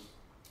old.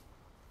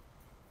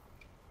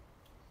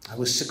 I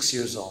was 6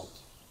 years old.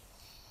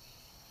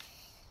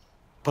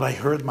 But I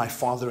heard my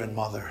father and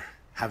mother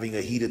having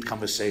a heated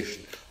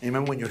conversation. You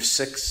remember when you're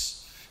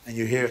 6 and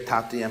you hear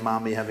Tati and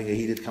Mommy having a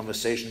heated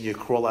conversation, you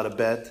crawl out of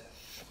bed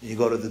and you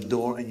go to the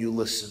door and you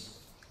listen.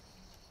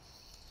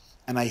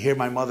 And I hear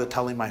my mother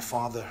telling my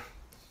father,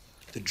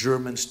 the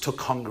Germans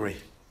took Hungary.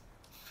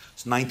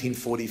 It's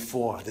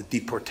 1944. The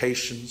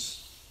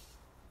deportations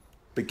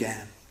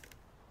began.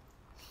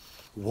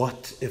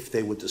 What if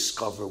they would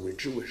discover we're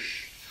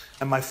Jewish?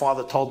 And my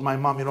father told my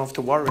mom, you don't have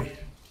to worry.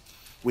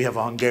 We have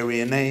a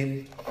Hungarian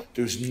name.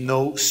 There's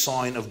no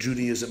sign of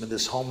Judaism in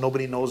this home.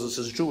 Nobody knows us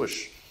as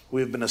Jewish. We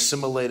have been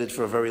assimilated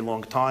for a very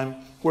long time.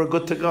 We're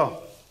good to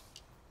go.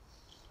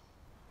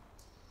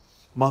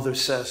 Mother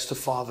says to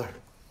father,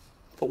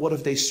 but what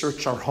if they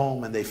search our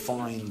home and they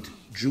find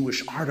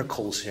Jewish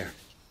articles here?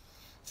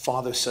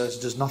 Father says,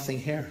 there's nothing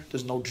here.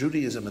 There's no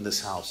Judaism in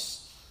this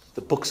house.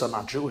 The books are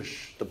not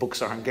Jewish. The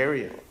books are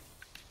Hungarian.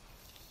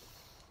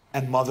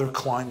 And mother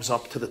climbs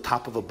up to the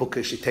top of a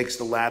bookcase. She takes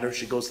the ladder.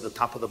 She goes to the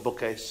top of the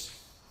bookcase.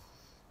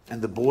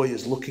 And the boy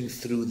is looking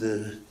through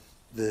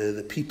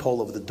the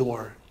peephole of the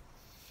door.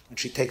 And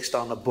she takes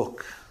down a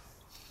book.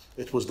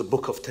 It was the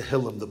book of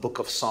Tehillim, the book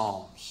of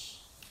Psalms.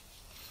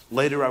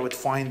 Later I would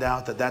find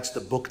out that that's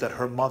the book that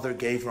her mother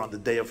gave her on the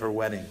day of her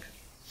wedding.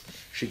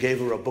 She gave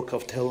her a book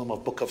of Tehillim, a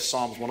book of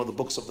Psalms, one of the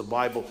books of the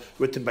Bible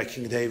written by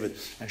King David.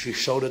 And she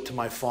showed it to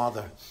my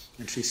father.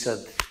 And she said,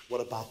 what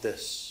about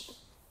this?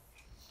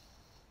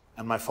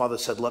 And my father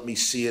said, let me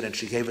see it. And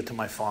she gave it to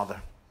my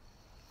father.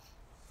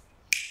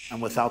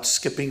 And without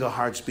skipping a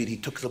heart's beat, he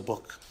took the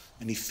book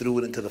and he threw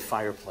it into the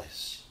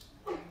fireplace.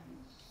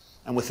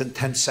 And within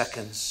 10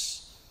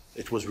 seconds,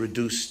 it was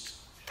reduced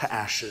to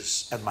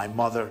ashes. And my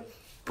mother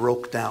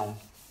broke down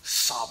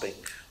sobbing.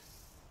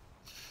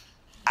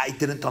 I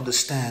didn't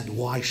understand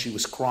why she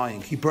was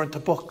crying. He burnt a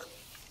book.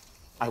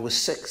 I was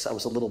 6. I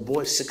was a little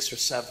boy, 6 or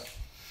 7.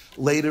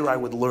 Later, I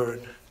would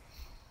learn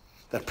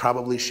that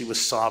probably she was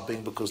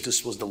sobbing because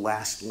this was the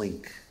last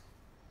link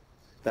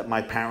that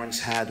my parents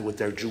had with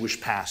their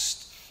Jewish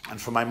past. And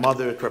for my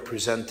mother, it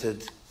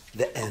represented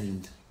the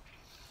end.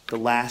 The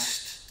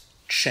last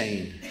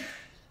chain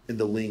in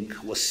the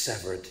link was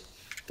severed.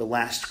 The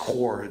last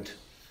cord,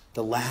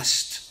 the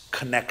last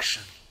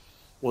connection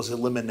was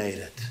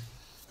eliminated.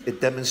 It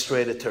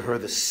demonstrated to her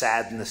the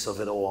sadness of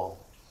it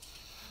all.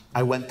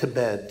 I went to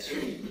bed.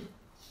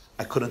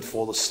 I couldn't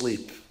fall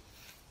asleep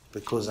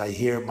because I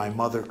hear my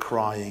mother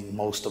crying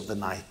most of the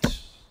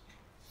night.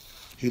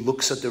 He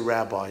looks at the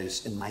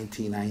rabbis in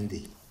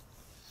 1990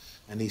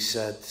 and he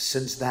said,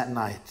 since that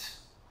night,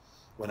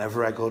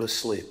 whenever I go to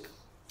sleep,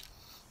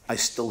 I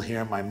still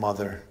hear my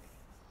mother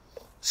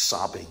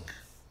sobbing.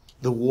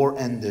 The war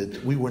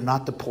ended. We were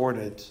not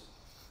deported.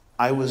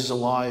 I was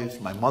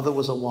alive. My mother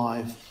was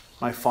alive.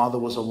 My father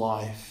was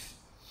alive.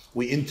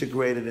 We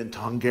integrated into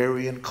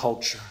Hungarian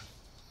culture.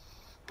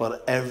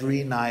 But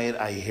every night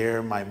I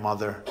hear my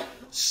mother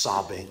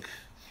sobbing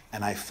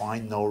and I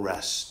find no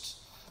rest.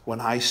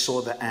 When I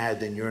saw the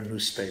ad in your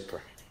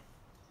newspaper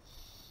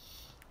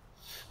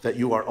that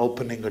you are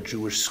opening a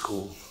Jewish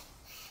school,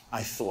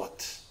 I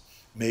thought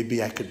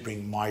maybe I could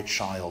bring my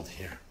child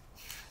here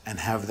and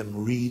have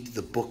them read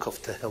the book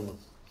of Tehillim,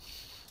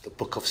 the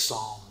book of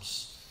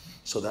Psalms,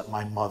 so that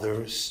my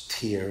mother's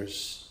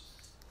tears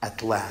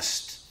at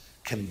last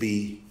can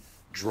be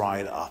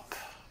dried up.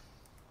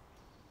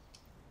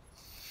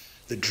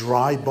 The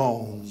dry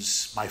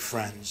bones, my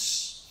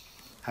friends,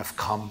 have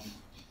come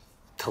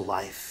to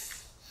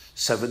life.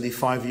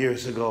 75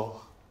 years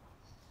ago,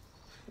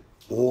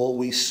 all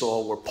we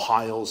saw were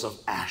piles of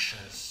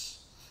ashes.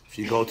 If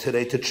you go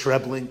today to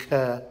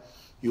Treblinka,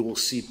 you will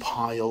see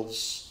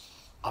piles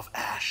of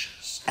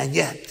ashes. And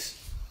yet,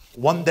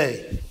 one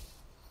day,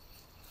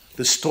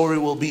 the story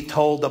will be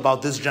told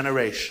about this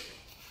generation.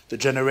 The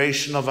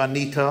generation of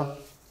Anita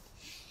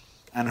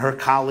and her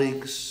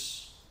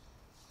colleagues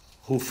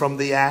who from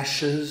the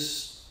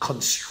ashes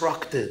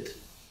constructed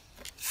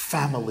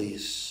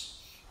families,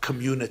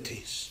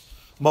 communities.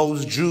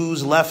 Most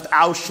Jews left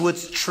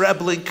Auschwitz,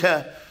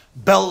 Treblinka,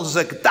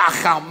 Belzec,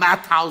 Dachau,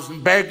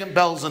 Mauthausen,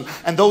 Bergen-Belsen,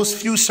 and those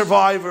few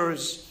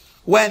survivors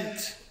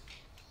went.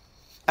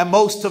 And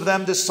most of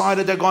them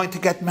decided they're going to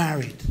get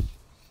married.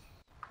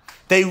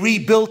 They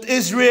rebuilt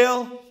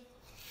Israel.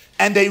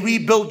 And they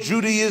rebuilt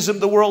Judaism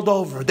the world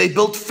over. They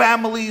built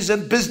families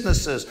and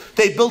businesses.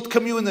 They built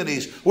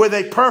communities. Were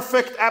they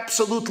perfect?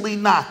 Absolutely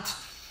not.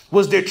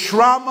 Was there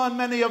trauma in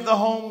many of the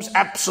homes?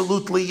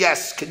 Absolutely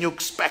yes. Can you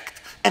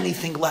expect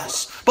anything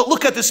less? But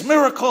look at this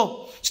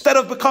miracle. Instead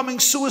of becoming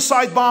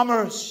suicide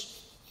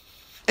bombers,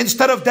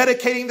 instead of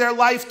dedicating their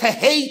life to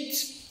hate,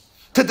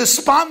 to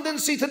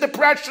despondency, to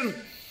depression,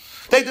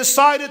 they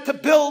decided to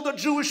build a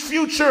Jewish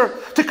future,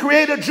 to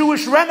create a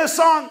Jewish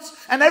renaissance.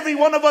 And every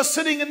one of us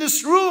sitting in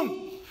this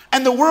room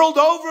and the world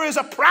over is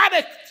a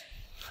product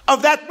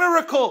of that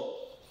miracle.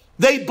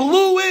 They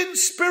blew in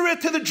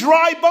spirit to the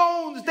dry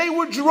bones. They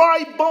were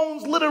dry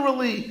bones,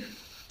 literally.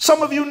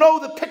 Some of you know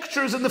the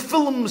pictures and the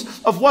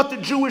films of what the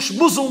Jewish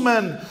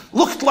Muslim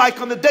looked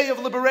like on the day of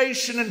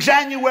liberation in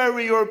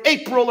January or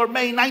April or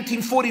May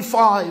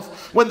 1945,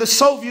 when the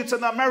Soviets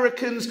and the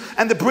Americans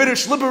and the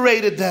British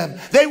liberated them.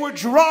 They were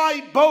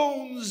dry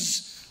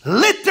bones,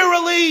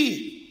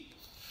 literally.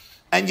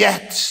 And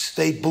yet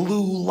they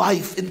blew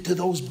life into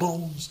those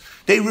bones.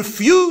 They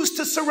refused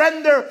to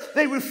surrender.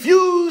 They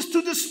refused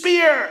to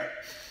despair.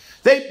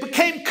 They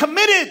became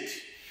committed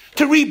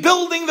to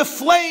rebuilding the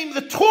flame,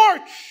 the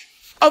torch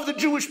of the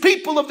Jewish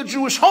people, of the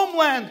Jewish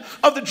homeland,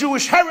 of the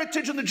Jewish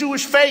heritage and the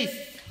Jewish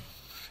faith.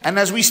 And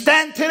as we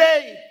stand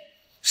today,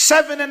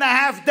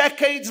 7.5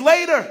 decades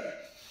later,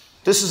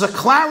 this is a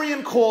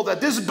clarion call that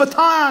this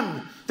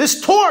baton,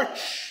 this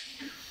torch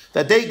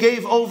that they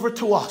gave over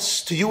to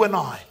us, to you and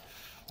I,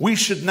 we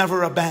should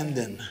never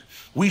abandon.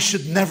 We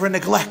should never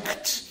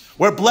neglect.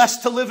 We're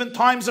blessed to live in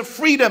times of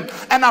freedom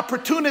and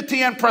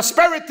opportunity and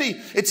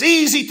prosperity. It's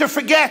easy to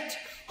forget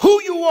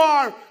who you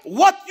are,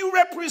 what you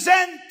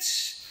represent,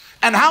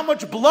 and how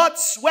much blood,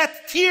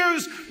 sweat,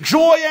 tears,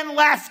 joy, and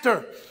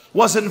laughter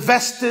was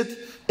invested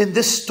in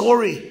this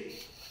story.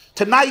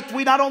 Tonight,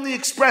 we not only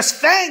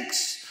express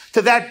thanks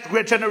to that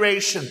great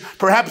generation,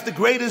 perhaps the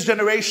greatest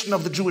generation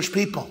of the Jewish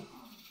people,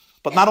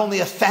 but not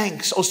only a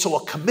thanks, also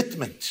a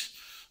commitment,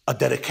 a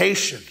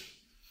dedication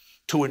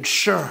to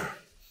ensure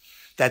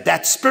that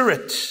that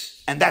spirit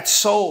and that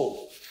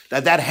soul,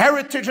 that that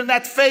heritage and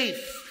that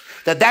faith,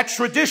 that that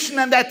tradition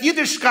and that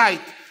Yiddishkeit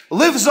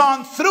lives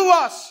on through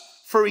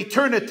us for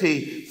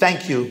eternity.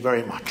 Thank you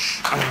very much.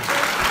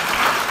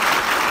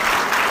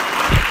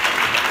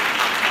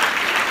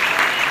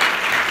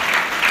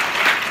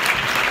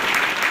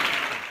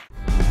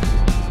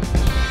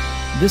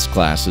 This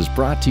class is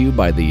brought to you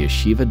by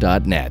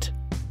theyeshiva.net.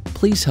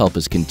 Please help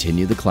us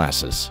continue the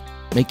classes.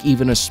 Make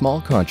even a small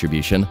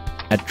contribution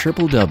at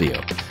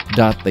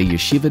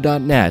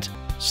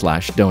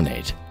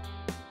www.theyeshiva.net/donate.